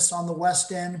terminus on the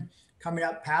west end, coming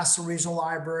up past the regional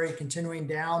library, continuing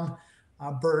down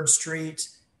Bird Street,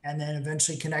 and then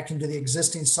eventually connecting to the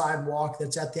existing sidewalk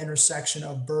that's at the intersection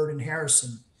of Bird and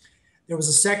Harrison. There was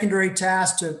a secondary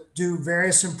task to do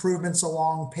various improvements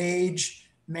along Page,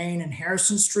 Main, and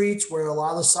Harrison Streets, where a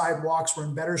lot of the sidewalks were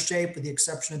in better shape, with the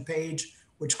exception of Page,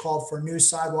 which called for a new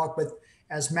sidewalk. But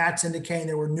as Matt's indicating,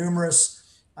 there were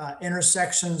numerous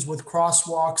intersections with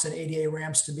crosswalks and ADA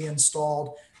ramps to be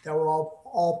installed that were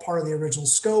all part of the original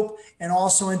scope, and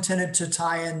also intended to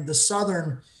tie in the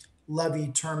southern levee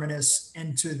terminus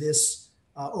into this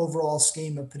overall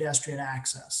scheme of pedestrian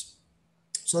access.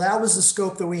 So that was the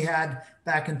scope that we had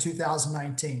back in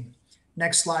 2019.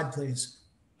 Next slide, please.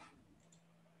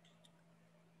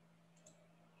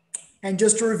 And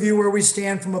just to review where we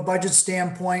stand from a budget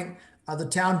standpoint, the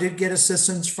town did get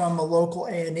assistance from a local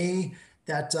A&E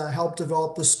that helped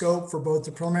develop the scope for both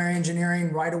the preliminary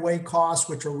engineering right-of-way costs,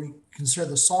 which are we consider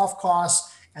the soft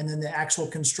costs, and then the actual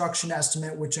construction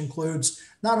estimate, which includes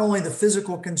not only the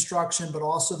physical construction, but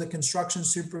also the construction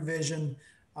supervision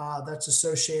that's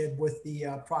associated with the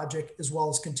project, as well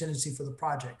as contingency for the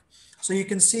project. So you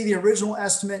can see the original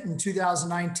estimate in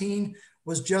 2019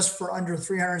 was just for under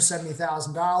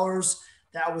 $370,000.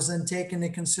 That was then taken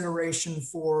into consideration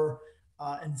for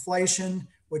inflation,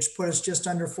 which put us just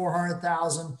under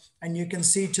 $400,000. And you can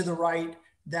see to the right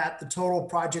that the total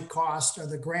project cost, or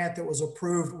the grant that was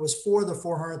approved, was for the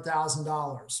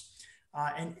 $400,000.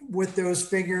 And with those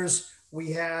figures,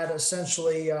 we had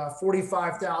essentially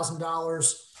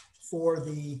 $45,000 for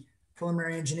the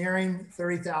preliminary engineering,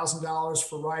 $30,000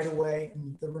 for right-of-way,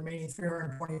 and the remaining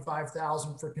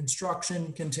 $325,000 for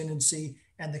construction, contingency,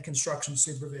 and the construction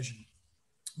supervision.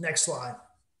 Next slide.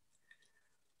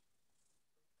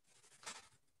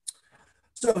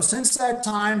 So since that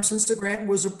time, since the grant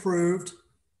was approved,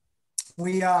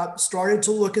 we started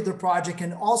to look at the project,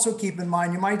 and also keep in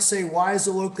mind, you might say, why is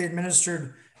the locally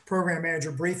administered program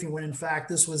manager briefing when in fact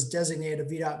this was designated a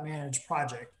VDOT managed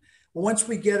project? Well, once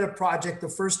we get a project, the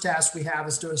first task we have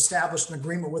is to establish an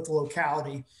agreement with the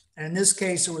locality. And in this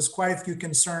case, there was quite a few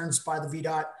concerns by the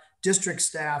VDOT district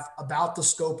staff about the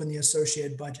scope and the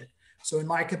associated budget. So in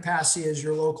my capacity as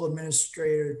your local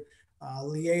administrative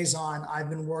liaison, I've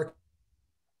been working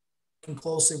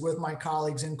closely with my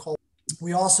colleagues in Cole.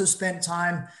 We also spent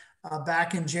time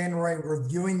back in January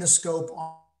reviewing the scope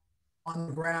on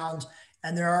the ground,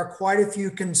 and there are quite a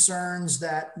few concerns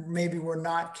that maybe were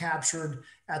not captured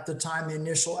at the time the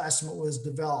initial estimate was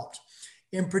developed.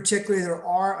 In particular, there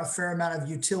are a fair amount of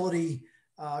utility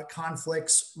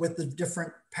conflicts with the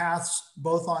different paths,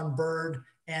 both on Bird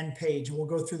and Page. And we'll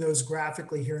go through those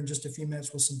graphically here in just a few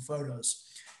minutes with some photos.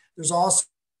 There's also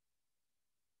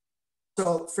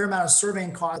a fair amount of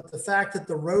surveying cost. The fact that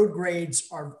the road grades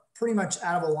are pretty much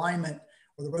out of alignment,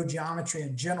 or the road geometry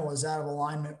in general is out of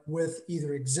alignment with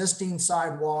either existing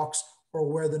sidewalks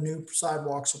or where the new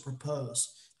sidewalks are proposed.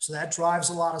 So that drives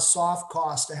a lot of soft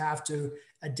costs to have to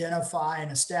identify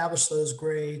and establish those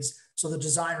grades so the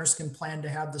designers can plan to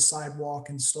have the sidewalk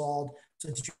installed so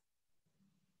that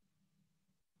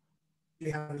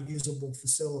you have a usable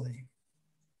facility.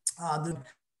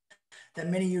 That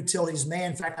many utilities may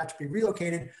in fact have to be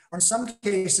relocated, or in some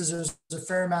cases there's a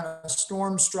fair amount of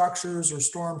storm structures or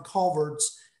storm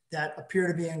culverts that appear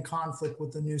to be in conflict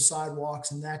with the new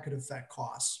sidewalks, and that could affect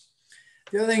costs.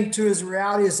 The other thing too is the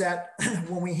reality is that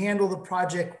when we handle the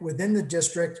project within the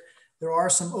district, there are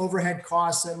some overhead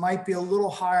costs that might be a little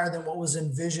higher than what was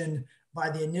envisioned by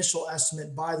the initial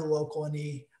estimate by the local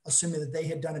NE, assuming that they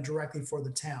had done it directly for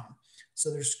the town.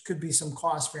 So there could be some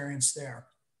cost variance there.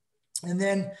 And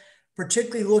then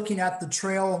particularly looking at the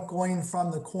trail going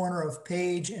from the corner of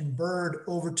Page and Bird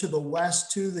over to the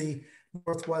west to the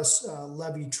Northwest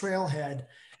Levee trailhead,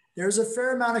 there's a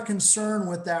fair amount of concern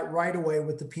with that right away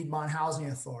with the Piedmont Housing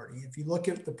Authority. If you look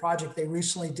at the project they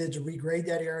recently did to regrade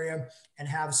that area and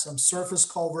have some surface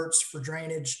culverts for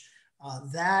drainage,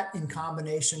 that in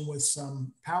combination with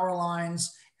some power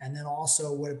lines and then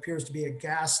also what appears to be a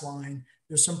gas line,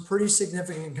 there's some pretty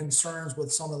significant concerns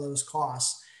with some of those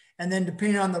costs. And then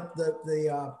depending on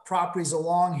the properties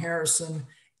along Harrison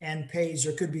and Page,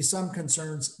 there could be some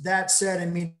concerns. That said,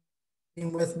 in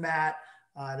meeting with Matt,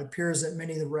 it appears that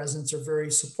many of the residents are very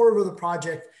supportive of the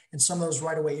project, and some of those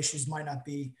right-of-way issues might not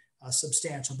be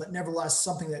substantial, but nevertheless,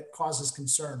 something that causes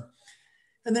concern.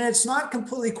 And then it's not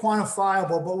completely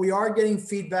quantifiable, but we are getting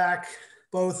feedback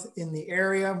both in the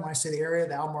area, when I say the area,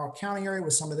 the Albemarle County area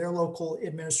with some of their local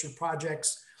administered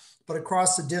projects, but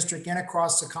across the district and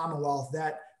across the Commonwealth,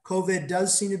 that COVID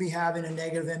does seem to be having a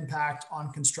negative impact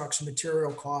on construction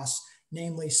material costs,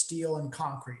 namely steel and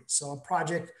concrete. So a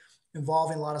project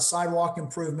involving a lot of sidewalk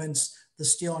improvements, the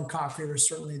steel and concrete are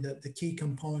certainly the key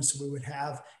components that we would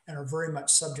have and are very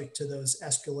much subject to those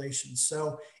escalations.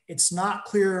 So it's not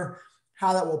clear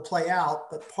how that will play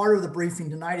out, but part of the briefing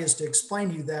tonight is to explain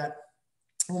to you that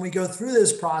when we go through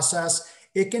this process,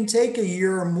 it can take a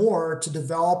year or more to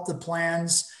develop the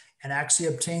plans and actually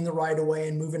obtain the right of way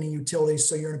and move into utilities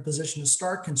so you're in a position to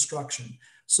start construction.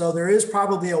 So there is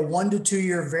probably a 1 to 2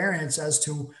 year variance as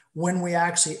to when we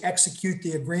actually execute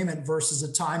the agreement versus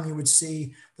the time you would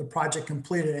see the project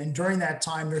completed. And during that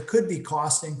time, there could be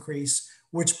cost increase,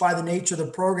 which by the nature of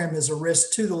the program is a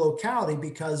risk to the locality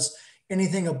because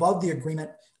anything above the agreement,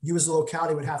 you as the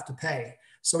locality would have to pay.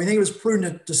 So we think it was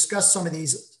prudent to discuss some of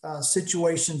these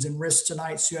situations and risks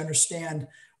tonight so you understand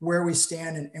where we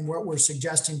stand and what we're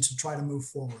suggesting to try to move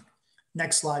forward.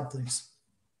 Next slide, please.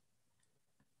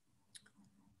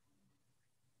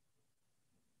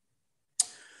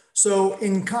 So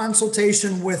in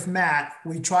consultation with Matt,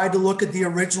 we tried to look at the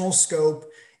original scope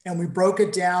and we broke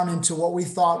it down into what we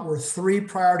thought were 3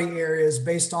 priority areas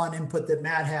based on input that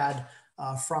Matt had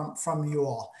from you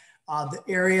all. The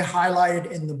area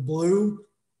highlighted in the blue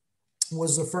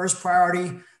was the first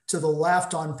priority. To the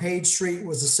left on Page Street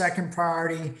was the second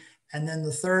priority. And then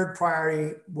the third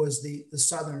priority was the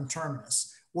southern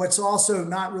terminus. What's also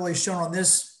not really shown on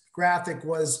this graphic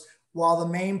was while the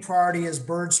main priority is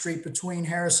Bird Street between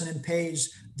Harrison and Page,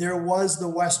 there was the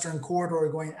western corridor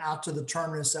going out to the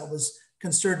terminus that was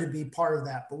considered to be part of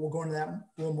that. But we'll go into that in a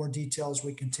little more detail as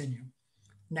we continue.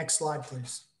 Next slide,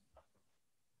 please.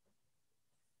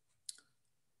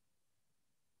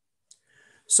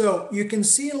 So you can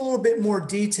see in a little bit more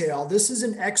detail, this is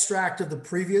an extract of the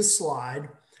previous slide.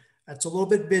 That's a little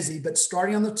bit busy, but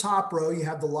starting on the top row, you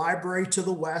have the library to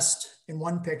the west in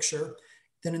one picture.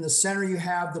 Then in the center, you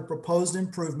have the proposed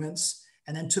improvements.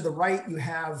 And then to the right, you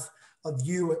have a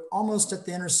view almost at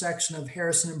the intersection of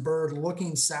Harrison and Byrd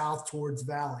looking south towards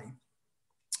Valley.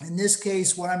 In this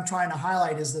case, what I'm trying to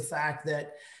highlight is the fact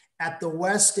that at the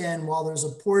west end, while there's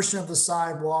a portion of the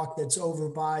sidewalk that's over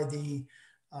by the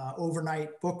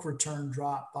overnight book return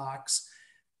drop box,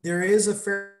 there is a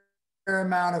fair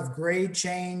amount of grade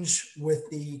change with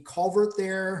the culvert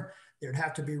there. There'd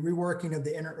have to be reworking of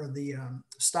the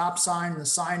stop sign and the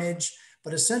signage,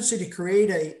 but essentially to create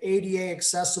a ADA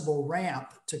accessible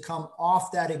ramp to come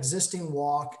off that existing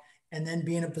walk and then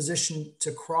be in a position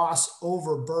to cross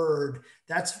over Byrd,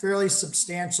 that's fairly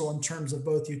substantial in terms of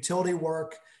both utility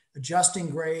work, adjusting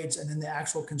grades, and then the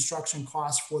actual construction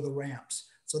costs for the ramps.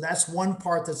 So that's one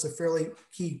part that's a fairly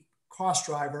key cost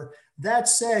driver. That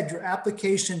said, your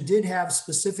application did have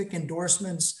specific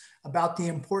endorsements about the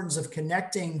importance of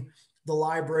connecting the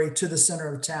library to the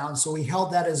center of town. So we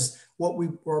held that as what we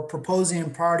were proposing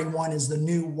in priority one is the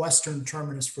new western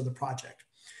terminus for the project.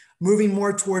 Moving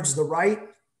more towards the right,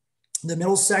 the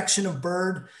middle section of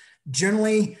Byrd,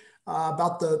 generally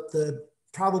about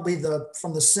probably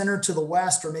from the center to the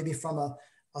west, or maybe from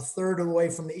a third of the way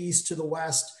from the east to the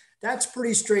west, that's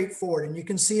pretty straightforward. And you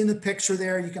can see in the picture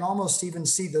there, you can almost even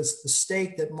see the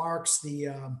stake that marks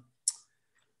the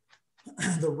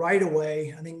right of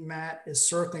way. I think Matt is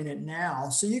circling it now.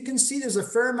 So you can see there's a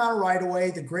fair amount of right of way.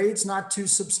 The grade's not too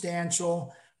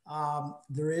substantial.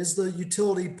 There is the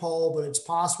utility pole, but it's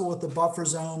possible with the buffer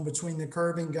zone between the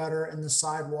curb and gutter and the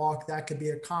sidewalk that could be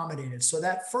accommodated. So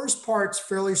that first part's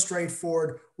fairly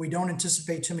straightforward. We don't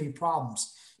anticipate too many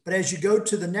problems. But as you go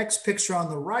to the next picture on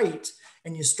the right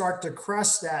and you start to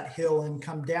crest that hill and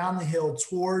come down the hill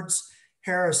towards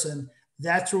Harrison,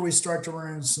 that's where we start to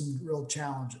run into some real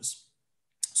challenges.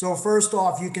 So first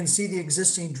off, you can see the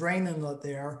existing drain inlet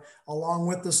there, along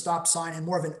with the stop sign and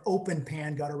more of an open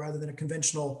pan gutter rather than a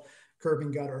conventional curb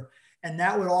and gutter. And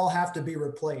that would all have to be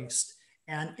replaced.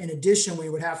 And in addition, we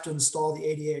would have to install the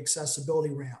ADA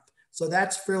accessibility ramp. So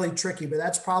that's fairly tricky, but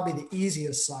that's probably the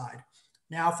easiest side.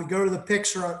 Now, if we go to the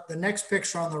picture, the next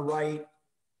picture on the right,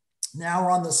 now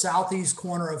we're on the southeast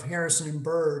corner of Harrison and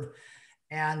Byrd.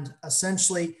 And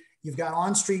essentially, you've got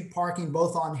on-street parking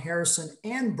both on Harrison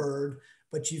and Byrd,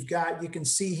 but you can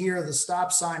see here the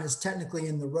stop sign is technically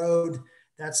in the road.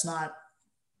 That's not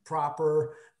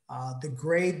proper. The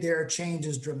grade there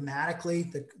changes dramatically.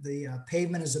 The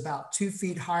pavement is about 2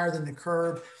 feet higher than the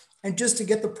curb. And just to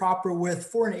get the proper width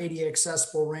for an ADA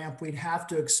accessible ramp, we'd have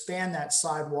to expand that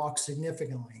sidewalk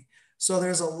significantly. So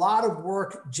there's a lot of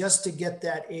work just to get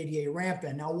that ADA ramp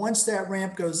in. Now, once that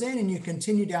ramp goes in and you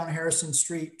continue down Harrison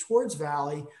Street towards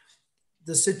Valley,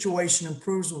 the situation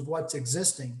improves with what's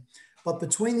existing. But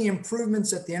between the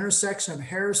improvements at the intersection of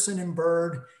Harrison and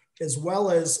Byrd, as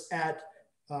well as at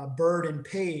Byrd and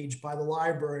Page by the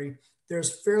library,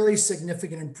 there's fairly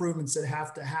significant improvements that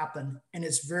have to happen, and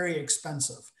it's very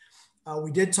expensive.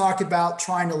 We did talk about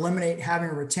trying to eliminate having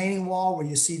a retaining wall where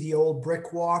you see the old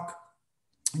brick walk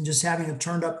and just having a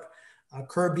turned up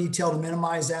curb detail to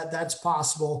minimize that. That's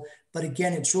possible. But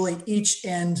again, it's really each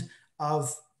end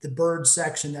of the Byrd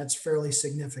section that's fairly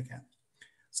significant.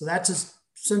 So that's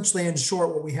essentially in short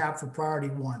what we have for priority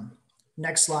one.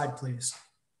 Next slide, please.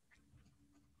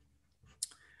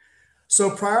 So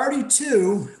priority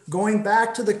two, going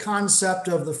back to the concept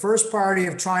of the first priority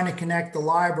of trying to connect the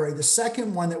library, the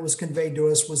second one that was conveyed to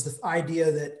us was the idea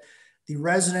that the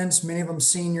residents, many of them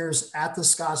seniors at the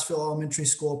Scottsville Elementary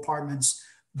School apartments,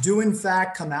 do in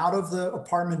fact come out of the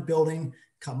apartment building,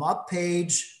 come up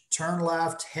Page, turn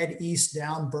left, head east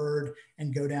down Byrd,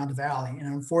 and go down to Valley.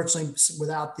 And unfortunately,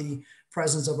 without the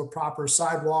presence of a proper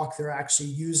sidewalk, they're actually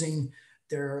using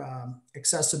their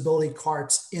accessibility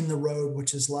carts in the road,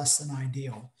 which is less than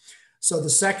ideal. So the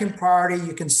second priority,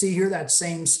 you can see here that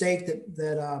same stake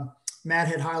that Matt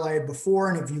had highlighted before.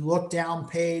 And if you look down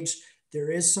Page,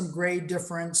 there is some grade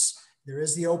difference. There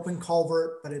is the open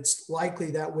culvert, but it's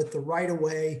likely that with the right of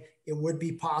way, it would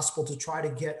be possible to try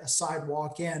to get a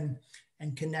sidewalk in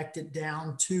and connect it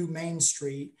down to Main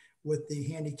Street with the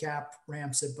handicap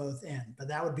ramps at both ends. But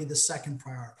that would be the second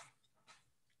priority.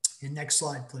 And next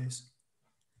slide, please.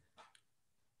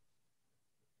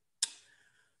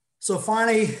 So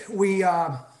finally,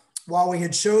 while we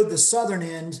had showed the southern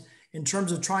end in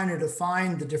terms of trying to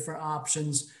define the different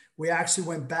options, we actually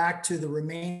went back to the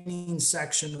remaining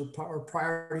section of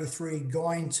priority three,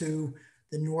 going to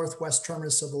the northwest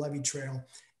terminus of the levee trail.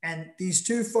 And these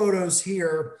two photos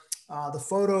here, the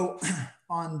photo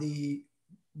on the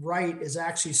right is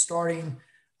actually starting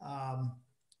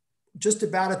just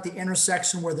about at the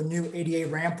intersection where the new ADA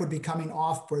ramp would be coming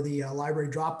off, where the library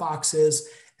drop box is.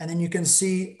 And then you can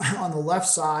see on the left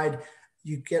side,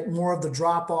 you get more of the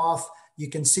drop off. You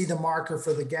can see the marker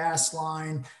for the gas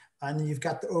line, and then you've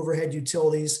got the overhead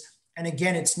utilities. And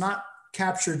again, it's not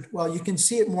captured. Well, you can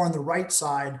see it more on the right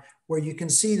side, where you can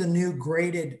see the new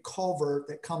graded culvert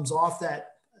that comes off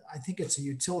that. I think it's a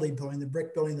utility building, the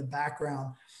brick building in the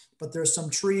background, but there's some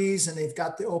trees and they've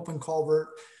got the open culvert.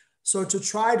 So to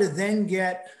try to then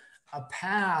get a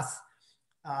path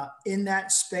in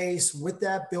that space with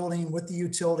that building, with the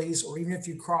utilities, or even if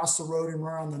you cross the road and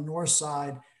run on the north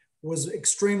side, was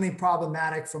extremely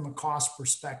problematic from a cost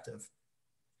perspective.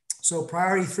 So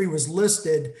priority 3 was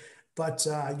listed, but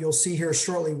you'll see here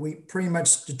shortly, we pretty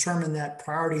much determined that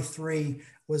priority 3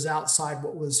 was outside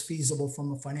what was feasible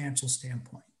from a financial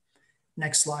standpoint.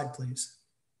 Next slide, please.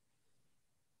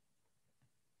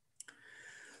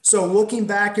 So looking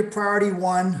back at priority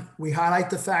 1, we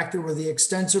highlight the fact there were the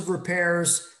extensive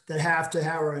repairs that have to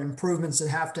have, or improvements that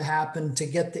have to happen to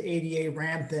get the ADA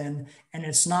ramp in. And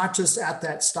it's not just at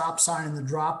that stop sign in the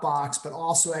drop box, but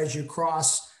also as you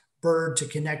cross Bird to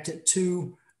connect it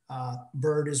to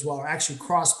Bird as well, or actually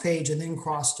cross Page and then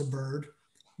cross to Bird.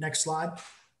 Next slide.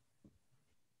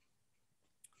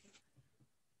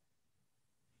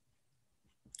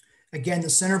 Again, the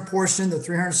center portion, the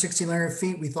 360 linear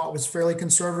feet, we thought was fairly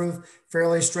conservative,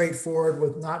 fairly straightforward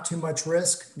with not too much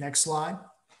risk. Next slide.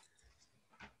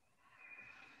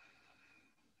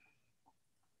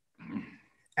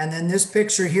 And then this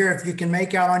picture here, if you can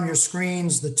make out on your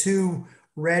screens, the 2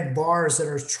 red bars that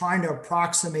are trying to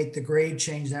approximate the grade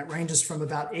change, that ranges from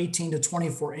about 18 to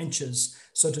 24 inches.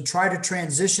 So to try to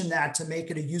transition that to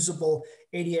make it a usable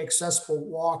ADA accessible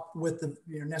walk with the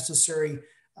necessary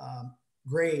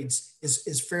grades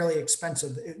is fairly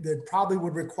expensive. It probably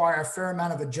would require a fair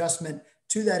amount of adjustment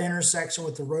to that intersection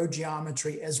with the road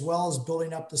geometry, as well as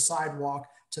building up the sidewalk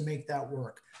to make that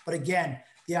work. But again,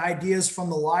 the ideas from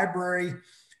the library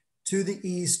to the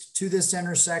east to this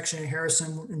intersection in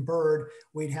Harrison and Bird,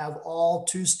 we'd have all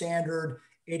 2 standard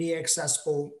ADA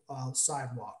accessible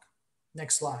sidewalk.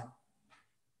 Next slide.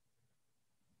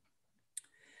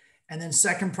 And then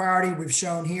second priority we've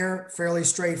shown here, fairly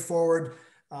straightforward.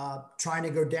 Trying to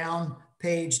go down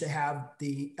Page to have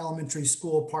the elementary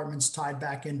school apartments tied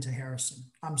back into Harrison.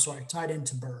 I'm sorry, tied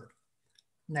into Bird.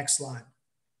 Next slide.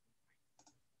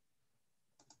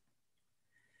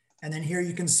 And then here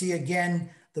you can see again,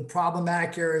 the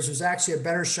problematic areas. There's actually a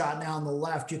better shot now on the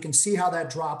left. You can see how that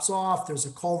drops off. There's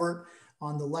a culvert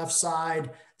on the left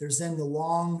side. There's then the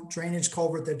long drainage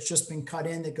culvert that's just been cut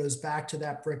in that goes back to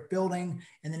that brick building.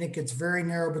 And then it gets very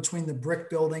narrow between the brick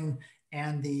building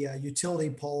and the utility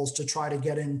poles to try to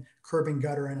get in curb and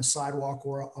gutter and a sidewalk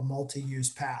or a multi-use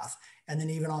path. And then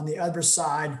even on the other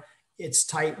side, it's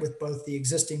tight with both the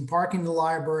existing parking of the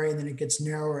library, and then it gets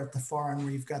narrower at the far end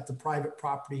where you've got the private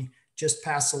property just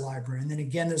past the library. And then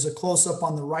again, there's a close-up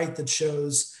on the right that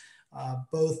shows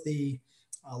both the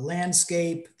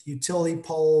landscape, the utility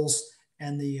poles,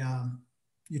 and the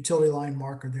utility line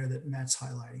marker there that Matt's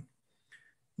highlighting.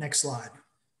 Next slide.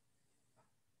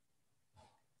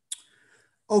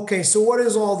 Okay, so what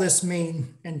does all this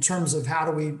mean in terms of how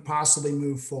do we possibly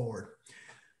move forward?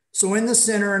 So in the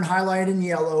center and highlighted in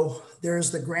yellow,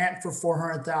 there's the grant for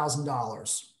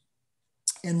 $400,000.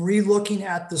 In re-looking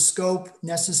at the scope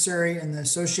necessary and the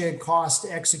associated cost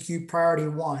to execute priority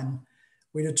 1,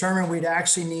 we determined we'd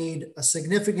actually need a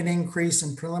significant increase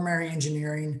in preliminary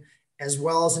engineering as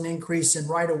well as an increase in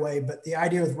right-of-way. But the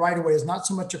idea with right-of-way is not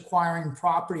so much acquiring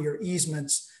property or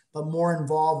easements, but more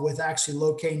involved with actually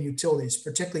locating utilities,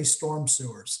 particularly storm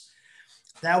sewers.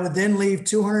 That would then leave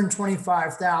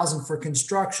 $225,000 for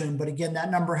construction. But again,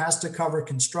 that number has to cover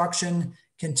construction,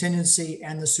 contingency,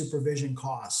 and the supervision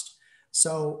cost.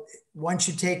 So once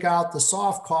you take out the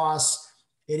soft costs,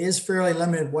 it is fairly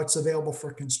limited what's available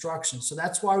for construction. So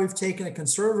that's why we've taken a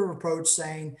conservative approach,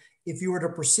 saying if you were to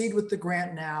proceed with the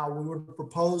grant now, we would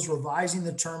propose revising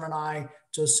the termini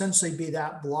to essentially be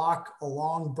that block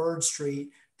along Bird Street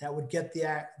that would get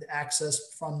the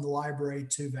access from the library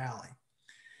to Valley.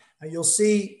 Now you'll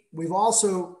see we've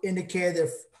also indicated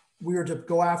if we were to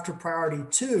go after priority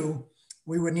 2,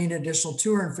 we would need an additional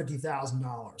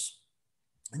 $250,000.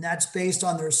 And that's based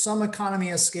on there's some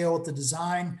economy of scale with the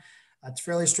design. It's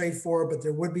fairly straightforward, but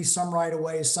there would be some right of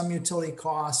way, some utility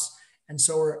costs. And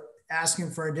so we're asking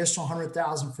for an additional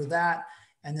 $100,000 for that,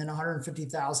 and then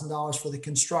 $150,000 for the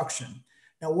construction.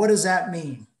 Now, what does that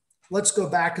mean? Let's go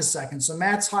back a second. So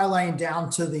Matt's highlighting down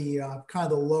to the kind of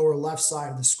the lower left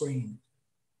side of the screen.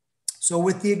 So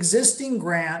with the existing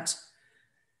grant,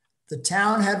 the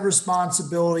town had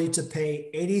responsibility to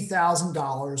pay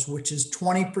 $80,000, which is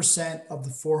 20% of the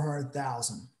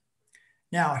 $400,000.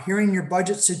 Now, hearing your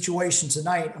budget situation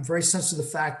tonight, I'm very sensitive to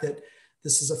the fact that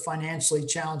this is a financially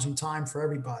challenging time for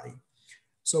everybody.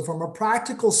 So from a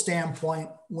practical standpoint,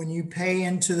 when you pay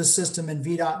into the system and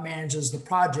VDOT manages the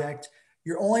project,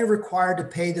 you're only required to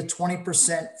pay the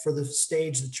 20% for the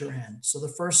stage that you're in. So the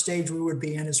first stage we would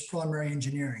be in is preliminary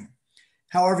engineering.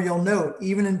 However, you'll note,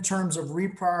 even in terms of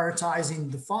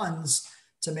reprioritizing the funds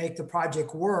to make the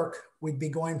project work, we'd be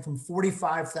going from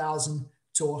 $45,000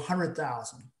 to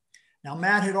 $100,000. Now,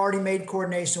 Matt had already made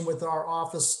coordination with our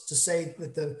office to say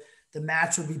that the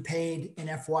match would be paid in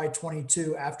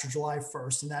FY22 after July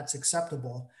 1st, and that's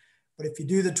acceptable. But if you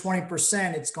do the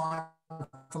 20%, it's gone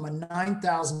from a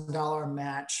 $9,000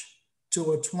 match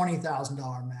to a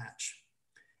 $20,000 match.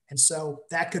 And so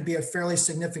that could be a fairly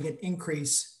significant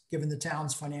increase given the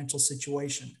town's financial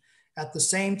situation. At the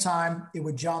same time, it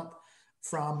would jump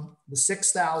from the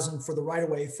 $6,000 for the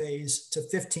right-of-way phase to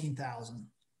 $15,000.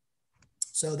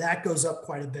 So that goes up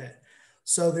quite a bit.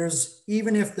 So there's,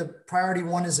 even if the priority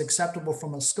one is acceptable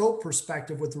from a scope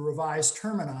perspective with the revised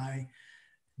termini,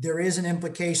 there is an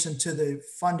implication to the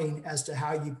funding as to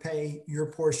how you pay your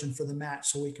portion for the match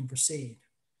so we can proceed.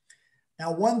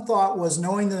 Now, one thought was,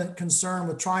 knowing the concern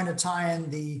with trying to tie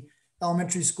in the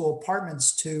elementary school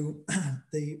apartments to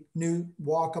the new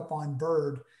walk up on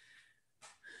Bird,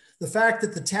 the fact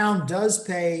that the town does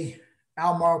pay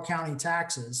Albemarle County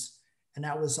taxes, and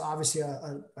that was obviously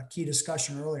a key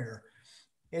discussion earlier,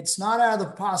 it's not out of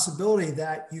the possibility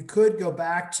that you could go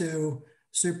back to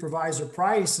Supervisor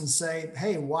Price and say,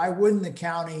 hey, why wouldn't the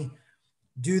county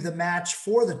do the match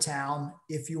for the town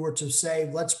if you were to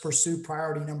say, let's pursue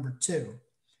priority number 2?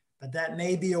 But that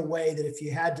may be a way that if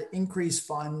you had to increase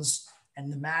funds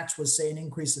and the match was, say, an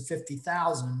increase of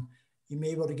 $50,000, you may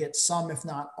be able to get some, if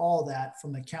not all that,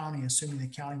 from the county, assuming the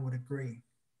county would agree.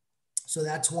 So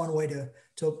that's one way to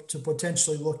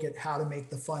potentially look at how to make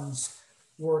the funds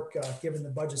work given the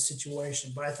budget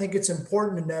situation. But I think it's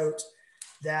important to note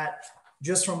that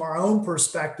just from our own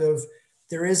perspective,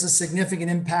 there is a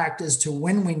significant impact as to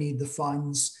when we need the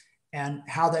funds and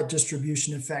how that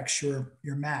distribution affects your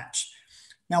match.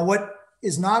 Now, what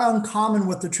is not uncommon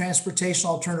with the Transportation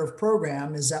Alternative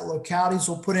Program is that localities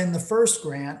will put in the first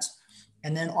grant,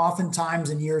 and then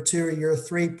oftentimes in year 2 or year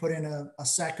 3, put in a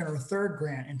second or third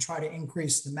grant and try to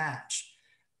increase the match.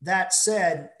 That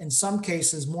said, in some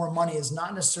cases, more money is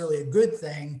not necessarily a good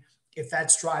thing if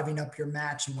that's driving up your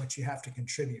match and what you have to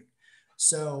contribute.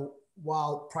 So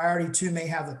while priority 2 may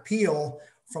have appeal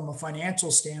from a financial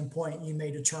standpoint, you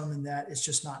may determine that it's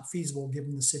just not feasible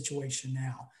given the situation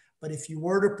now. But if you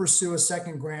were to pursue a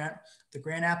second grant, the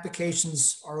grant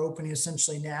applications are opening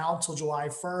essentially now till July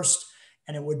 1st,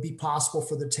 and it would be possible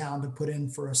for the town to put in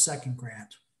for a second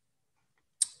grant.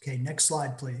 Okay, next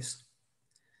slide, please.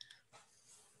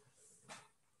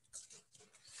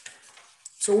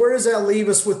 So where does that leave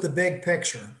us with the big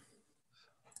picture?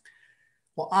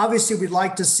 Well, obviously we'd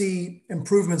like to see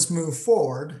improvements move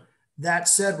forward. That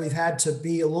said, we've had to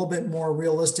be a little bit more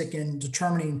realistic in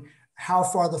determining how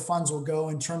far the funds will go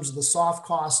in terms of the soft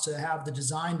costs to have the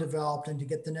design developed and to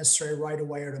get the necessary right of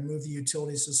way or to move the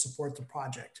utilities to support the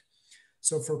project.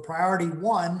 So for priority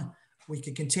 1, we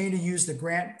could continue to use the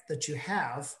grant that you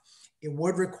have. It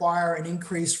would require an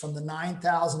increase from the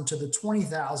 $9,000 to the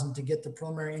 $20,000 to get the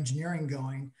preliminary engineering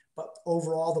going, but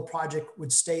overall the project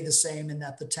would stay the same in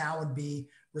that the town would be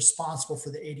responsible for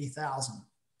the $80,000.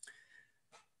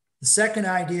 The second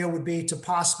idea would be to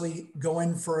possibly go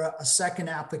in for a second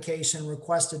application,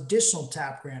 request additional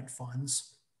TAP grant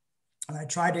funds. And I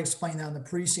tried to explain that on the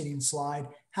preceding slide,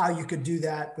 how you could do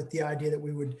that with the idea that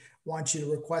we would want you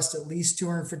to request at least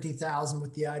 $250,000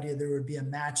 with the idea there would be a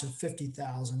match of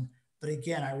 $50,000. But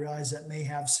again, I realize that may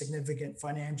have significant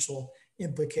financial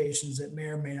implications that may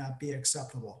or may not be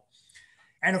acceptable.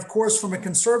 And of course, from a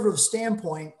conservative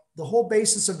standpoint, the whole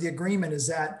basis of the agreement is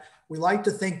that we like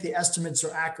to think the estimates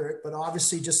are accurate, but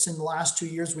obviously just in the last 2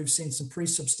 years, we've seen some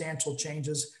pretty substantial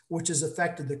changes, which has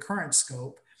affected the current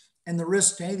scope. And the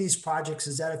risk to any of these projects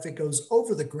is that if it goes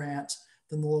over the grant,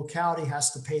 then the locality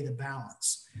has to pay the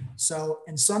balance. So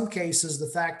in some cases, the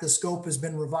fact the scope has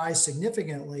been revised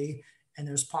significantly, and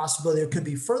there's possibility there could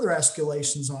be further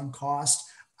escalations on cost,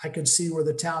 I could see where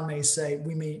the town may say,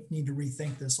 we may need to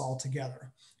rethink this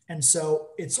altogether. And so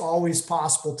it's always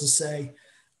possible to say,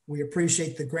 we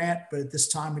appreciate the grant, but at this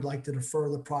time we'd like to defer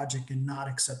the project and not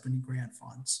accept any grant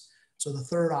funds. So the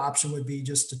third option would be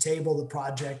just to table the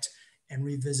project and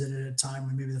revisit it at a time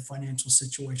when maybe the financial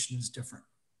situation is different.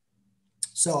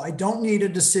 So I don't need a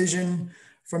decision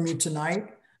from you tonight.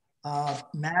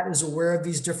 Matt is aware of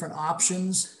these different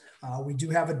options. We do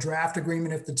have a draft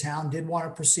agreement if the town did want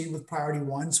to proceed with priority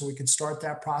one, so we could start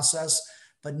that process.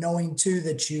 But knowing too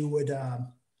that you would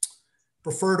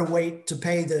prefer to wait to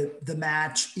pay the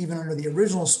match even under the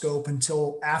original scope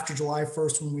until after July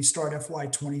 1st when we start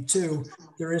FY22,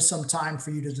 there is some time for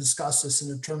you to discuss this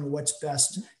and determine what's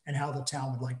best and how the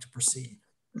town would like to proceed.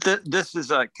 This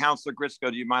is Councilor Grisco.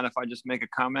 Do you mind if I just make a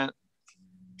comment?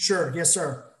 Sure. Yes,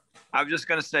 sir. I was just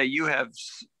going to say you have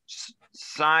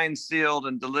signed, sealed,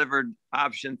 and delivered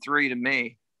option 3 to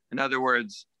me. In other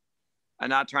words, I'm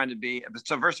not trying to be.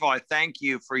 So first of all, I thank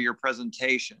you for your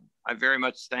presentation. I very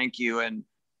much thank you and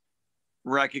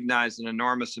recognize an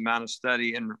enormous amount of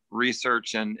study and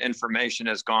research and information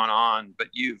has gone on, but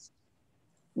you've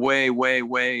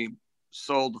way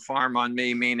sold the farm on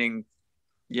me, meaning,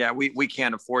 yeah, we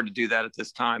can't afford to do that at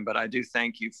this time, but I do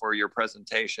thank you for your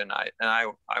presentation. I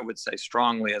would say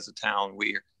strongly as a town,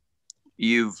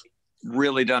 you've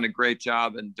really done a great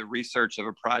job in the research of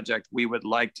a project we would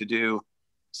like to do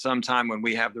sometime when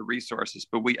we have the resources,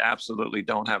 but we absolutely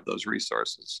don't have those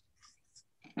resources.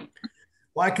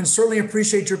 Well, I can certainly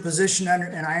appreciate your position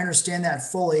and I understand that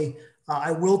fully.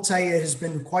 I will tell you, it has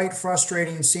been quite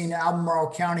frustrating seeing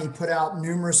Albemarle County put out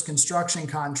numerous construction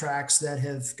contracts that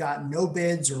have gotten no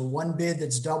bids or one bid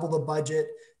that's double the budget.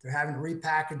 They're having to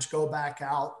repackage, go back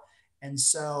out. And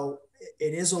so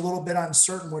it is a little bit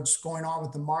uncertain what's going on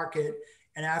with the market.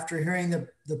 And after hearing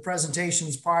the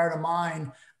presentations prior to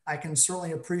mine, I can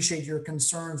certainly appreciate your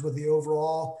concerns with the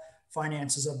overall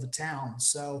finances of the town.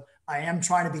 So I am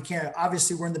trying to be candid.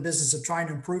 Obviously, we're in the business of trying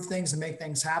to improve things and make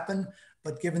things happen.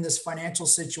 But given this financial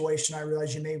situation, I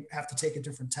realize you may have to take a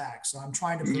different tack. So I'm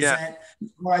trying to present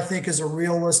what I think is a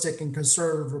realistic and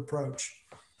conservative approach.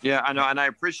 Yeah, I know. And I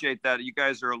appreciate that. You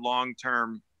guys are a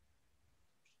long-term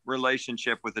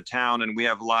relationship with the town, and we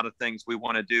have a lot of things we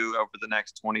want to do over the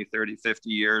next 20, 30, 50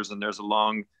 years. And there's a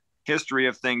long history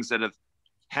of things that have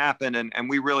happened, and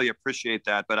we really appreciate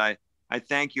that. But I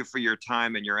thank you for your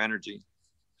time and your energy.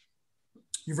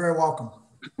 You're very welcome.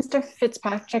 Mr.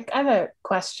 Fitzpatrick, I have a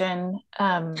question,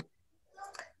 and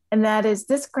that is,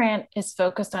 this grant is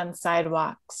focused on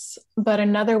sidewalks, but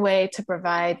another way to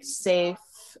provide safe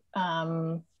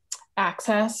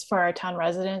access for our town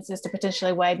residents is to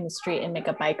potentially widen the street and make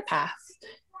a bike path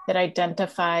that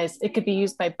identifies, it could be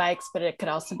used by bikes, but it could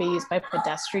also be used by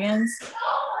pedestrians.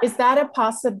 Is that a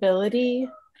possibility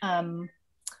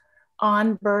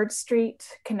on Bird Street,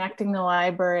 connecting the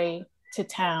library to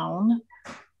town?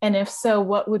 And if so,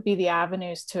 what would be the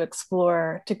avenues to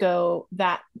explore to go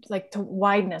that, like to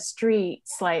widen a street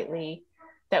slightly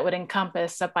that would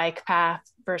encompass a bike path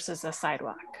versus a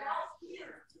sidewalk?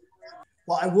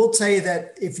 Well, I will tell you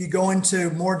that if you go into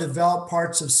more developed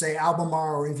parts of, say,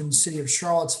 Albemarle or even the city of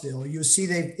Charlottesville, you'll see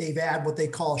they've added what they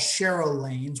call Shero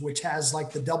lanes, which has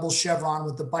like the double chevron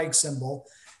with the bike symbol.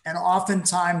 And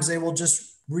oftentimes they will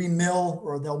just remill,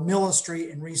 or they'll mill a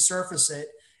street and resurface it.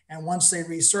 And once they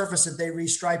resurface it, they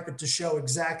restripe it to show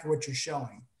exactly what you're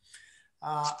showing.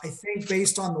 I think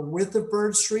based on the width of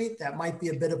Bird Street, that might be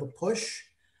a bit of a push.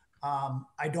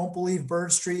 I don't believe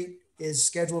Bird Street is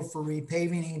scheduled for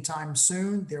repaving anytime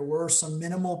soon. There were some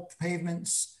minimal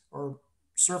pavements or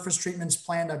surface treatments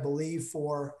planned, I believe,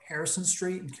 for Harrison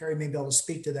Street, and Carrie may be able to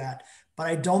speak to that. But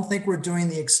I don't think we're doing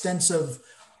the extensive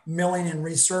milling and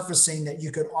resurfacing that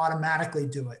you could automatically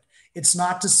do it. It's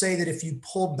not to say that if you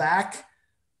pulled back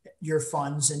your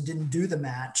funds and didn't do the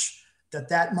match,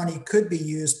 that money could be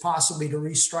used possibly to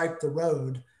restripe the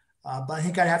road. But I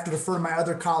think I'd have to defer to my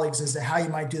other colleagues as to how you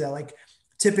might do that. Like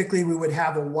typically we would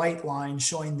have a white line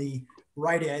showing the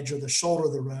right edge or the shoulder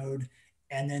of the road,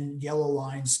 and then yellow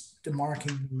lines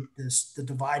demarking the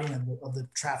dividing of the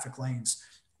traffic lanes.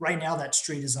 Right now that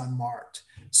street is unmarked.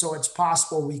 So it's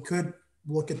possible we could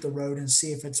look at the road and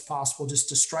see if it's possible just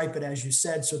to stripe it, as you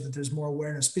said, so that there's more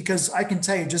awareness. Because I can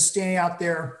tell you, just standing out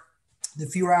there the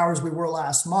few hours we were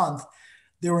last month,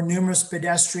 there were numerous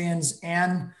pedestrians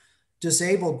and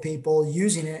disabled people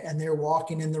using it, and they're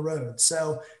walking in the road.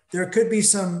 So there could be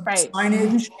some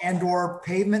signage and or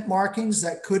pavement markings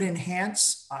that could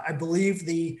enhance. I believe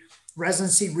the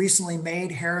residency recently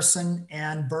made Harrison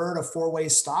and Bird a four-way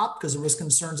stop because there was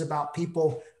concerns about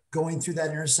people going through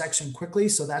that intersection quickly.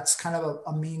 So that's kind of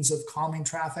a means of calming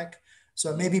traffic.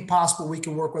 So it may be possible we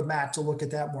can work with Matt to look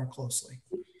at that more closely.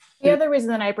 The other reason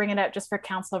that I bring it up just for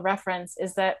council reference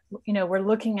is that, you know, we're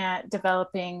looking at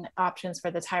developing options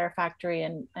for the tire factory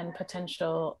and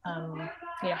potential,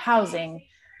 you know, housing.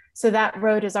 So that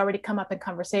road has already come up in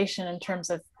conversation in terms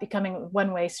of becoming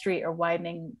one-way street or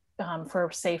widening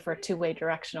for safer two-way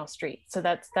directional streets. So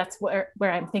that's where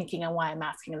I'm thinking and why I'm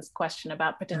asking this question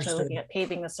about potentially looking at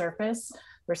paving the surface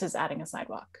versus adding a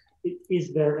sidewalk.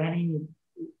 Is there any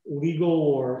legal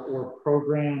or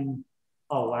program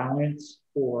allowance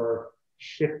for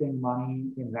shifting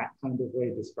money in that kind of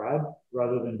way described,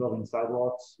 rather than building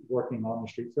sidewalks, working on the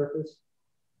street surface?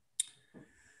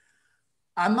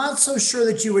 I'm not so sure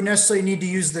that you would necessarily need to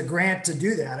use the grant to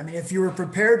do that. I mean, if you were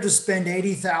prepared to spend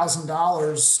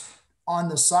 $80,000 on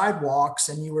the sidewalks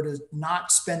and you were to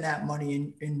not spend that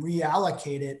money and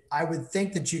reallocate it, I would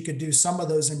think that you could do some of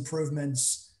those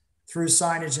improvements through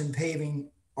signage and paving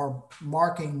or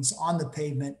markings on the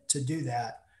pavement to do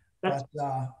that.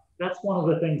 That's one of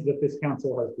the things that this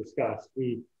council has discussed.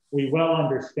 We well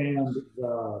understand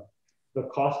the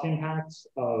cost impacts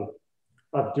of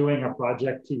doing a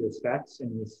project to your specs,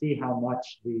 and we see how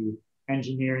much the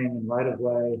engineering and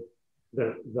right-of-way,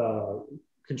 the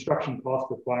construction cost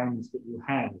requirements that you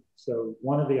have. So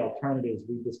one of the alternatives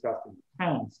we discussed in the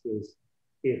past is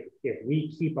if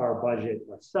we keep our budget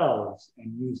ourselves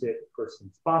and use it for some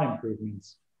spot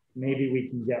improvements, maybe we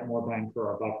can get more bang for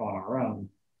our buck on our own,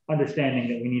 understanding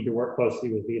that we need to work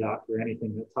closely with VDOT for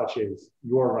anything that touches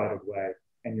your right-of-way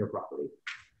and your property.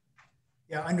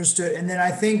 Yeah, understood. And then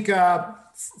I think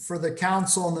for the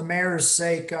council and the mayor's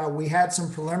sake, we had some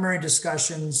preliminary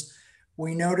discussions.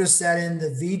 We noticed that in the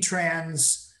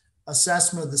VTrans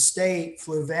assessment of the state,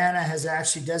 Fluvanna has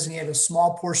actually designated a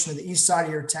small portion of the east side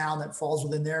of your town that falls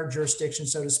within their jurisdiction,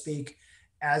 so to speak,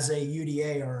 as a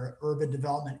UDA or urban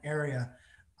development area.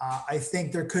 I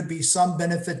think there could be some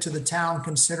benefit to the town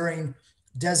considering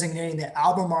designating the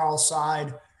Albemarle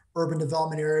side urban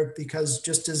development area, because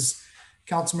just as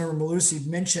Councilmember Malusi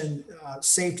mentioned,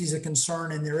 safety is a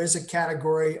concern, and there is a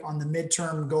category on the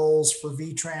midterm goals for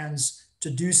VTrans to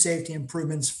do safety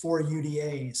improvements for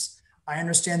UDAs. I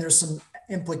understand there's some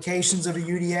implications of a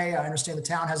UDA. I understand the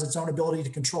town has its own ability to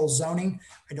control zoning.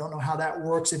 I don't know how that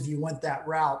works if you went that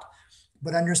route,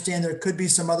 but understand there could be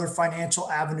some other financial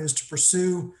avenues to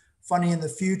pursue funding in the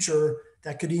future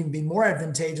that could even be more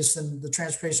advantageous than the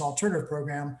Transportation Alternative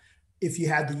Program if you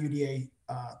had the UDA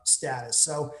status.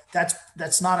 So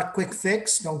that's not a quick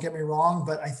fix, don't get me wrong,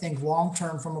 but I think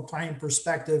long-term from a planning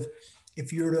perspective,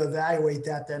 if you were to evaluate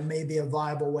that, that may be a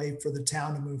viable way for the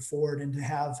town to move forward and to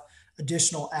have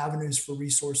additional avenues for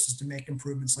resources to make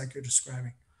improvements like you're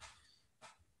describing.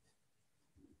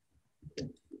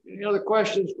 Any other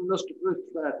questions for Mr.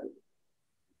 Fitzpatrick?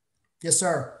 Yes,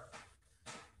 sir.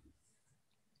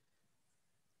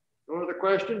 No other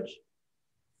questions?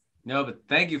 No, but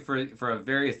thank you for a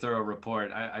very thorough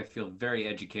report. I feel very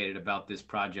educated about this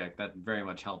project. That very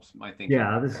much helps my thinking.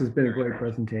 Yeah, this has been a great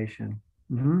presentation.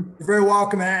 You're very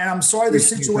welcome. And I'm sorry the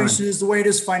situation is the way it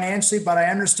is financially, but I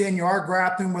understand you are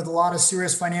grappling with a lot of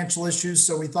serious financial issues.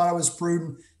 So we thought it was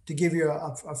prudent to give you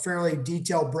a fairly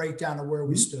detailed breakdown of where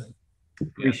we stood.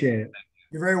 Appreciate it.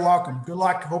 You're very welcome. Good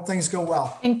luck. Hope things go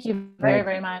well. Thank you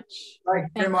very much. Thank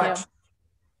you very much.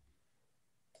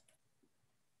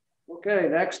 Okay,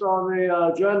 next on the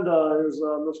agenda is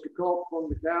Mr. Culp from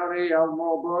the county,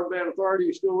 Albemarle Broadband Authority.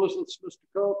 You still with us, Mr.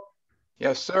 Culp?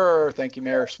 Yes, sir. Thank you,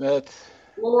 Mayor Smith.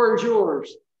 Floor is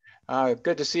yours.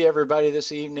 Good to see everybody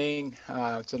this evening.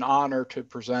 It's an honor to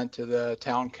present to the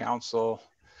town council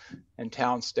and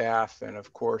town staff, and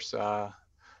of course,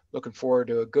 looking forward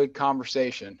to a good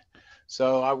conversation.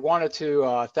 So I wanted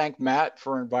to thank Matt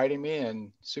for inviting me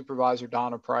and Supervisor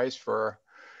Donna Price for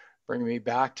bringing me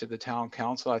back to the town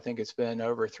council. I think it's been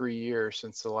over 3 years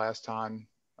since the last time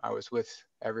I was with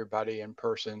everybody in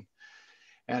person.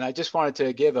 And I just wanted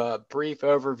to give a brief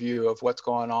overview of what's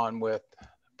going on with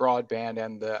broadband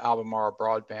and the Albemarle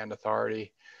Broadband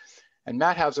Authority. And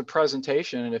Matt has a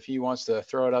presentation, and if he wants to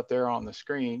throw it up there on the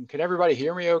screen. Can everybody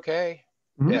hear me okay?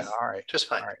 Mm-hmm. Yeah, all right. Just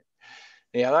fine. All right.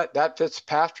 Yeah, that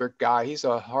Fitzpatrick guy, he's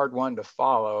a hard one to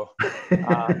follow.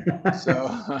 So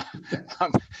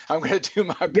I'm going to do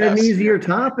my best. Get an easier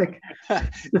topic.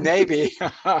 Maybe.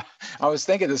 I was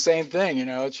thinking the same thing, you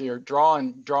know, it's you're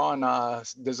drawing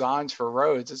designs for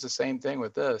roads. It's the same thing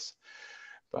with this.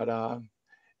 But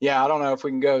yeah, I don't know if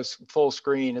we can go full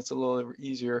screen. It's a little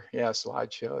easier. Yeah,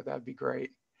 slideshow. That'd be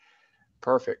great.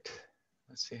 Perfect.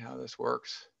 Let's see how this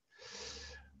works.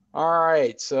 All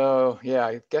right, so yeah,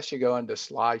 I guess you go into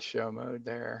slideshow mode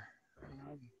there.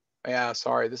 Yeah,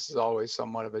 sorry, this is always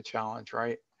somewhat of a challenge,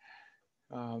 right?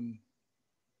 Yeah,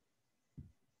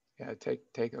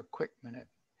 take a quick minute.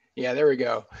 Yeah, there we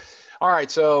go. All right,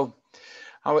 so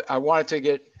I wanted to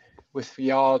get with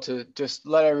y'all to just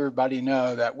let everybody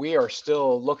know that we are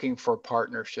still looking for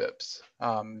partnerships.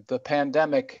 The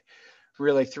pandemic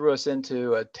really threw us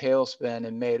into a tailspin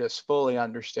and made us fully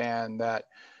understand that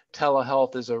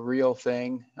telehealth is a real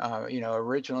thing.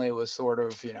 Originally it was sort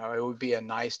of, it would be a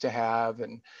nice to have,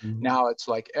 and now it's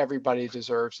like everybody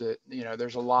deserves it.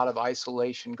 There's a lot of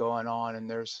isolation going on, and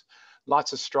there's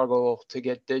lots of struggle to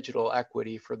get digital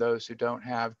equity for those who don't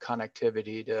have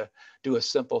connectivity to do a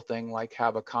simple thing like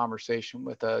have a conversation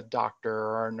with a doctor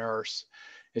or a nurse.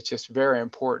 It's just very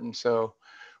important. So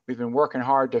we've been working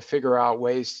hard to figure out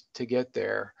ways to get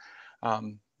there.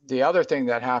 The other thing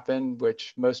that happened,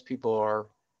 which most people are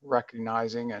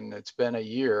recognizing, and it's been a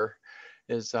year,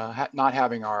 is not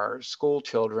having our school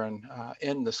children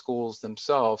in the schools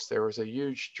themselves. There was a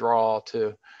huge draw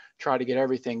to try to get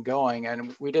everything going.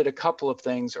 And we did a couple of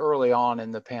things early on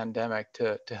in the pandemic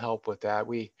to help with that.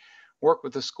 We worked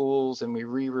with the schools and we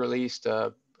re-released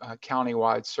a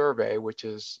countywide survey, which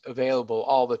is available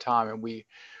all the time. And we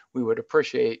would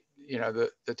appreciate,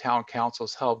 the town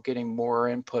council's help getting more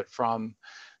input from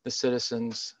the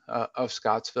citizens of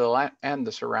Scottsville and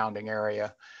the surrounding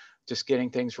area, just getting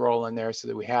things rolling there so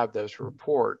that we have those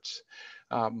reports.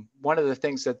 One of the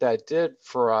things that did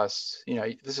for us,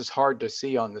 this is hard to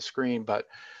see on the screen, but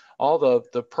all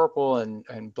the purple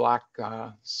and black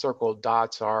circled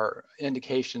dots are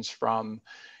indications from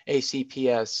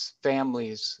ACPS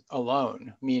families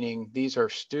alone, meaning these are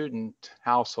student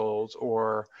households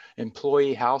or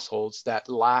employee households that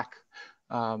lack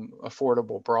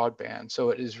affordable broadband. So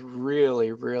it is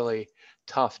really, really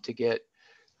tough to get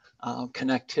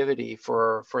connectivity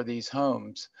for these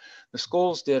homes. The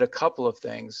schools did a couple of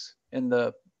things in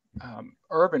the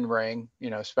urban ring,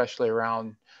 especially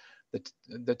around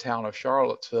the town of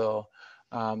Charlottesville.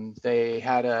 They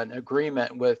had an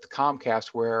agreement with Comcast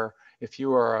where if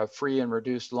you are a free and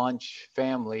reduced lunch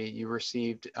family, you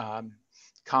received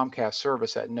Comcast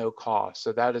service at no cost.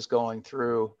 So that is going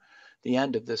through the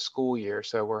end of this school year.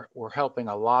 So we're helping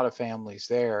a lot of families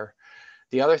there.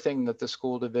 The other thing that the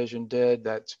school division did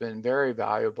that's been very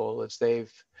valuable is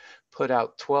they've put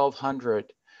out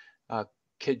 1,200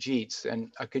 Khajiits.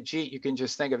 And a Khajiit, you can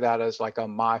just think of that as like a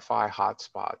MiFi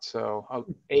hotspot. So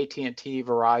AT&T,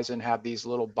 Verizon have these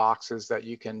little boxes that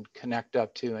you can connect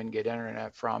up to and get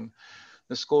internet from.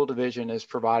 The school division is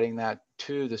providing that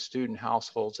to the student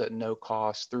households at no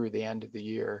cost through the end of the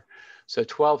year. So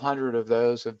 1,200 of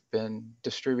those have been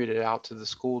distributed out to the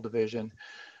school division.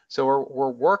 So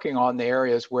we're working on the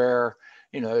areas where,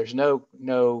 there's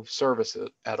no service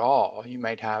at all. You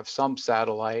might have some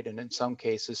satellite, and in some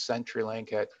cases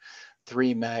CenturyLink at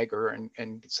 3 meg, or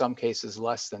in some cases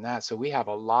less than that. So we have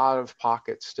a lot of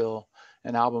pockets still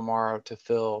in Albemarle to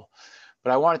fill.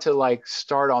 But I wanted to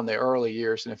start on the early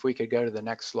years, and if we could go to the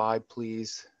next slide,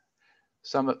 please.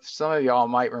 Some of y'all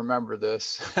might remember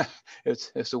this.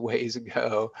 it's a ways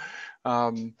ago.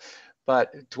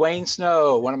 But Dwayne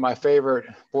Snow, one of my favorite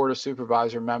Board of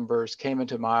Supervisor members, came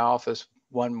into my office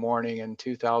one morning in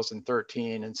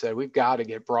 2013 and said, we've got to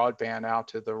get broadband out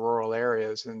to the rural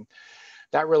areas. And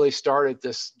that really started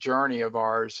this journey of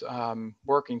ours,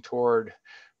 working toward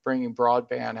bringing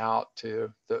broadband out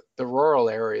to the rural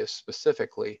areas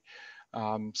specifically.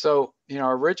 So,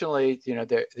 originally,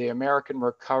 the American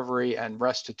Recovery and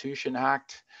Restitution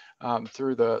Act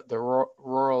through the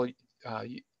rural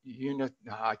unit,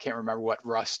 I can't remember what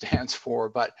RUS stands for,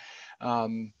 but a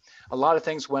lot of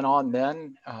things went on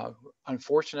then.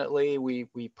 Unfortunately, we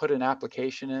put an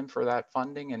application in for that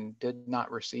funding and did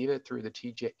not receive it through the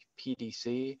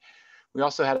TJPDC. We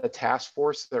also had a task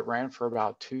force that ran for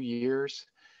about 2 years,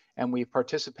 and we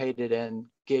participated in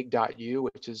gig.u,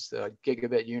 which is the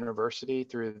Gigabit University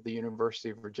through the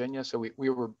University of Virginia. So we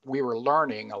were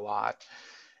learning a lot.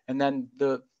 And then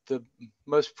the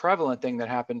most prevalent thing that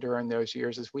happened during those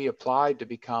years is we applied to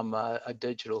become a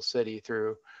digital city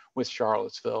with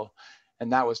Charlottesville,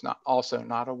 and that was also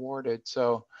not awarded.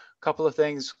 So a couple of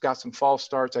things, got some false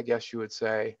starts, I guess you would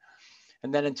say.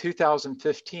 And then in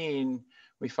 2015,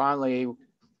 we finally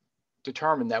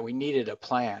determined that we needed a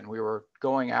plan. We were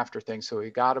going after things. So we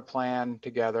got a plan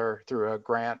together through a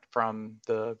grant from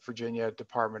the Virginia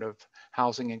Department of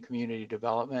Housing and Community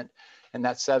Development. And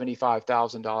that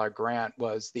 $75,000 grant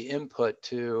was the input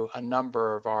to a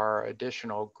number of our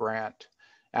additional grant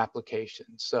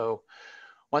applications. So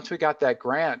once we got that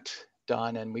grant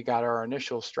done and we got our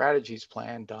initial strategies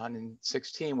plan done in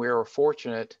 2016, we were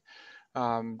fortunate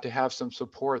to have some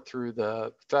support through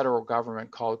the federal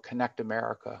government called Connect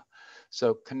America.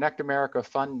 So Connect America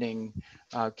funding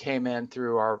came in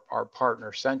through our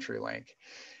partner CenturyLink.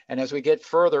 And as we get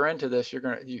further into this,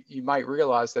 you might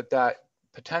realize that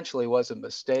potentially was a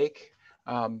mistake.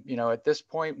 You know, at this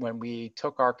point, when we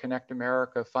took our Connect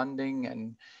America funding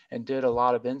and did a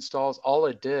lot of installs, all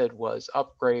it did was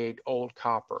upgrade old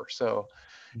copper. So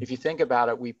if you think about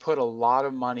it, we put a lot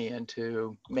of money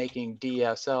into making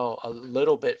DSL a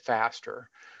little bit faster.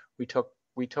 We took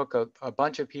a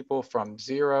bunch of people from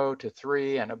 0 to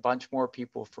 3 and a bunch more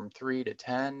people from 3 to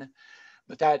 10,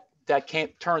 but that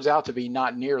turns out to be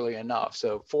not nearly enough.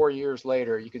 So 4 years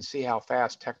later, you can see how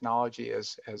fast technology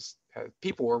is.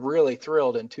 People were really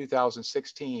thrilled in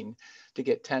 2016 to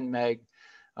get 10 meg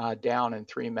down and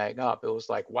 3 meg up. It was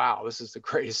like, wow, this is the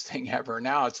greatest thing ever.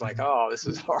 Now it's like, oh, this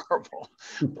is horrible.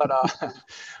 But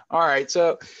all right,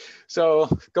 so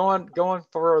going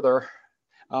further,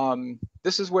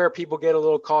 this is where people get a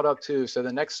little caught up too. So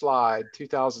the next slide,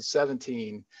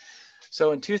 2017.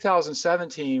 So in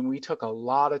 2017, we took a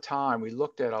lot of time. We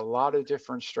looked at a lot of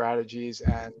different strategies,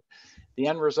 and the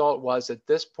end result was, at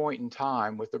this point in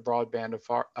time with the Broadband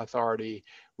Authority,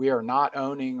 we are not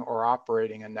owning or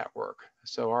operating a network.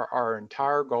 So our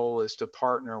entire goal is to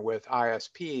partner with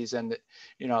ISPs. And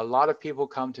you know, a lot of people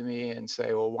come to me and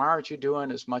say, well, why aren't you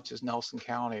doing as much as Nelson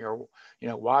County? Or, you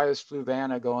know, why is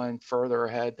Fluvanna going further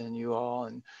ahead than you all,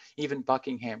 and even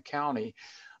Buckingham County?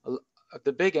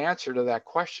 The big answer to that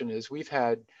question is we've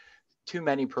had too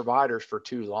many providers for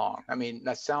too long. I mean,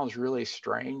 that sounds really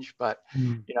strange, but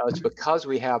you know, it's because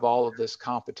we have all of this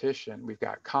competition. We've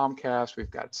got Comcast,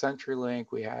 we've got CenturyLink,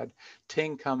 we had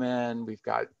Ting come in, we've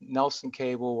got Nelson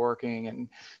Cable working, and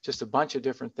just a bunch of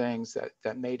different things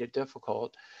that made it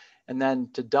difficult. And then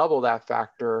to double that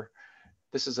factor,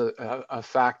 this is a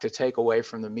fact to take away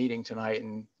from the meeting tonight,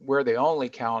 and we're the only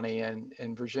county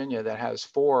in Virginia that has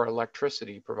 4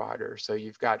 electricity providers. So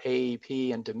you've got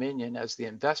AEP and Dominion as the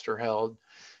investor held,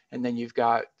 and then you've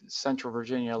got Central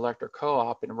Virginia Electric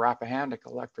Co-op and Rappahannock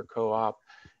Electric Co-op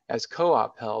as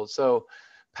co-op held. So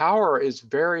power is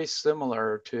very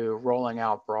similar to rolling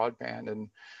out broadband, and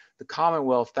the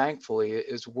Commonwealth, thankfully,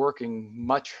 is working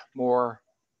much more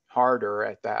harder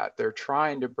at that. They're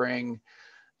trying to bring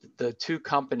the two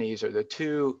companies or the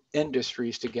two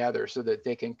industries together so that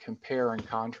they can compare and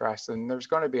contrast. And there's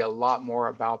going to be a lot more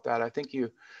about that. I think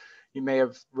you may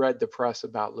have read the press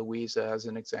about Louisa as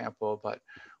an example, but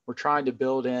we're trying to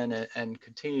build in and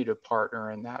continue to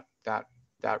partner in that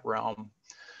realm.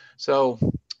 So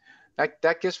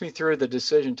that gets me through the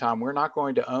decision time. We're not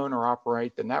going to own or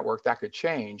operate the network. That could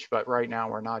change, but right now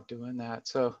we're not doing that.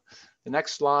 So the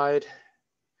next slide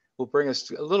will bring us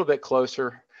a little bit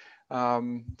closer.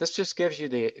 This just gives you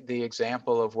the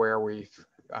example of where we've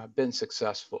been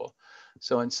successful.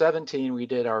 So in 17, we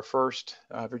did our first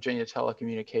Virginia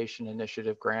Telecommunication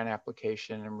Initiative grant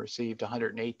application and received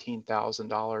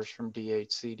 $118,000 from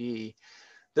DHCD.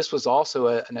 This was also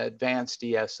an advanced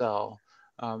DSL.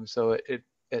 So it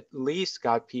at least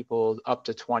got people up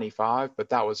to 25, but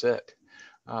that was it.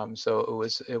 So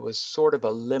it was sort of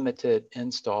a limited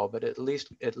install, but at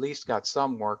least got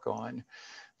some work on.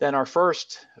 Then our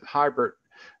first hybrid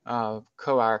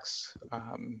coax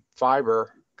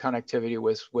fiber connectivity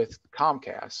was with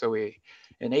Comcast. So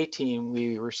in 18,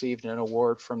 we received an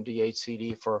award from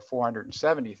DHCD for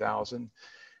 $470,000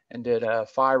 and did a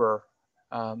fiber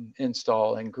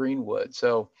install in Greenwood.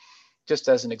 So just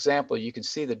as an example, you can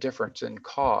see the difference in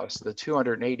cost. The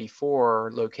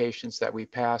 284 locations that we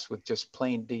passed with just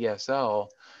plain DSL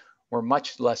were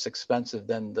much less expensive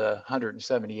than the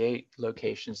 178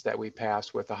 locations that we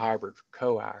passed with the hybrid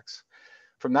coax.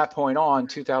 From that point on,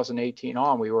 2018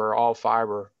 on, we were all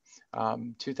fiber.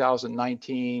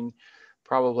 2019,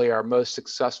 probably our most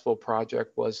successful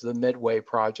project was the Midway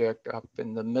project up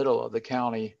in the middle of the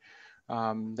county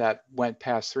that went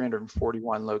past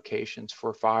 341 locations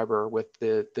for fiber with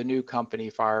the new company,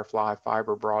 Firefly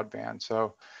Fiber Broadband.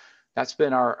 So that's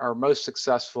been our most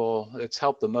successful. It's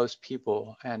helped the most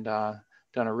people and done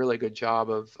a really good job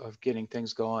of getting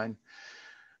things going.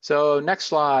 So next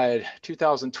slide,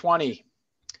 2020.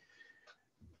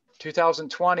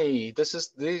 2020,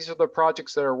 these are the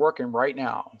projects that are working right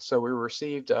now. So we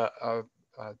received an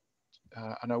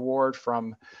award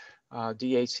from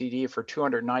DHCD for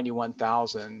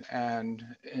 $291,000, and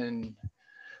in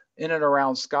and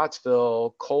around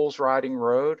Scottsville, Coles Riding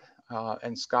Road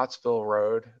and Scottsville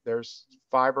Road, there's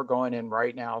fiber going in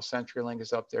right now. CenturyLink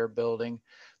is up there building.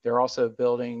 They're also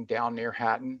building down near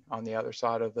Hatton on the other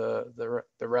side of the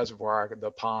reservoir,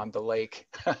 the pond, the lake.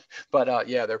 But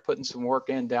yeah, they're putting some work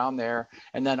in down there,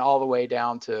 and then all the way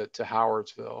down to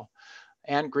Howardsville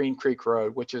and Green Creek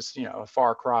Road, which is, you know, a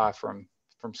far cry from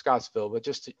Scottsville. But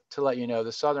just to let you know,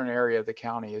 the southern area of the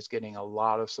county is getting a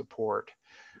lot of support.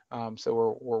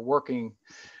 So we're working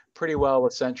pretty well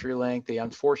with CenturyLink. The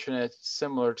unfortunate,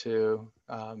 similar to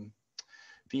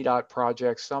VDOT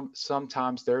projects,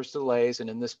 sometimes there's delays, and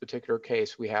in this particular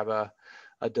case, we have a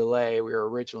delay. We were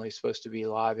originally supposed to be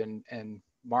live in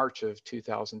March of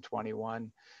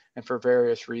 2021, and for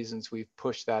various reasons, we've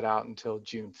pushed that out until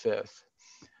June 5th.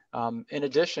 In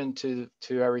addition to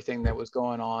everything that was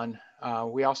going on,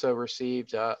 we also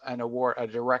received an award, a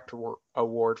direct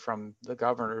award from the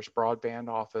governor's broadband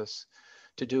office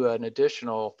to do an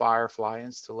additional Firefly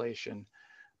installation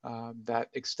that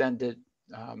extended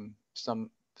some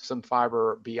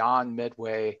fiber beyond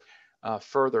Midway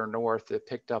further north. It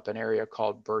picked up an area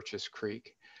called Birches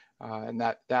Creek. And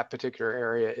that particular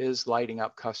area is lighting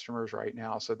up customers right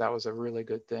now. So that was a really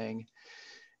good thing.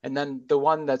 And then the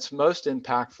one that's most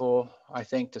impactful, I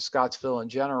think, to Scottsville in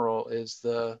general is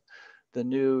the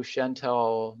new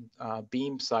Shentel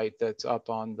beam site that's up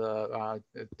on the,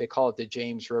 they call it the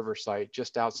James River site,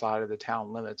 just outside of the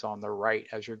town limits on the right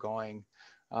as you're going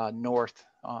north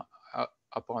up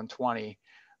on 20.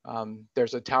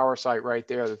 There's a tower site right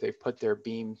there that they put their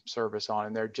beam service on,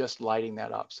 and they're just lighting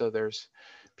that up. So there's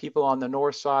people on the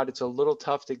north side. It's a little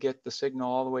tough to get the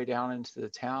signal all the way down into the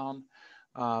town.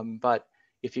 But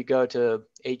if you go to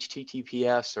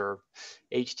HTTPS or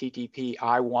HTTP,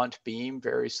 I want beam,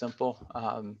 very simple.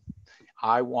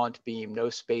 I want beam,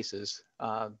 no spaces.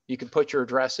 You can put your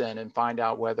address in and find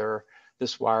out whether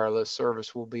this wireless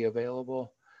service will be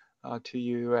available to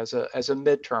you as a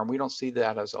midterm. We don't see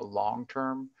that as a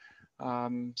long-term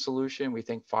solution. We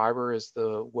think fiber is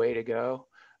the way to go.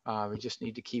 We just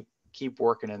need to keep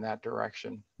working in that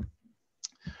direction.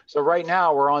 So right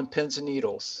now we're on pins and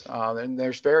needles, and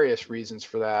there's various reasons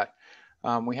for that.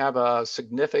 We have a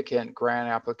significant grant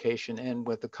application in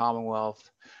with the Commonwealth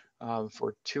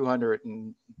for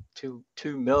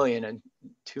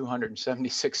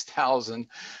 $2,276,000.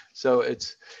 So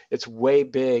it's way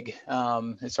big.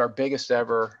 It's our biggest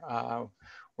ever.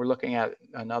 We're looking at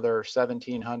another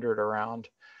 1,700 around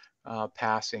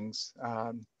passings.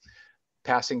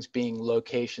 Passings being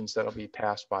locations that'll be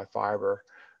passed by fiber.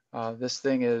 This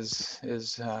thing is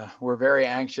we're very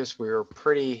anxious. We're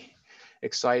pretty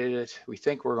excited. We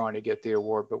think we're going to get the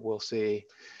award, but we'll see.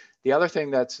 The other thing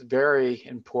that's very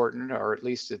important, or at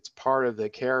least it's part of the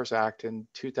CARES Act in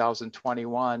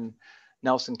 2021,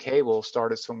 Nelson Cable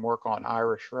started some work on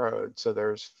Irish Road. So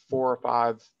there's 4 or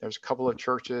 5, there's a couple of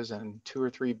churches and 2 or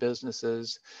 3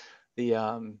 businesses.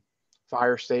 The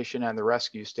fire station and the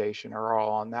rescue station are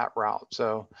all on that route.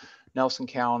 So Nelson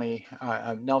County,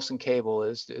 Nelson Cable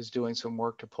is doing some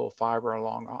work to pull fiber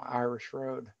along Irish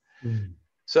Road. Mm.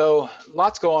 So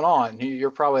lots going on.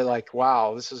 You're probably like,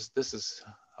 wow, this is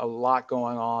a lot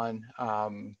going on.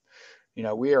 You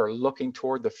know, we are looking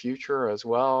toward the future as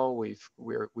well. We've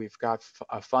got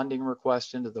a funding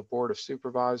request into the Board of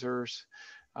Supervisors.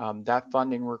 That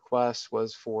funding request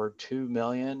was for $2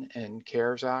 million in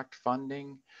CARES Act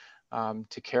funding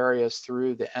to carry us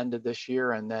through the end of this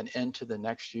year and then into the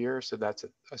next year. So that's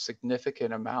a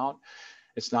significant amount.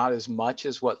 It's not as much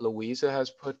as what Louisa has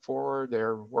put forward.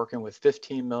 They're working with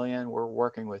 15 million. We're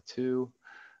working with 2.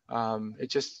 It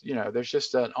just, you know, there's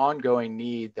just an ongoing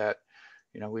need that,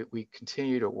 you know, we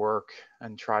continue to work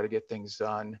and try to get things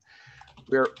done.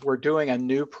 We're doing a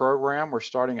new program. We're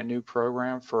starting a new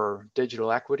program for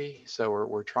digital equity. So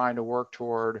we're trying to work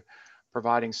toward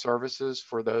providing services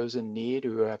for those in need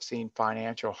who have seen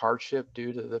financial hardship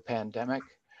due to the pandemic.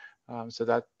 So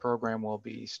that program will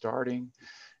be starting.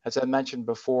 As I mentioned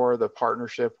before, the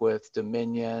partnership with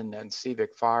Dominion and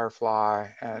Civic Firefly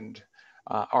and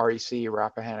REC,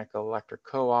 Rappahannock Electric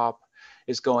Co-op,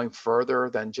 is going further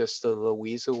than just the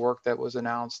Louisa work that was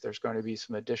announced. There's going to be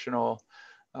some additional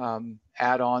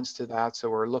add-ons to that. So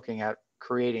we're looking at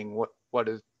creating what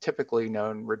is typically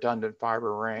known redundant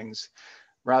fiber rings.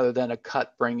 Rather than a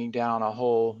cut bringing down a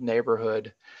whole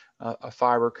neighborhood, a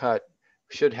fiber cut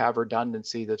should have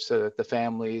redundancy so that the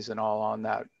families and all on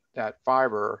that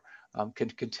fiber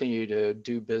can continue to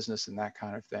do business and that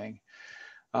kind of thing.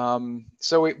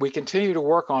 So we continue to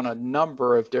work on a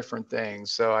number of different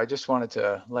things. So I just wanted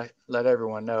to let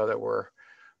everyone know that we're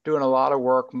doing a lot of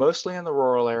work, mostly in the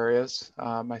rural areas.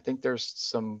 I think there's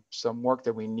some work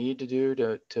that we need to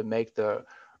do to make the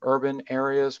urban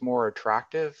areas more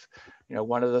attractive. You know,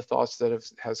 one of the thoughts that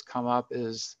has come up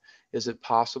is it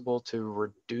possible to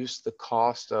reduce the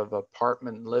cost of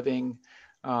apartment living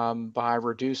by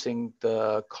reducing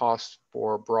the cost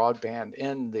for broadband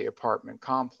in the apartment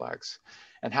complex?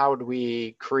 And how would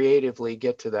we creatively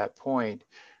get to that point?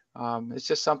 It's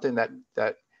just something that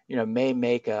you know, may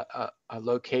make a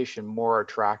location more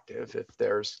attractive. If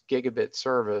there's gigabit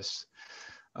service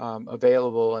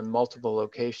available in multiple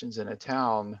locations in a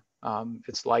town,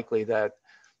 it's likely that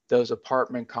those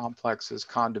apartment complexes,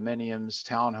 condominiums,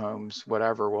 townhomes,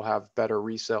 whatever, will have better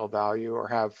resale value or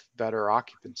have better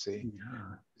occupancy.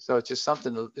 Yeah. So it's just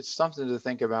something to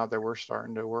think about that we're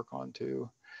starting to work on too.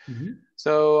 Mm-hmm.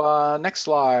 So next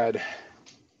slide.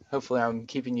 Hopefully I'm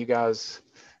keeping you guys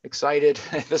excited.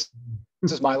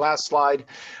 This is my last slide.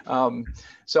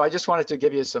 So I just wanted to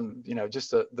give you some,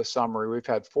 just the summary. We've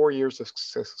had 4 years of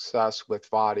success with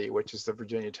VOTI, which is the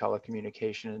Virginia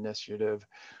Telecommunication Initiative.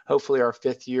 Hopefully our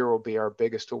 5th year will be our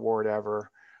biggest award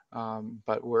ever,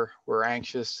 but we're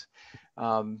anxious.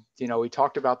 We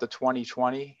talked about the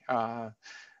 2020.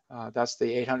 That's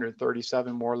the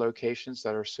 837 more locations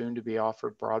that are soon to be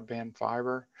offered broadband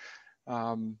fiber.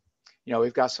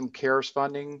 We've got some CARES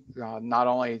funding, not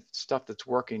only stuff that's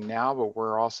working now, but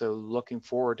we're also looking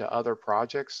forward to other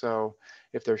projects. So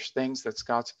if there's things that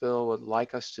Scottsville would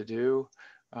like us to do,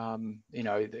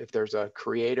 if there's a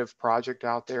creative project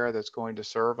out there that's going to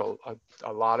serve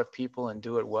a lot of people and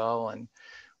do it well and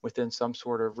within some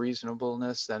sort of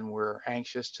reasonableness, then we're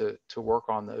anxious to work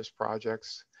on those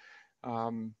projects.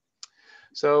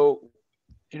 So,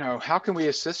 how can we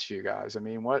assist you guys? I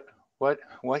mean, what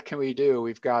can we do?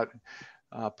 We've got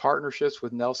partnerships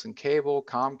with Nelson Cable,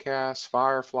 Comcast,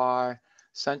 Firefly,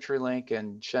 CenturyLink,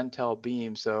 and Shentel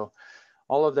Beam. So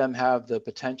all of them have the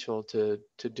potential to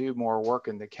do more work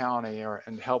in the county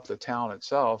and help the town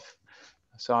itself.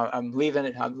 So I'm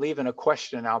leaving a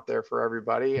question out there for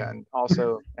everybody, and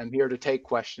also I'm here to take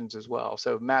questions as well.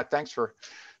 So Matt, thanks for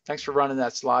running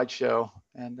that slideshow,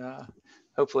 and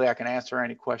hopefully I can answer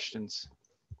any questions.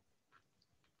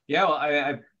 Yeah, well,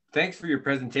 I thanks for your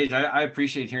presentation. I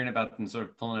appreciate hearing about them sort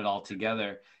of pulling it all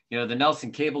together. The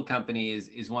Nelson Cable Company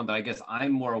is one that I guess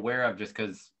I'm more aware of just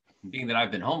because being that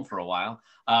I've been home for a while.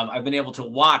 I've been able to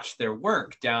watch their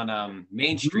work down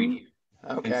Main Street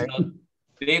here. Okay. And so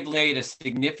they've laid a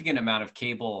significant amount of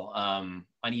cable on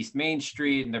East Main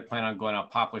Street, and they're planning on going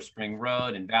up Poplar Spring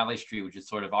Road and Valley Street, which is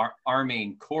sort of our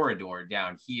main corridor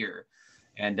down here.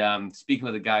 And speaking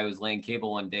with a guy who was laying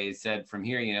cable one day, he said from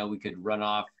here, we could run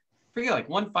off, I forget, like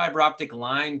one fiber optic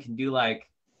line can do like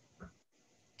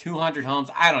 200 homes.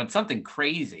 I don't know, it's something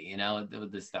crazy,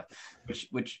 with this stuff,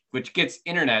 which gets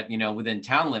internet, within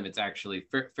town limits actually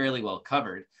fairly well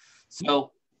covered.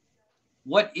 So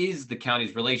what is the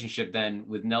county's relationship then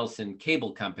with Nelson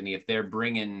Cable Company if they're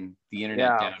bringing the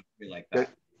internet down here like that?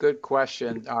 Good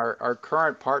question. Our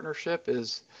current partnership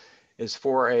is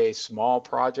for a small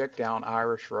project down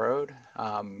Irish Road.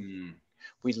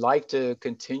 We'd like to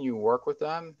continue work with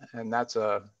them, and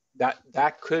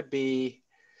that could be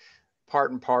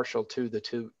part and partial to the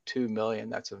 2 million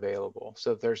that's available.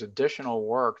 So if there's additional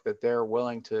work that they're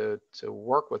willing to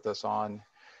work with us on,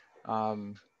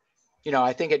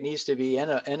 I think it needs to be in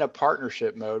a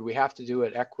partnership mode. We have to do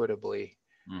it equitably.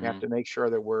 We have to make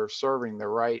sure that we're serving the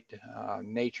right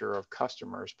nature of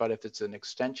customers. But if it's an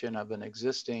extension of an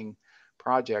existing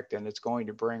project and it's going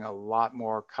to bring a lot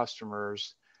more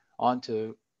customers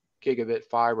onto gigabit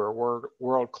fiber,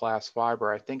 world-class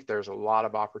fiber, I think there's a lot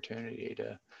of opportunity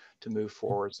to move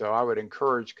forward. So I would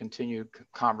encourage continued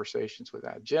conversations with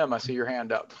that. Jim, I see your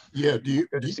hand up. Yeah,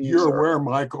 you're aware,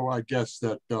 Michael, I guess,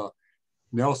 that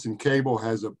Nelson Cable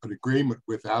has an agreement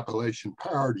with Appalachian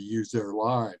Power to use their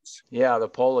lines. Yeah, the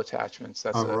pole attachments.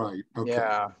 That's right. Okay.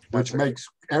 Yeah, which makes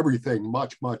everything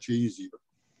much, much easier.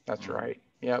 That's right.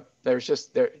 Yep.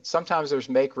 Sometimes there's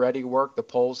make-ready work. The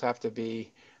poles have to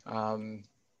be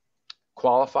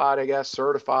qualified, I guess,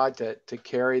 certified to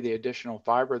carry the additional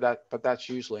fiber. But that's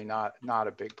usually not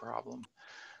a big problem.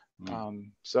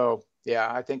 So yeah,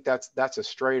 I think that's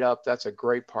a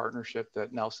great partnership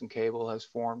that Nelson Cable has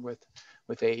formed with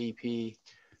AEP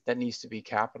that needs to be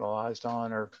capitalized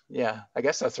on, or yeah, I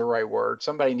guess that's the right word.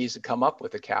 Somebody needs to come up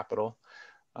with the capital,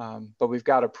 but we've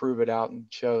got to prove it out and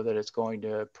show that it's going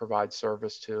to provide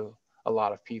service to a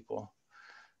lot of people.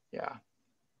 Yeah.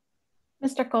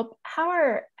 Mr. Culp,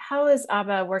 how is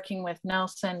ABBA working with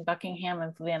Nelson, Buckingham,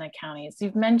 and Fluvanna counties?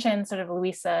 You've mentioned sort of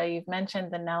Louisa, you've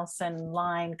mentioned the Nelson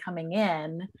line coming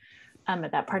in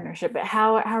at that partnership, but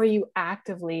how are you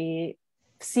actively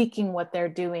seeking what they're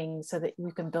doing so that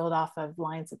you can build off of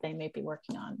lines that they may be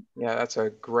working on? Yeah, that's a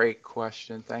great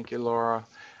question. Thank you, Laura.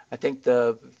 I think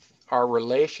our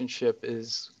relationship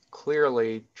is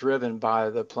clearly driven by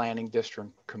the Planning District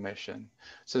Commission.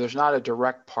 So there's not a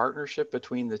direct partnership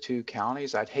between the two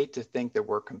counties. I'd hate to think that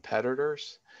we're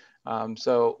competitors.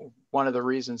 So one of the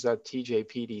reasons that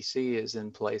TJPDC is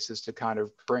in place is to kind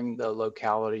of bring the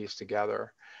localities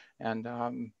together. And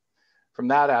from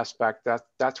that aspect,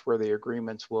 that's where the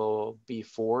agreements will be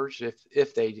forged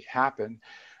if they happen.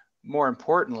 More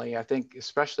importantly, I think,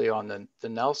 especially on the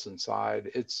Nelson side,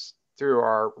 through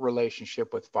our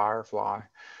relationship with Firefly.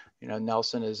 You know,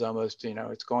 Nelson is almost, you know,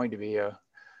 it's going to be a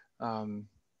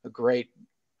great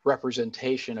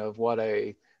representation of what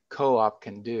a co-op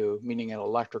can do, meaning an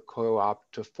electric co-op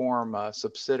to form a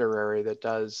subsidiary that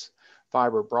does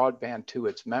fiber broadband to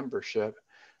its membership.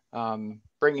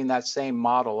 Bringing that same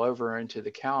model over into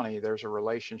the county, there's a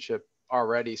relationship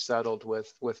already settled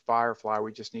with Firefly.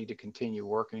 We just need to continue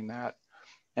working that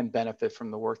and benefit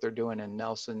from the work they're doing in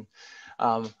Nelson.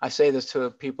 I say this to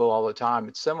people all the time.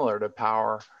 It's similar to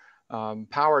power.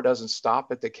 Power doesn't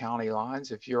stop at the county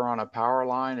lines. If you're on a power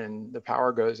line and the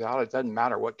power goes out, it doesn't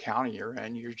matter what county you're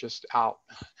in, you're just out.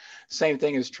 Same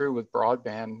thing is true with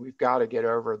broadband. We've got to get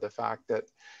over the fact that,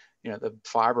 you know, the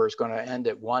fiber is going to end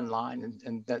at one line,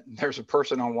 and that there's a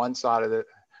person on one side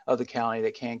of the county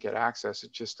that can't get access.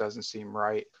 It just doesn't seem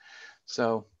right.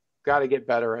 So got to get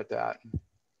better at that.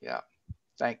 Yeah.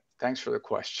 Thanks for the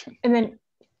question. And then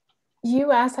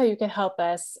you asked how you could help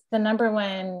us. The number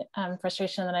one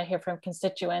frustration that I hear from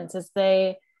constituents is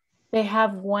they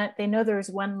know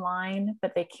there's one line,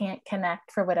 but they can't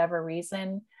connect for whatever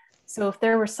reason. So if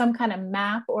there were some kind of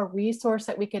map or resource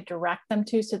that we could direct them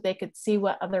to so they could see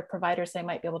what other providers they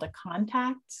might be able to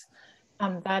contact,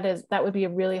 that would be a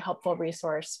really helpful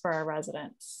resource for our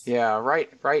residents. Yeah,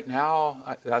 right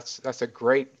now, that's a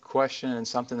great question and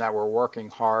something that we're working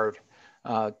hard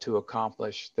to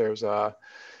accomplish. There's a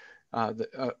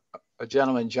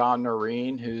gentleman, John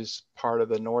Noreen, who's part of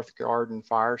the North Garden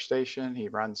Fire Station. He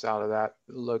runs out of that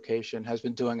location, has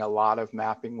been doing a lot of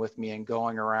mapping with me and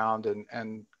going around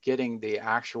and getting the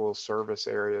actual service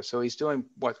area. So he's doing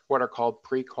what are called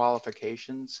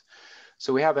pre-qualifications.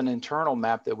 So we have an internal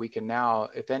map that we can now,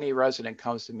 if any resident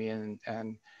comes to me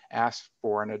and asks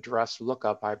for an address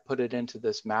lookup, I put it into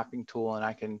this mapping tool and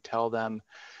I can tell them,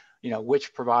 you know,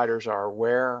 which providers are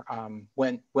where,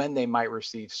 when they might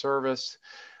receive service.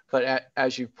 But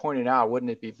as you pointed out,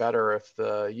 wouldn't it be better if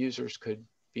the users could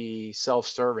be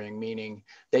self-serving, meaning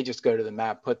they just go to the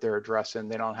map, put their address in,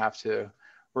 they don't have to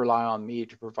rely on me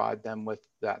to provide them with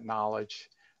that knowledge.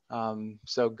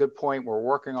 So good point, we're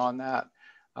working on that.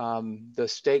 The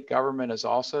state government has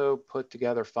also put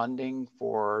together funding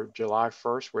for July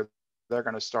 1st, where they're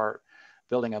going to start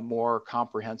building a more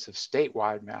comprehensive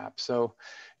statewide map. So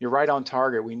you're right on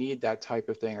target. We need that type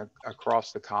of thing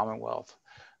across the Commonwealth.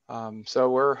 So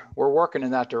we're working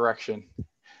in that direction.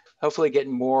 Hopefully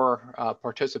getting more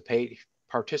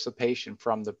participation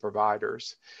from the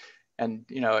providers. And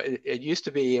you know, it used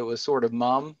to be, it was sort of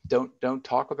don't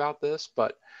talk about this,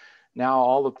 but now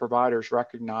all the providers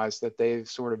recognize that they've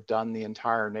sort of done the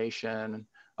entire nation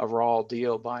a raw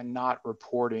deal by not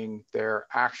reporting their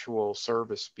actual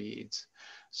service speeds.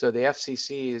 So the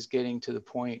FCC is getting to the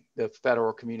point, the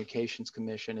Federal Communications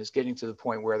Commission is getting to the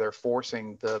point where they're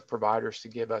forcing the providers to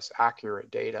give us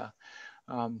accurate data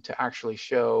to actually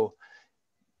show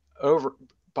over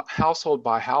household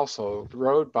by household,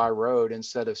 road by road,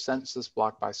 instead of census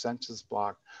block by census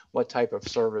block, what type of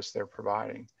service they're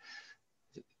providing.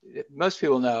 Most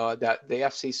people know that the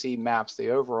FCC maps,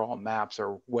 the overall maps,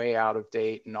 are way out of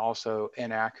date and also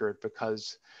inaccurate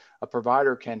because a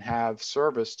provider can have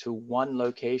service to one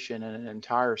location in an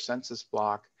entire census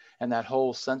block, and that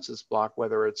whole census block,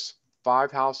 whether it's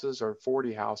 5 houses or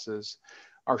 40 houses,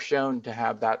 are shown to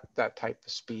have that type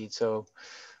of speed. So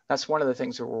that's one of the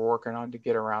things that we're working on to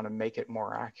get around and make it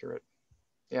more accurate.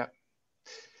 Yeah.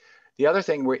 The other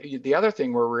thing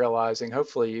we're realizing,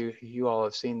 hopefully you all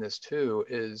have seen this too,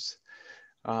 is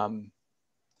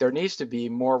there needs to be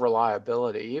more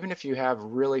reliability. Even if you have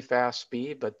really fast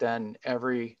speed, but then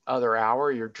every other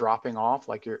hour you're dropping off,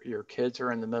 like your kids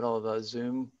are in the middle of a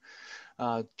Zoom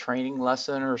training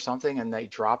lesson or something and they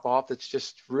drop off, it's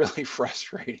just really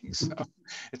frustrating. So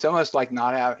it's almost like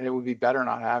it would be better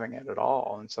not having it at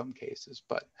all in some cases.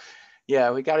 But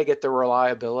yeah, we got to get the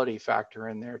reliability factor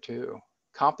in there too.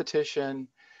 Competition,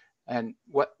 and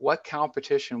what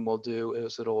competition will do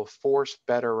is it'll force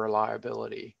better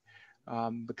reliability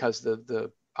because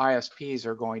the ISPs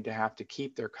are going to have to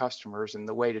keep their customers, and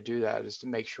the way to do that is to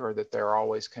make sure that they're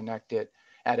always connected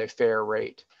at a fair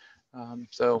rate.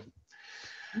 So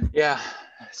yeah,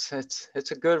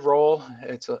 it's a good role.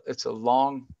 It's a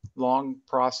long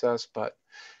process, but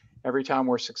every time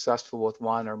we're successful with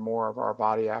one or more of our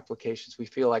body applications, we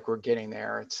feel like we're getting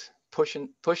there. It's pushing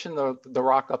the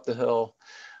rock up the hill.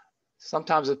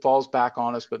 Sometimes it falls back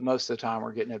on us, but most of the time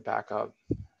we're getting it back up.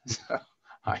 So,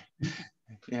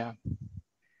 yeah.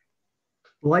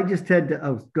 Well, I just had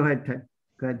to, go ahead, Ted.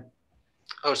 Go ahead.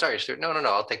 Oh, sorry, Stuart. No,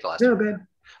 I'll take the last one. Go ahead.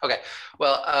 Okay.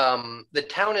 Well, the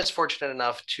town is fortunate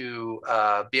enough to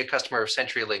be a customer of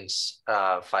CenturyLink's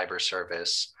fiber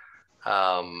service.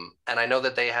 And I know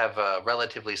that they have a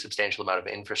relatively substantial amount of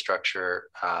infrastructure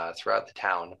throughout the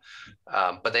town,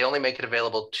 but they only make it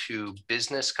available to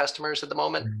business customers at the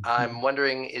moment. I'm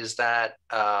wondering, is that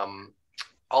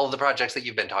all of the projects that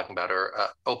you've been talking about are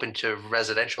open to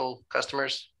residential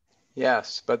customers?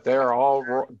 Yes, but they're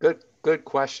all good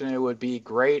question. It would be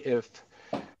great if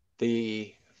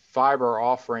the fiber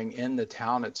offering in the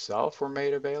town itself were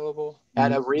made available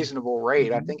at a reasonable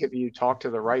rate. I think if you talk to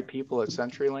the right people at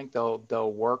CenturyLink,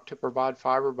 they'll work to provide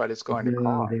fiber, but it's going to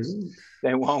cost.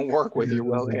 They won't work with you,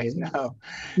 will they? No.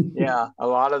 Yeah, a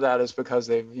lot of that is because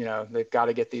they've got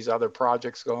to get these other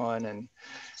projects going, and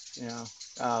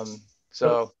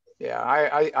so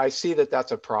yeah, I see that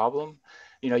that's a problem.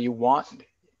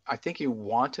 I think you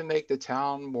want to make the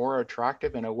town more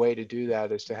attractive, and a way to do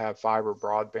that is to have fiber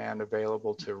broadband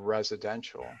available to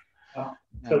residential.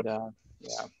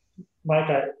 Mike,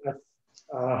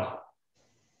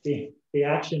 the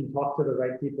action "talk to the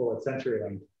right people" at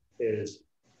CenturyLink is,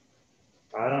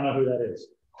 I don't know who that is.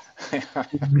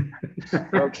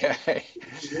 Okay.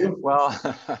 Well,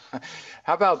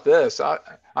 how about this?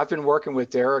 I've been working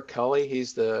with Derek Cully.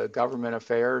 He's the government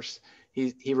affairs.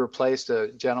 He replaced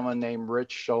a gentleman named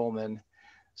Rich Schulman.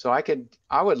 So I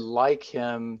would like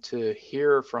him to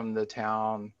hear from the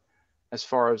town as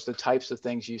far as the types of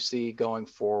things you see going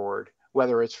forward,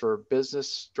 whether it's for business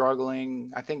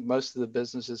struggling. I think most of the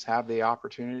businesses have the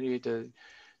opportunity to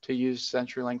use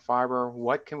CenturyLink fiber.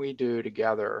 What can we do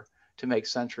together to make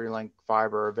CenturyLink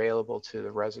fiber available to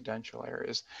the residential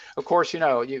areas? Of course,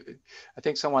 I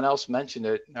think someone else mentioned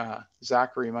it.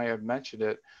 Zachary may have mentioned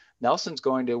it. Nelson's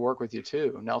going to work with you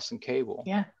too, Nelson Cable.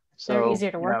 Yeah, they're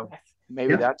easier to work with.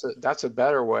 Maybe that's a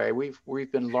better way.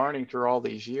 We've been learning through all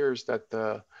these years that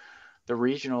the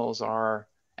regionals are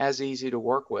as easy to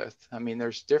work with. I mean,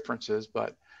 there's differences,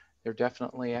 but they're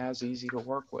definitely as easy to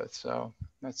work with. So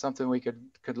that's something we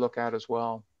could look at as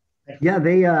well. Yeah,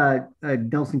 they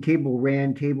Nelson Cable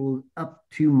ran cable up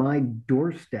to my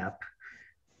doorstep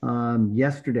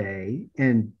yesterday,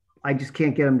 and I just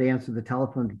can't get them to answer the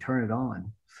telephone to turn it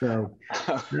on. So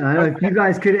if you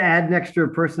guys could add an extra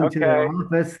person to their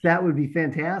office, that would be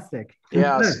fantastic.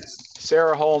 Yes,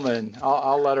 Sarah Holman.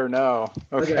 I'll let her know.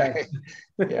 Okay.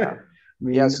 Yeah. I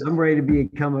mean, yes. I'm ready to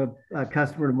become a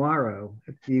customer tomorrow.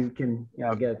 If you can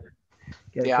get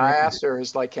I asked her,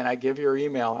 can I give your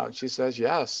email out? She says,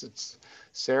 yes. It's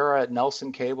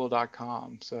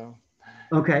sarah@nelsoncable.com. So.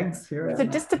 Okay. So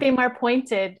just to be more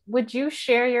pointed, would you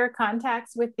share your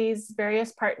contacts with these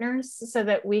various partners so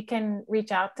that we can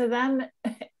reach out to them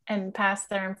and pass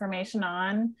their information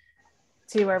on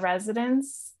to our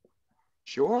residents?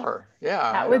 Sure.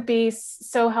 Yeah. That would be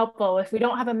so helpful. If we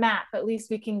don't have a map, at least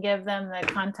we can give them the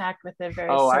contact with the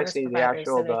various service providers. The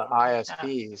actual the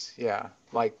ISPs. Yeah.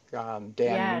 Like Dan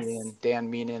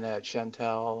Meenan at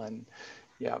Chantel, and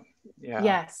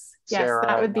Yes, Sarah,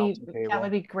 that would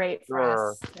be great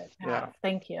for us to have.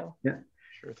 Thank you. Yeah,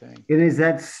 sure thing. And is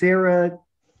that Sarah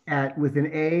with an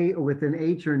A or with an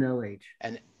H or no H?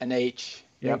 An H.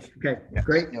 Yep. Okay, yes.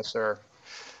 Great. Yes, sir.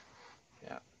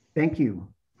 Yeah. Thank you.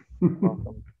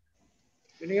 Welcome.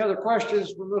 Any other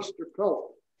questions for Mr.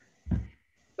 Cope?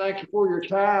 Thank you for your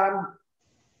time.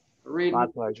 My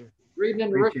pleasure. Reading in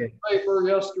the paper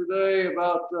yesterday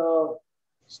about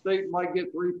state might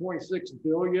get $3.6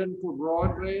 billion for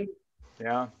broadband.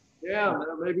 Yeah. Yeah,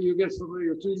 maybe you get some of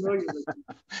your $2 million.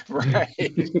 Right.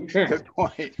 Good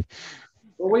point.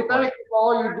 Well, we thank you for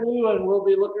all you do, and we'll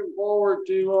be looking forward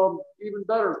to even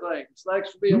better things.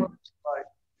 Thanks for being with us tonight.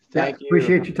 Thank you.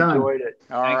 Appreciate your time. Enjoyed it.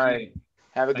 All right.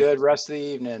 Have a good rest of the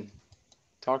evening.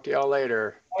 Talk to y'all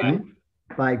later.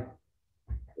 Bye.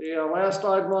 Yeah, last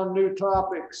item on new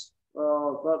topics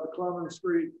about the Clemens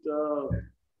Street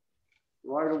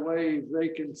right-of-way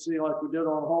vacancy like we did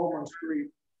on Holman Street.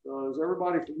 Is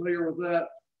everybody familiar with that?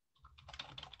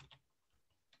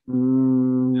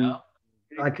 Yeah.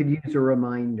 I could use a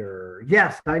reminder.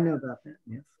 Yes, I know about that.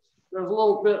 Yes. There's a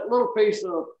little piece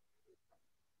of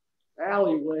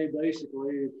alleyway,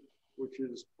 basically, which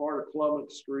is part of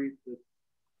Clemens Street that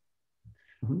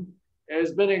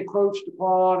has been encroached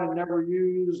upon and never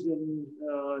used. And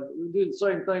we did the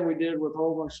same thing we did with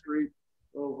Holman Street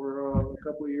over a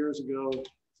couple of years ago.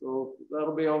 So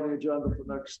that'll be on the agenda for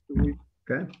next week.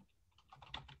 Okay.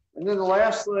 And then the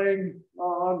last thing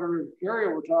under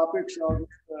carryover topics, I'll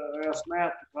just ask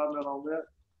Matt to comment on that.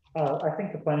 I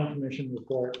think the Planning Commission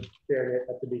report shared it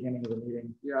at the beginning of the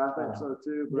meeting. Yeah, I think so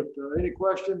too. But any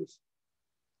questions?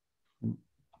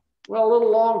 Well, a little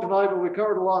long tonight, but we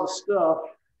covered a lot of stuff.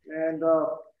 And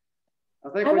I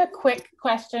think I have a quick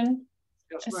question.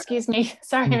 excuse me,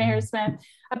 sorry, Mayor Smith,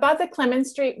 about the Clemens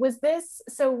Street, was this,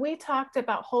 so we talked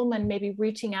about Holman maybe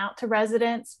reaching out to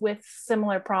residents with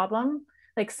similar problem,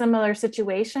 like similar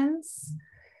situations.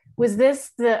 Was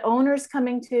this the owners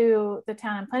coming to the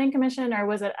Town and Planning Commission, or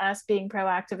was it us being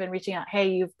proactive and reaching out, hey,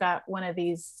 you've got one of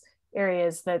these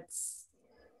areas that's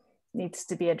needs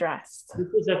to be addressed? This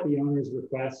was at the owner's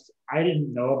request. I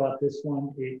didn't know about this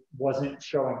one. It wasn't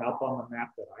showing up on the map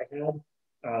that I had.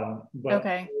 But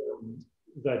okay.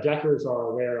 The Deckers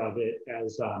are aware of it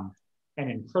as an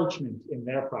encroachment in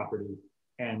their property.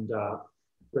 And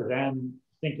for them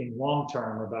thinking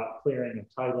long-term about clearing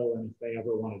a title, and if they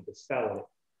ever wanted to sell it,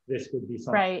 this would be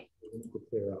something right. to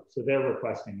clear up. So they're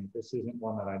requesting it. This isn't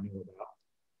one that I knew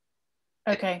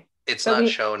about. Okay. It's not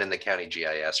shown in the county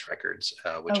GIS records,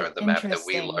 which are the map that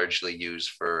we largely use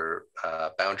for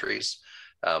boundaries,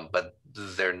 but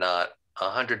they're not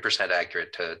 100%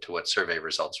 accurate to what survey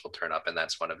results will turn up. And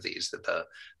that's one of these, that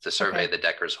the survey the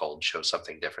Deckers hold shows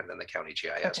something different than the county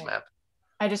GIS map.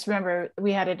 I just remember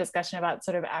we had a discussion about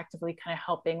sort of actively kind of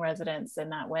helping residents in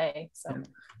that way. So,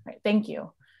 right, thank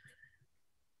you.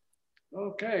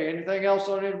 Okay, anything else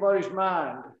on anybody's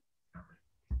mind?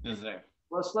 Is there?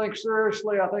 Let's think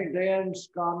seriously. I think Dan's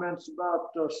comments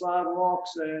about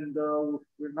sidewalks, and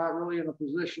we're not really in a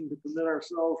position to commit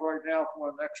ourselves right now for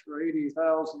an extra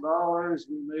 $80,000.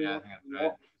 We may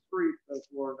walk the street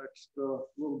for the next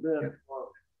little bit, or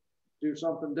do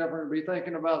something different. Be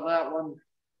thinking about that one,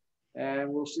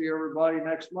 and we'll see everybody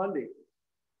next Monday.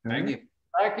 Thank you.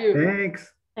 Thank you.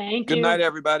 Thanks. Thank you. Good night,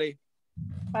 everybody.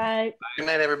 Bye. Good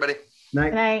night, everybody. Night.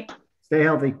 Good night. Stay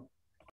healthy.